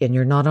ship and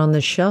you're not on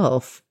the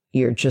shelf,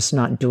 you're just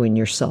not doing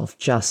yourself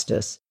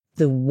justice.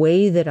 The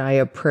way that I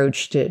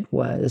approached it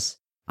was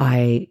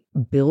I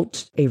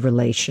built a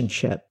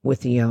relationship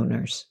with the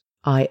owners.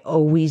 I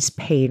always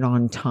paid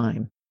on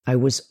time. I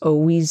was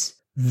always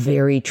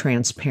very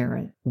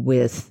transparent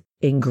with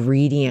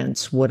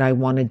ingredients, what I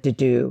wanted to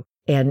do.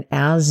 And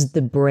as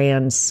the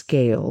brand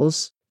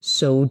scales,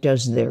 so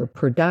does their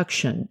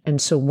production. And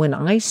so when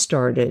I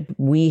started,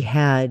 we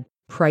had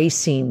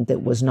pricing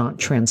that was not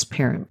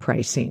transparent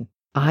pricing.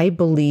 I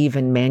believe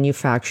in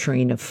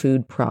manufacturing of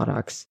food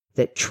products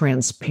that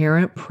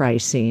transparent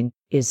pricing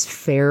is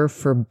fair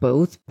for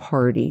both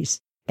parties,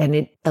 and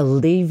it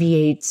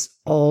alleviates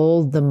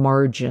all the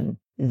margin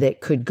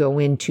that could go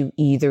into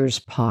either's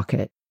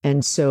pocket.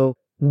 And so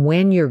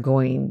when you're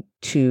going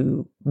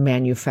to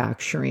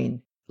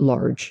manufacturing,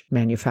 large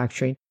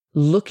manufacturing,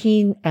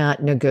 looking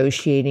at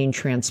negotiating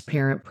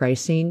transparent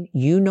pricing,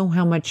 you know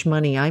how much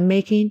money I'm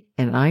making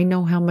and I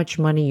know how much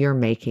money you're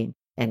making.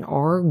 And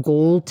our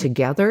goal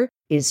together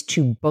is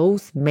to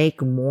both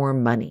make more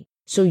money.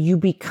 So you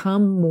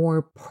become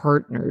more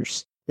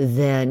partners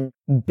than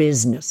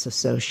business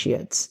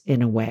associates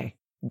in a way.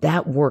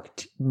 That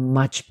worked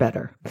much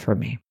better for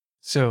me.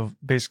 So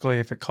basically,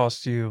 if it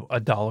costs you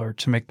 $1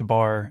 to make the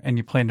bar and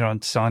you plan it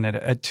on selling it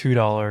at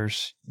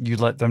 $2, you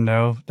let them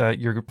know that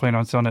you're planning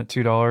on selling it at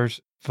 $2,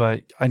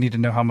 but I need to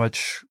know how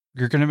much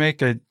you're going to make.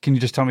 Can you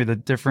just tell me the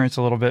difference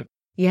a little bit?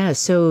 Yeah.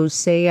 So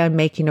say I'm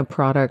making a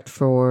product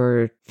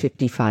for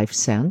 55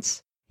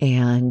 cents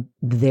and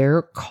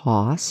their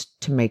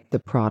cost to make the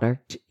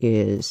product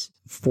is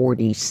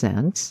 40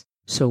 cents.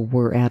 So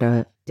we're at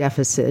a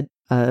deficit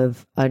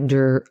of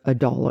under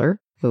 $1,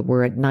 but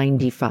we're at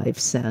 95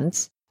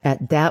 cents.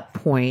 At that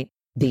point,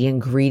 the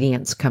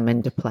ingredients come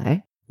into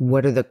play.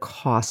 What are the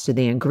costs of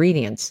the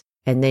ingredients?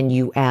 And then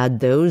you add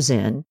those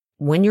in.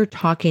 When you're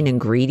talking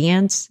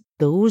ingredients,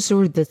 those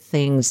are the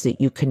things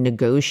that you can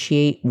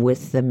negotiate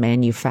with the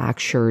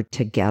manufacturer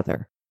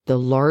together. The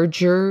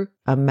larger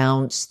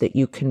amounts that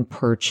you can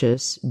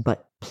purchase,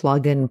 but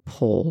plug and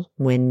pull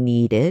when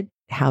needed.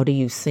 How do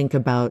you think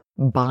about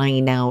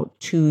buying out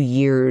 2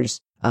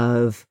 years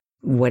of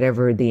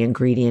whatever the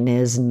ingredient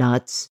is,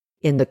 nuts,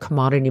 in the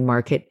commodity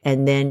market,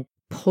 and then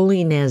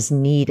pulling as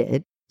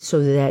needed?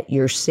 so that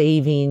you're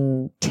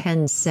saving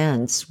 10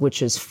 cents,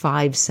 which is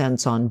 5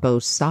 cents on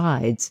both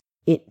sides,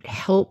 it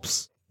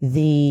helps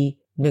the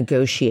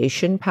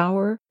negotiation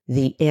power,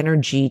 the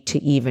energy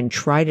to even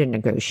try to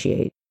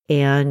negotiate.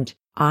 And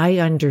I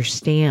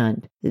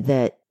understand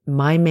that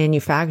my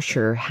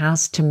manufacturer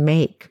has to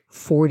make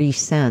 40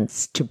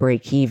 cents to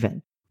break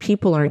even.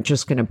 People aren't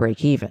just going to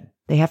break even.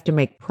 They have to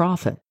make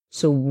profit.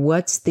 So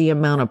what's the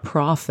amount of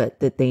profit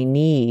that they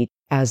need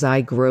as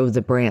I grow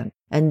the brand?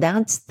 And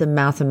that's the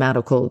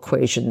mathematical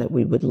equation that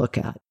we would look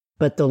at.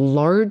 But the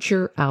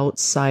larger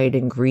outside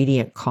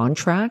ingredient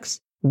contracts,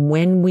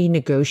 when we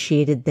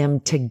negotiated them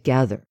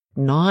together,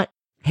 not,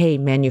 hey,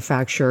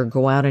 manufacturer,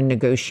 go out and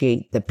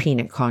negotiate the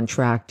peanut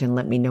contract and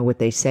let me know what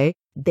they say.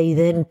 They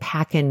then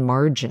pack in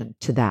margin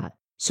to that.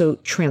 So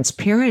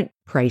transparent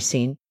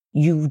pricing,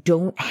 you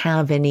don't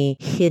have any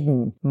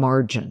hidden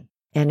margin,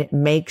 and it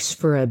makes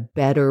for a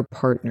better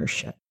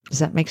partnership. Does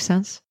that make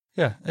sense?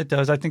 Yeah, it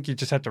does. I think you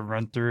just have to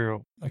run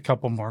through a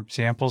couple more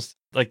examples.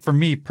 Like for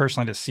me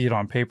personally to see it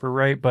on paper,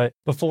 right? But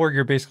before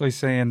you're basically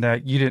saying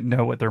that you didn't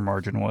know what their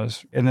margin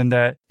was and then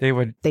that they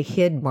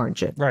hid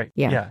margin. Right.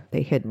 Yeah.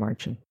 They hid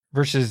margin.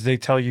 Versus they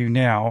tell you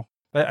now.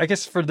 But I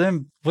guess for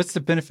them, what's the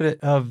benefit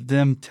of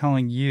them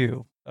telling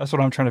you? That's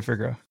what I'm trying to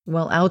figure out.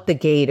 Well, out the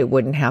gate, it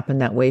wouldn't happen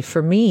that way.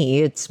 For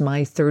me, it's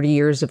my 30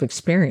 years of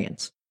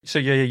experience. So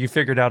yeah, you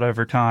figured out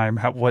over time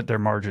what their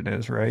margin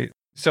is, right?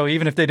 So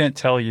even if they didn't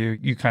tell you,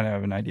 you kind of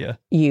have an idea.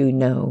 You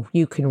know,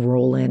 you can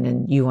roll in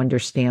and you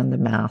understand the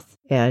math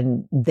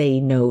and they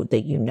know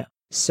that you know.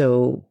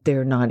 So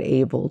they're not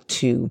able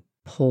to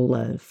pull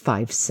a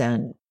 5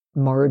 cent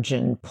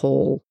margin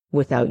pull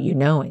without you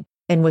knowing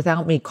and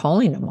without me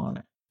calling them on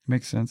it.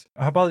 Makes sense.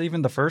 How about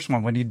even the first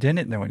one when you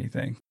didn't know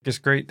anything? It's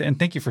great. And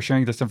thank you for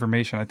sharing this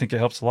information. I think it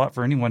helps a lot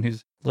for anyone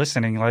who's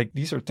listening. Like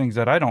these are things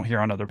that I don't hear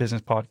on other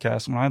business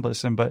podcasts when I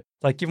listen. But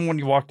like even when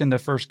you walked in the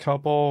first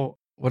couple,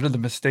 what are the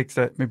mistakes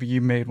that maybe you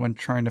made when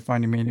trying to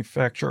find a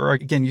manufacturer? Or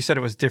again, you said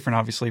it was different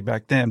obviously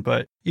back then,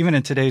 but even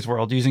in today's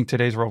world, using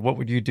today's world, what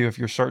would you do if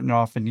you're starting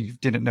off and you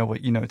didn't know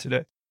what you know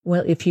today?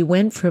 Well, if you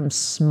went from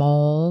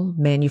small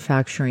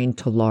manufacturing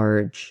to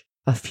large,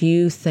 a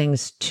few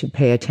things to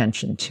pay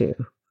attention to.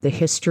 The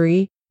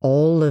history,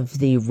 all of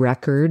the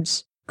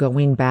records,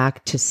 going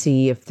back to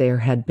see if there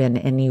had been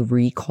any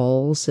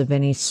recalls of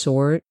any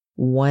sort,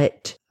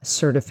 what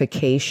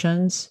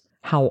certifications,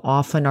 how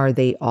often are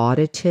they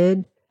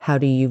audited, how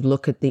do you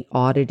look at the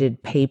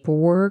audited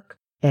paperwork,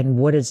 and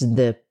what is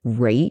the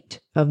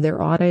rate of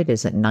their audit?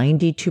 Is it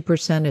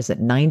 92%? Is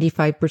it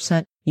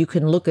 95%? You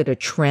can look at a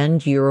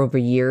trend year over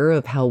year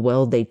of how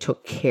well they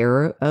took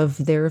care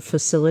of their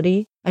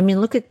facility. I mean,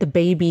 look at the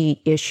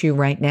baby issue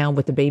right now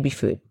with the baby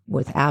food,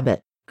 with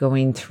Abbott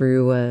going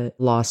through a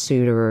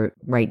lawsuit, or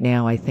right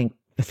now, I think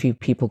a few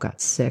people got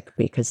sick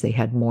because they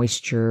had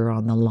moisture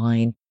on the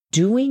line.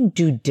 Doing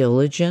due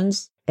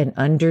diligence and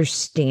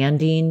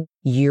understanding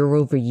year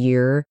over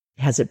year,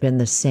 has it been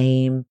the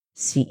same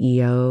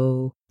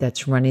CEO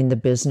that's running the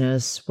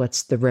business?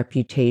 What's the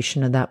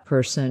reputation of that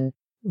person?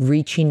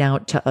 Reaching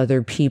out to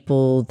other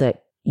people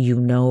that you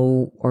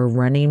know are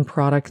running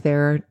product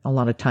there. A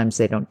lot of times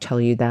they don't tell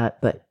you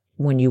that, but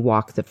when you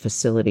walk the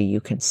facility,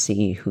 you can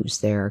see who's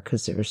there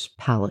because there's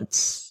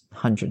pallets,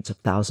 hundreds of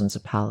thousands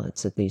of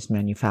pallets at these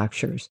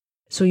manufacturers.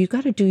 So you've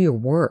got to do your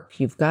work.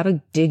 You've got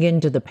to dig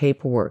into the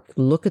paperwork,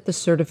 look at the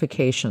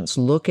certifications,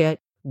 look at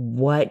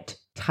what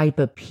type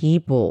of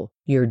people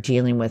you're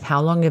dealing with.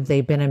 How long have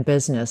they been in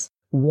business?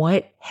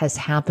 What has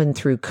happened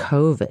through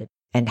COVID?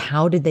 And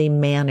how did they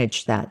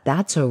manage that?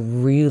 That's a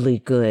really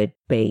good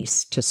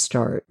base to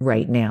start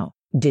right now.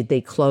 Did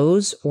they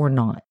close or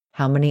not?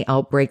 How many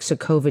outbreaks of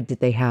COVID did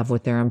they have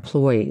with their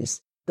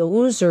employees?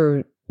 Those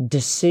are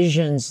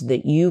decisions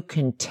that you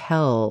can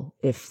tell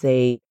if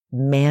they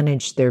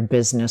manage their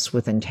business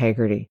with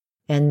integrity.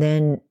 And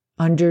then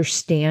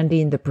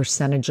understanding the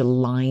percentage of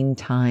line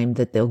time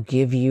that they'll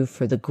give you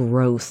for the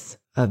growth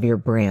of your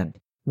brand.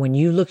 When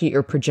you look at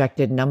your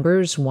projected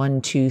numbers,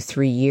 1, 2,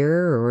 3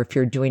 year, or if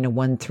you're doing a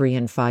 1, 3,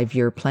 and 5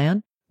 year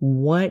plan,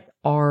 what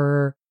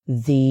are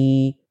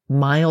the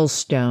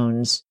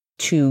milestones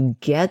to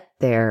get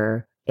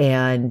there?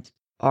 And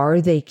are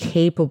they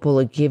capable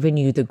of giving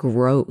you the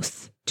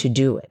growth to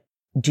do it?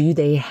 Do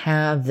they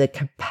have the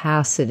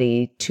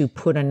capacity to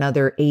put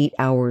another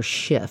 8-hour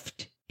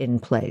shift in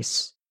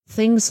place?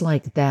 Things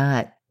like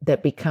that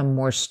become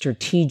more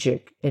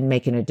strategic in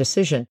making a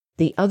decision.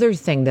 The other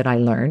thing that I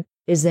learned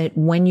is that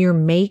when you're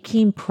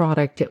making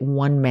product at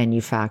one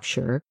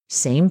manufacturer,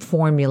 same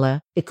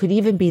formula, it could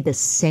even be the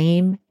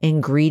same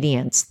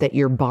ingredients that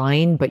you're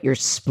buying, but you're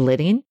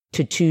splitting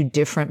to 2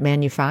 different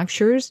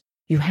manufacturers.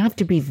 You have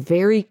to be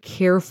very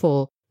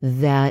careful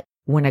that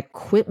when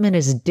equipment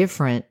is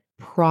different,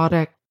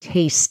 product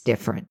tastes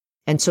different.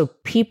 And so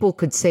people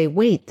could say,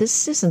 wait,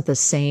 this isn't the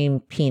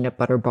same peanut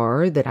butter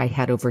bar that I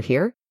had over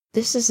here.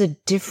 This is a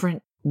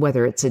different,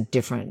 whether it's a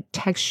different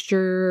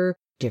texture,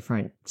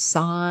 different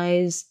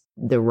size,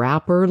 the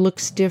wrapper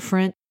looks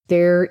different.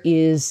 There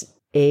is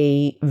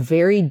a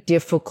very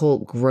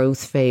difficult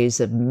growth phase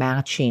of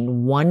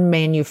matching one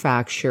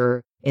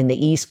manufacturer in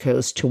the East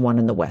Coast to one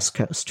in the West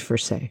Coast,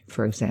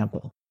 for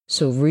example.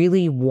 So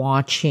really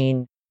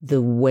watching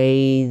the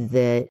way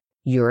that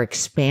your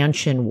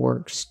expansion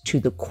works to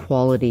the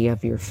quality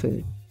of your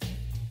food.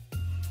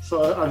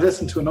 So I've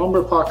listened to a number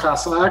of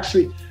podcasts, and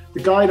actually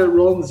the guy that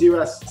runs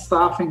US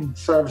Staffing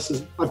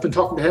Services, I've been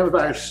talking to him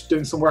about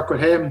doing some work with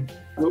him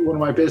with one of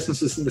my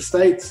businesses in the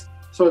States.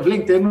 So I've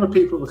linked in with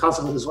people because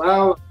of it as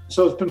well.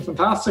 So it's been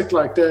fantastic,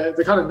 like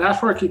the kind of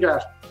network you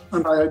get.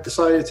 And I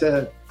decided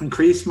to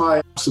increase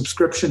my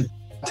subscription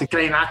to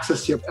gain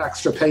access to your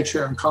extra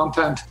Patreon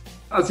content.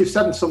 As you've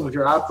said in some of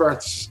your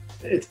adverts,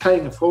 it's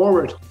paying it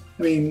forward.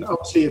 I mean,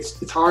 obviously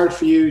it's hard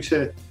for you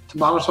to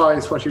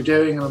monetize what you're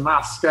doing on a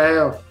mass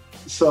scale.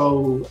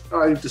 So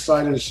I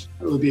decided it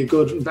would be a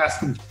good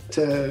investment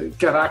to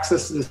get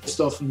access to this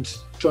stuff and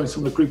join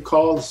some of the group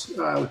calls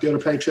with the other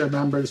Patreon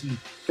members and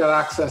get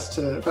access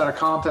to better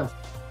content.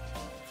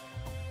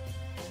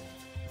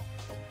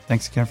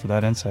 Thanks again for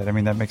that insight. I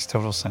mean, that makes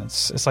total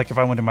sense. It's like if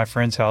I went to my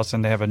friend's house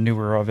and they have a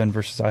newer oven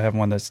versus I have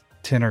one that's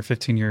 10 or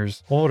 15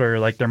 years older,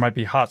 like there might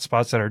be hot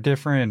spots that are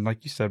different. And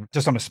like you said,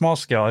 just on a small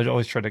scale, I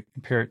always try to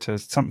compare it to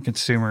something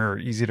consumer or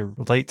easy to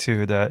relate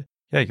to that.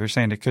 Yeah, you're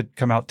saying it could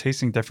come out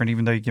tasting different,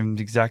 even though you give them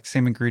the exact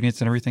same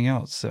ingredients and everything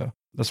else. So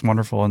that's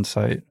wonderful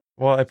insight.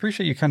 Well, I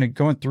appreciate you kind of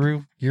going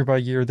through year by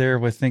year there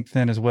with Think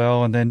Thin as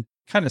well. And then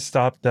kind of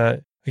stopped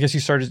that. I guess you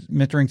started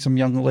mentoring some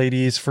young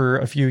ladies for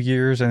a few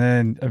years, and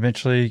then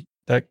eventually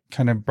that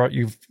kind of brought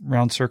you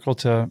round circle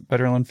to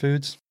Betterland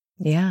Foods?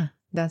 Yeah,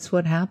 that's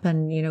what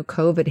happened. You know,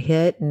 COVID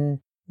hit and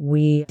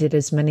we did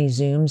as many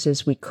Zooms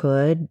as we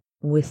could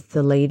with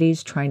the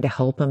ladies, trying to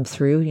help them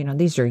through. You know,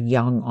 these are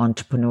young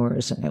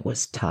entrepreneurs and it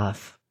was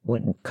tough.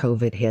 When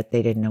COVID hit,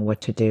 they didn't know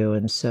what to do.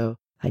 And so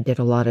I did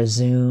a lot of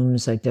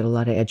Zooms. I did a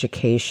lot of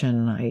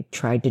education. I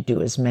tried to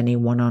do as many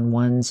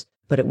one-on-ones,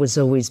 but it was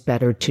always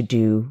better to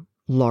do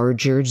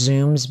larger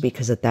Zooms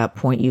because at that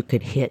point you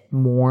could hit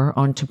more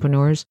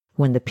entrepreneurs.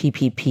 When the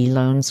PPP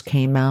loans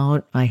came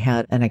out, I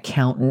had an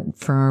accountant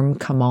firm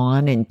come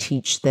on and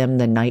teach them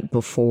the night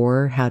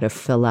before how to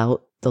fill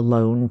out the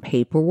loan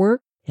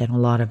paperwork. And a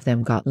lot of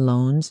them got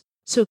loans.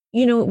 So,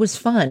 you know, it was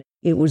fun.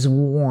 It was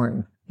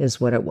warm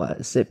is what it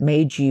was. It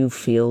made you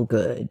feel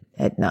good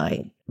at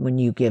night when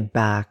you give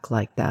back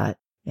like that.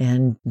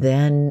 And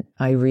then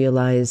I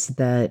realized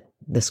that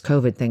this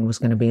COVID thing was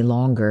going to be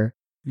longer.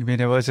 You mean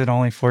it wasn't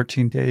only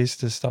 14 days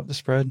to stop the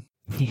spread?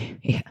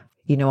 Yeah.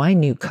 You know, I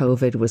knew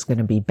COVID was going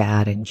to be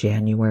bad in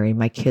January.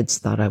 My kids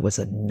thought I was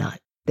a nut.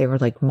 They were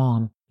like,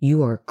 Mom,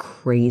 you are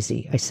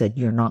crazy. I said,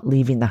 you're not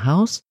leaving the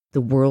house. The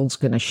world's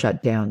going to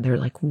shut down. They're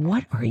like,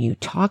 what are you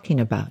talking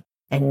about?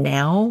 And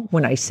now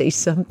when I say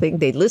something,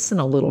 they listen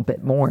a little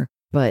bit more.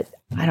 But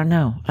I don't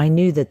know. I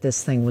knew that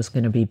this thing was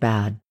going to be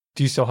bad.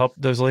 Do you still help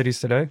those ladies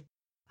today?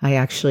 I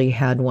actually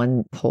had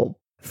one pull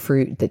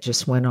fruit that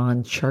just went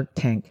on Shark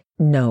Tank.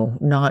 No,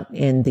 not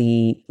in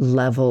the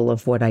level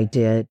of what I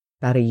did.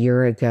 About a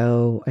year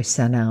ago, I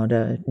sent out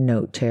a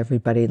note to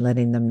everybody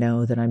letting them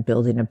know that I'm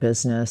building a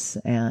business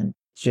and it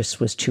just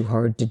was too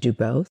hard to do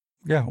both.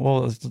 Yeah,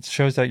 well, it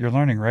shows that you're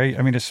learning, right?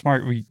 I mean, it's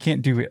smart. We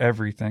can't do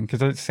everything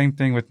because it's the same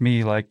thing with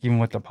me, like even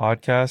with the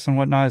podcast and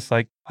whatnot. It's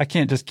like, I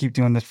can't just keep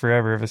doing this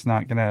forever if it's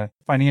not going to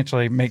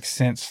financially make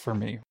sense for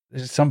me.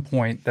 There's some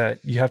point that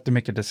you have to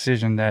make a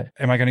decision that,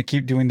 am I going to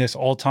keep doing this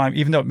all the time?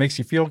 Even though it makes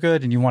you feel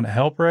good and you want to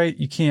help, right?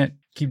 You can't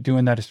keep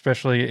doing that,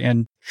 especially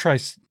and try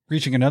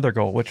reaching another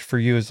goal, which for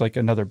you is like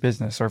another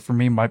business, or for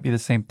me might be the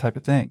same type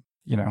of thing.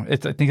 You know, I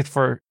think it's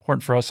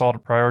important for us all to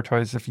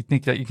prioritize. If you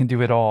think that you can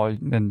do it all,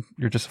 then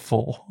you're just a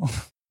fool.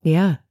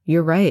 Yeah,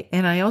 you're right.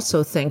 And I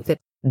also think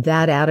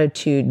that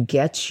attitude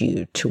gets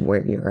you to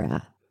where you're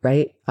at,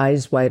 right?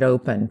 Eyes wide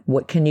open.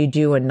 What can you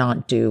do and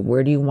not do?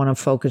 Where do you want to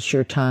focus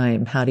your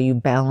time? How do you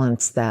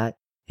balance that?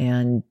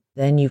 And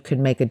then you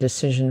can make a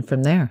decision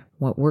from there.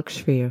 What works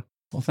for you?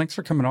 Well, thanks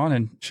for coming on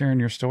and sharing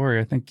your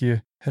story. I think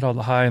you hit all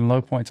the high and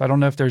low points. I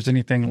don't know if there's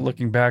anything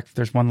looking back, if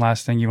there's one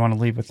last thing you want to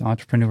leave with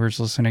entrepreneurs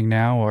listening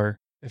now, or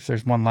if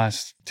there's one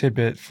last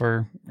tidbit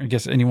for, I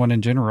guess, anyone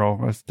in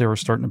general, if they were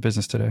starting a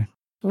business today.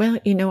 Well,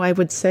 you know, I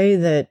would say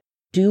that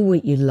do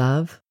what you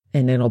love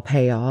and it'll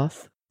pay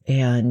off,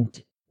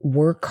 and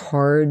work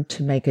hard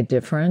to make a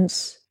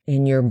difference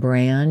in your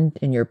brand,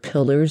 in your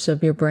pillars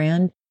of your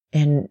brand,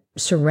 and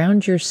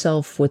surround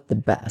yourself with the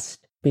best.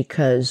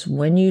 Because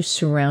when you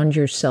surround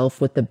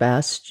yourself with the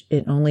best,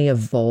 it only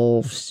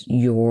evolves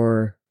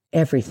your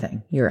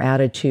everything, your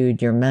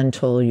attitude, your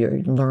mental,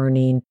 your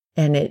learning.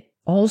 And it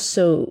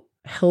also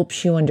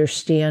helps you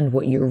understand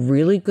what you're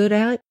really good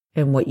at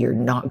and what you're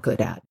not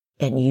good at.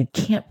 And you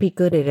can't be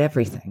good at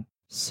everything.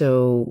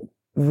 So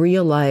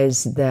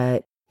realize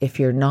that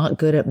if you're not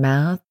good at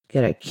math,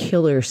 get a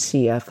killer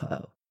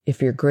CFO.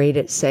 If you're great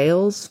at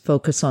sales,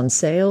 focus on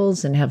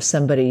sales and have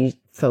somebody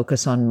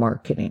focus on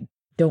marketing.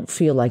 Don't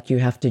feel like you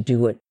have to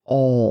do it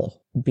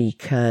all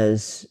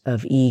because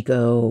of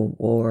ego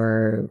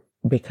or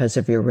because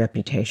of your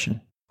reputation.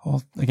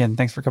 Well, again,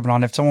 thanks for coming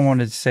on. If someone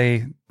wanted to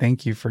say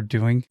thank you for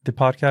doing the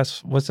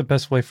podcast, what's the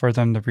best way for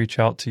them to reach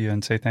out to you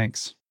and say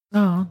thanks?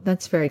 Oh,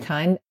 that's very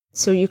kind.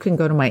 So you can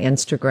go to my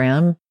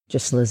Instagram,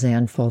 just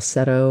Lisanne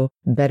Falsetto,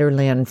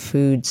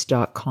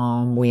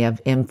 betterlandfoods.com. We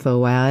have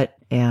info at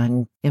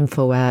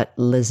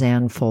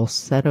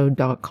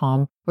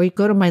LisanneFalsetto.com. Or you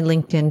go to my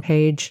LinkedIn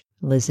page,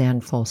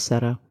 Lisanne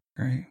Falsetto.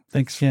 Great.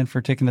 Thanks again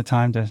for taking the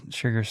time to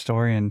share your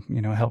story and,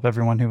 help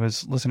everyone who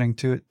is listening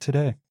to it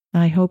today.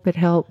 I hope it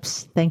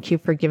helps. Thank you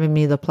for giving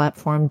me the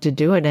platform to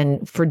do it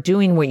and for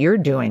doing what you're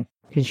doing,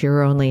 because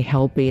you're only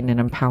helping and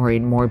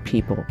empowering more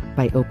people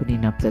by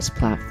opening up this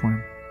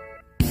platform.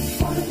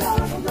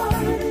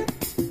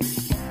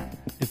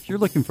 If you're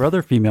looking for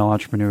other female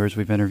entrepreneurs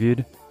we've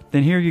interviewed,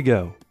 then here you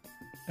go.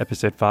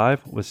 Episode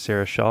 5 was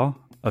Sarah Shaw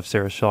of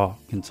Sarah Shaw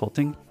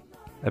Consulting.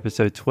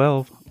 Episode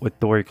 12 with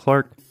Dory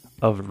Clark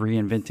of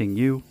Reinventing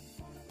You.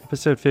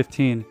 Episode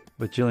 15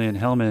 with Jillian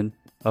Hellman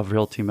of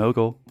Realty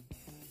Mogul.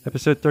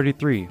 Episode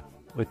 33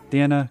 with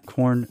Dana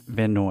Korn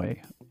Van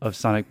Noy of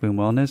Sonic Boom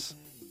Wellness.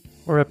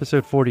 Or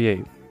episode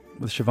 48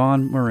 with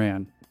Siobhan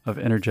Moran of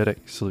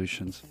Energetic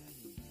Solutions.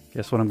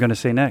 Guess what I'm going to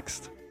say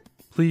next?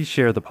 Please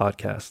share the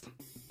podcast.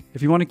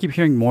 If you want to keep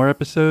hearing more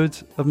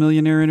episodes of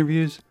Millionaire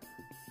Interviews,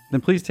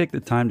 then please take the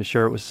time to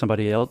share it with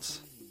somebody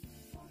else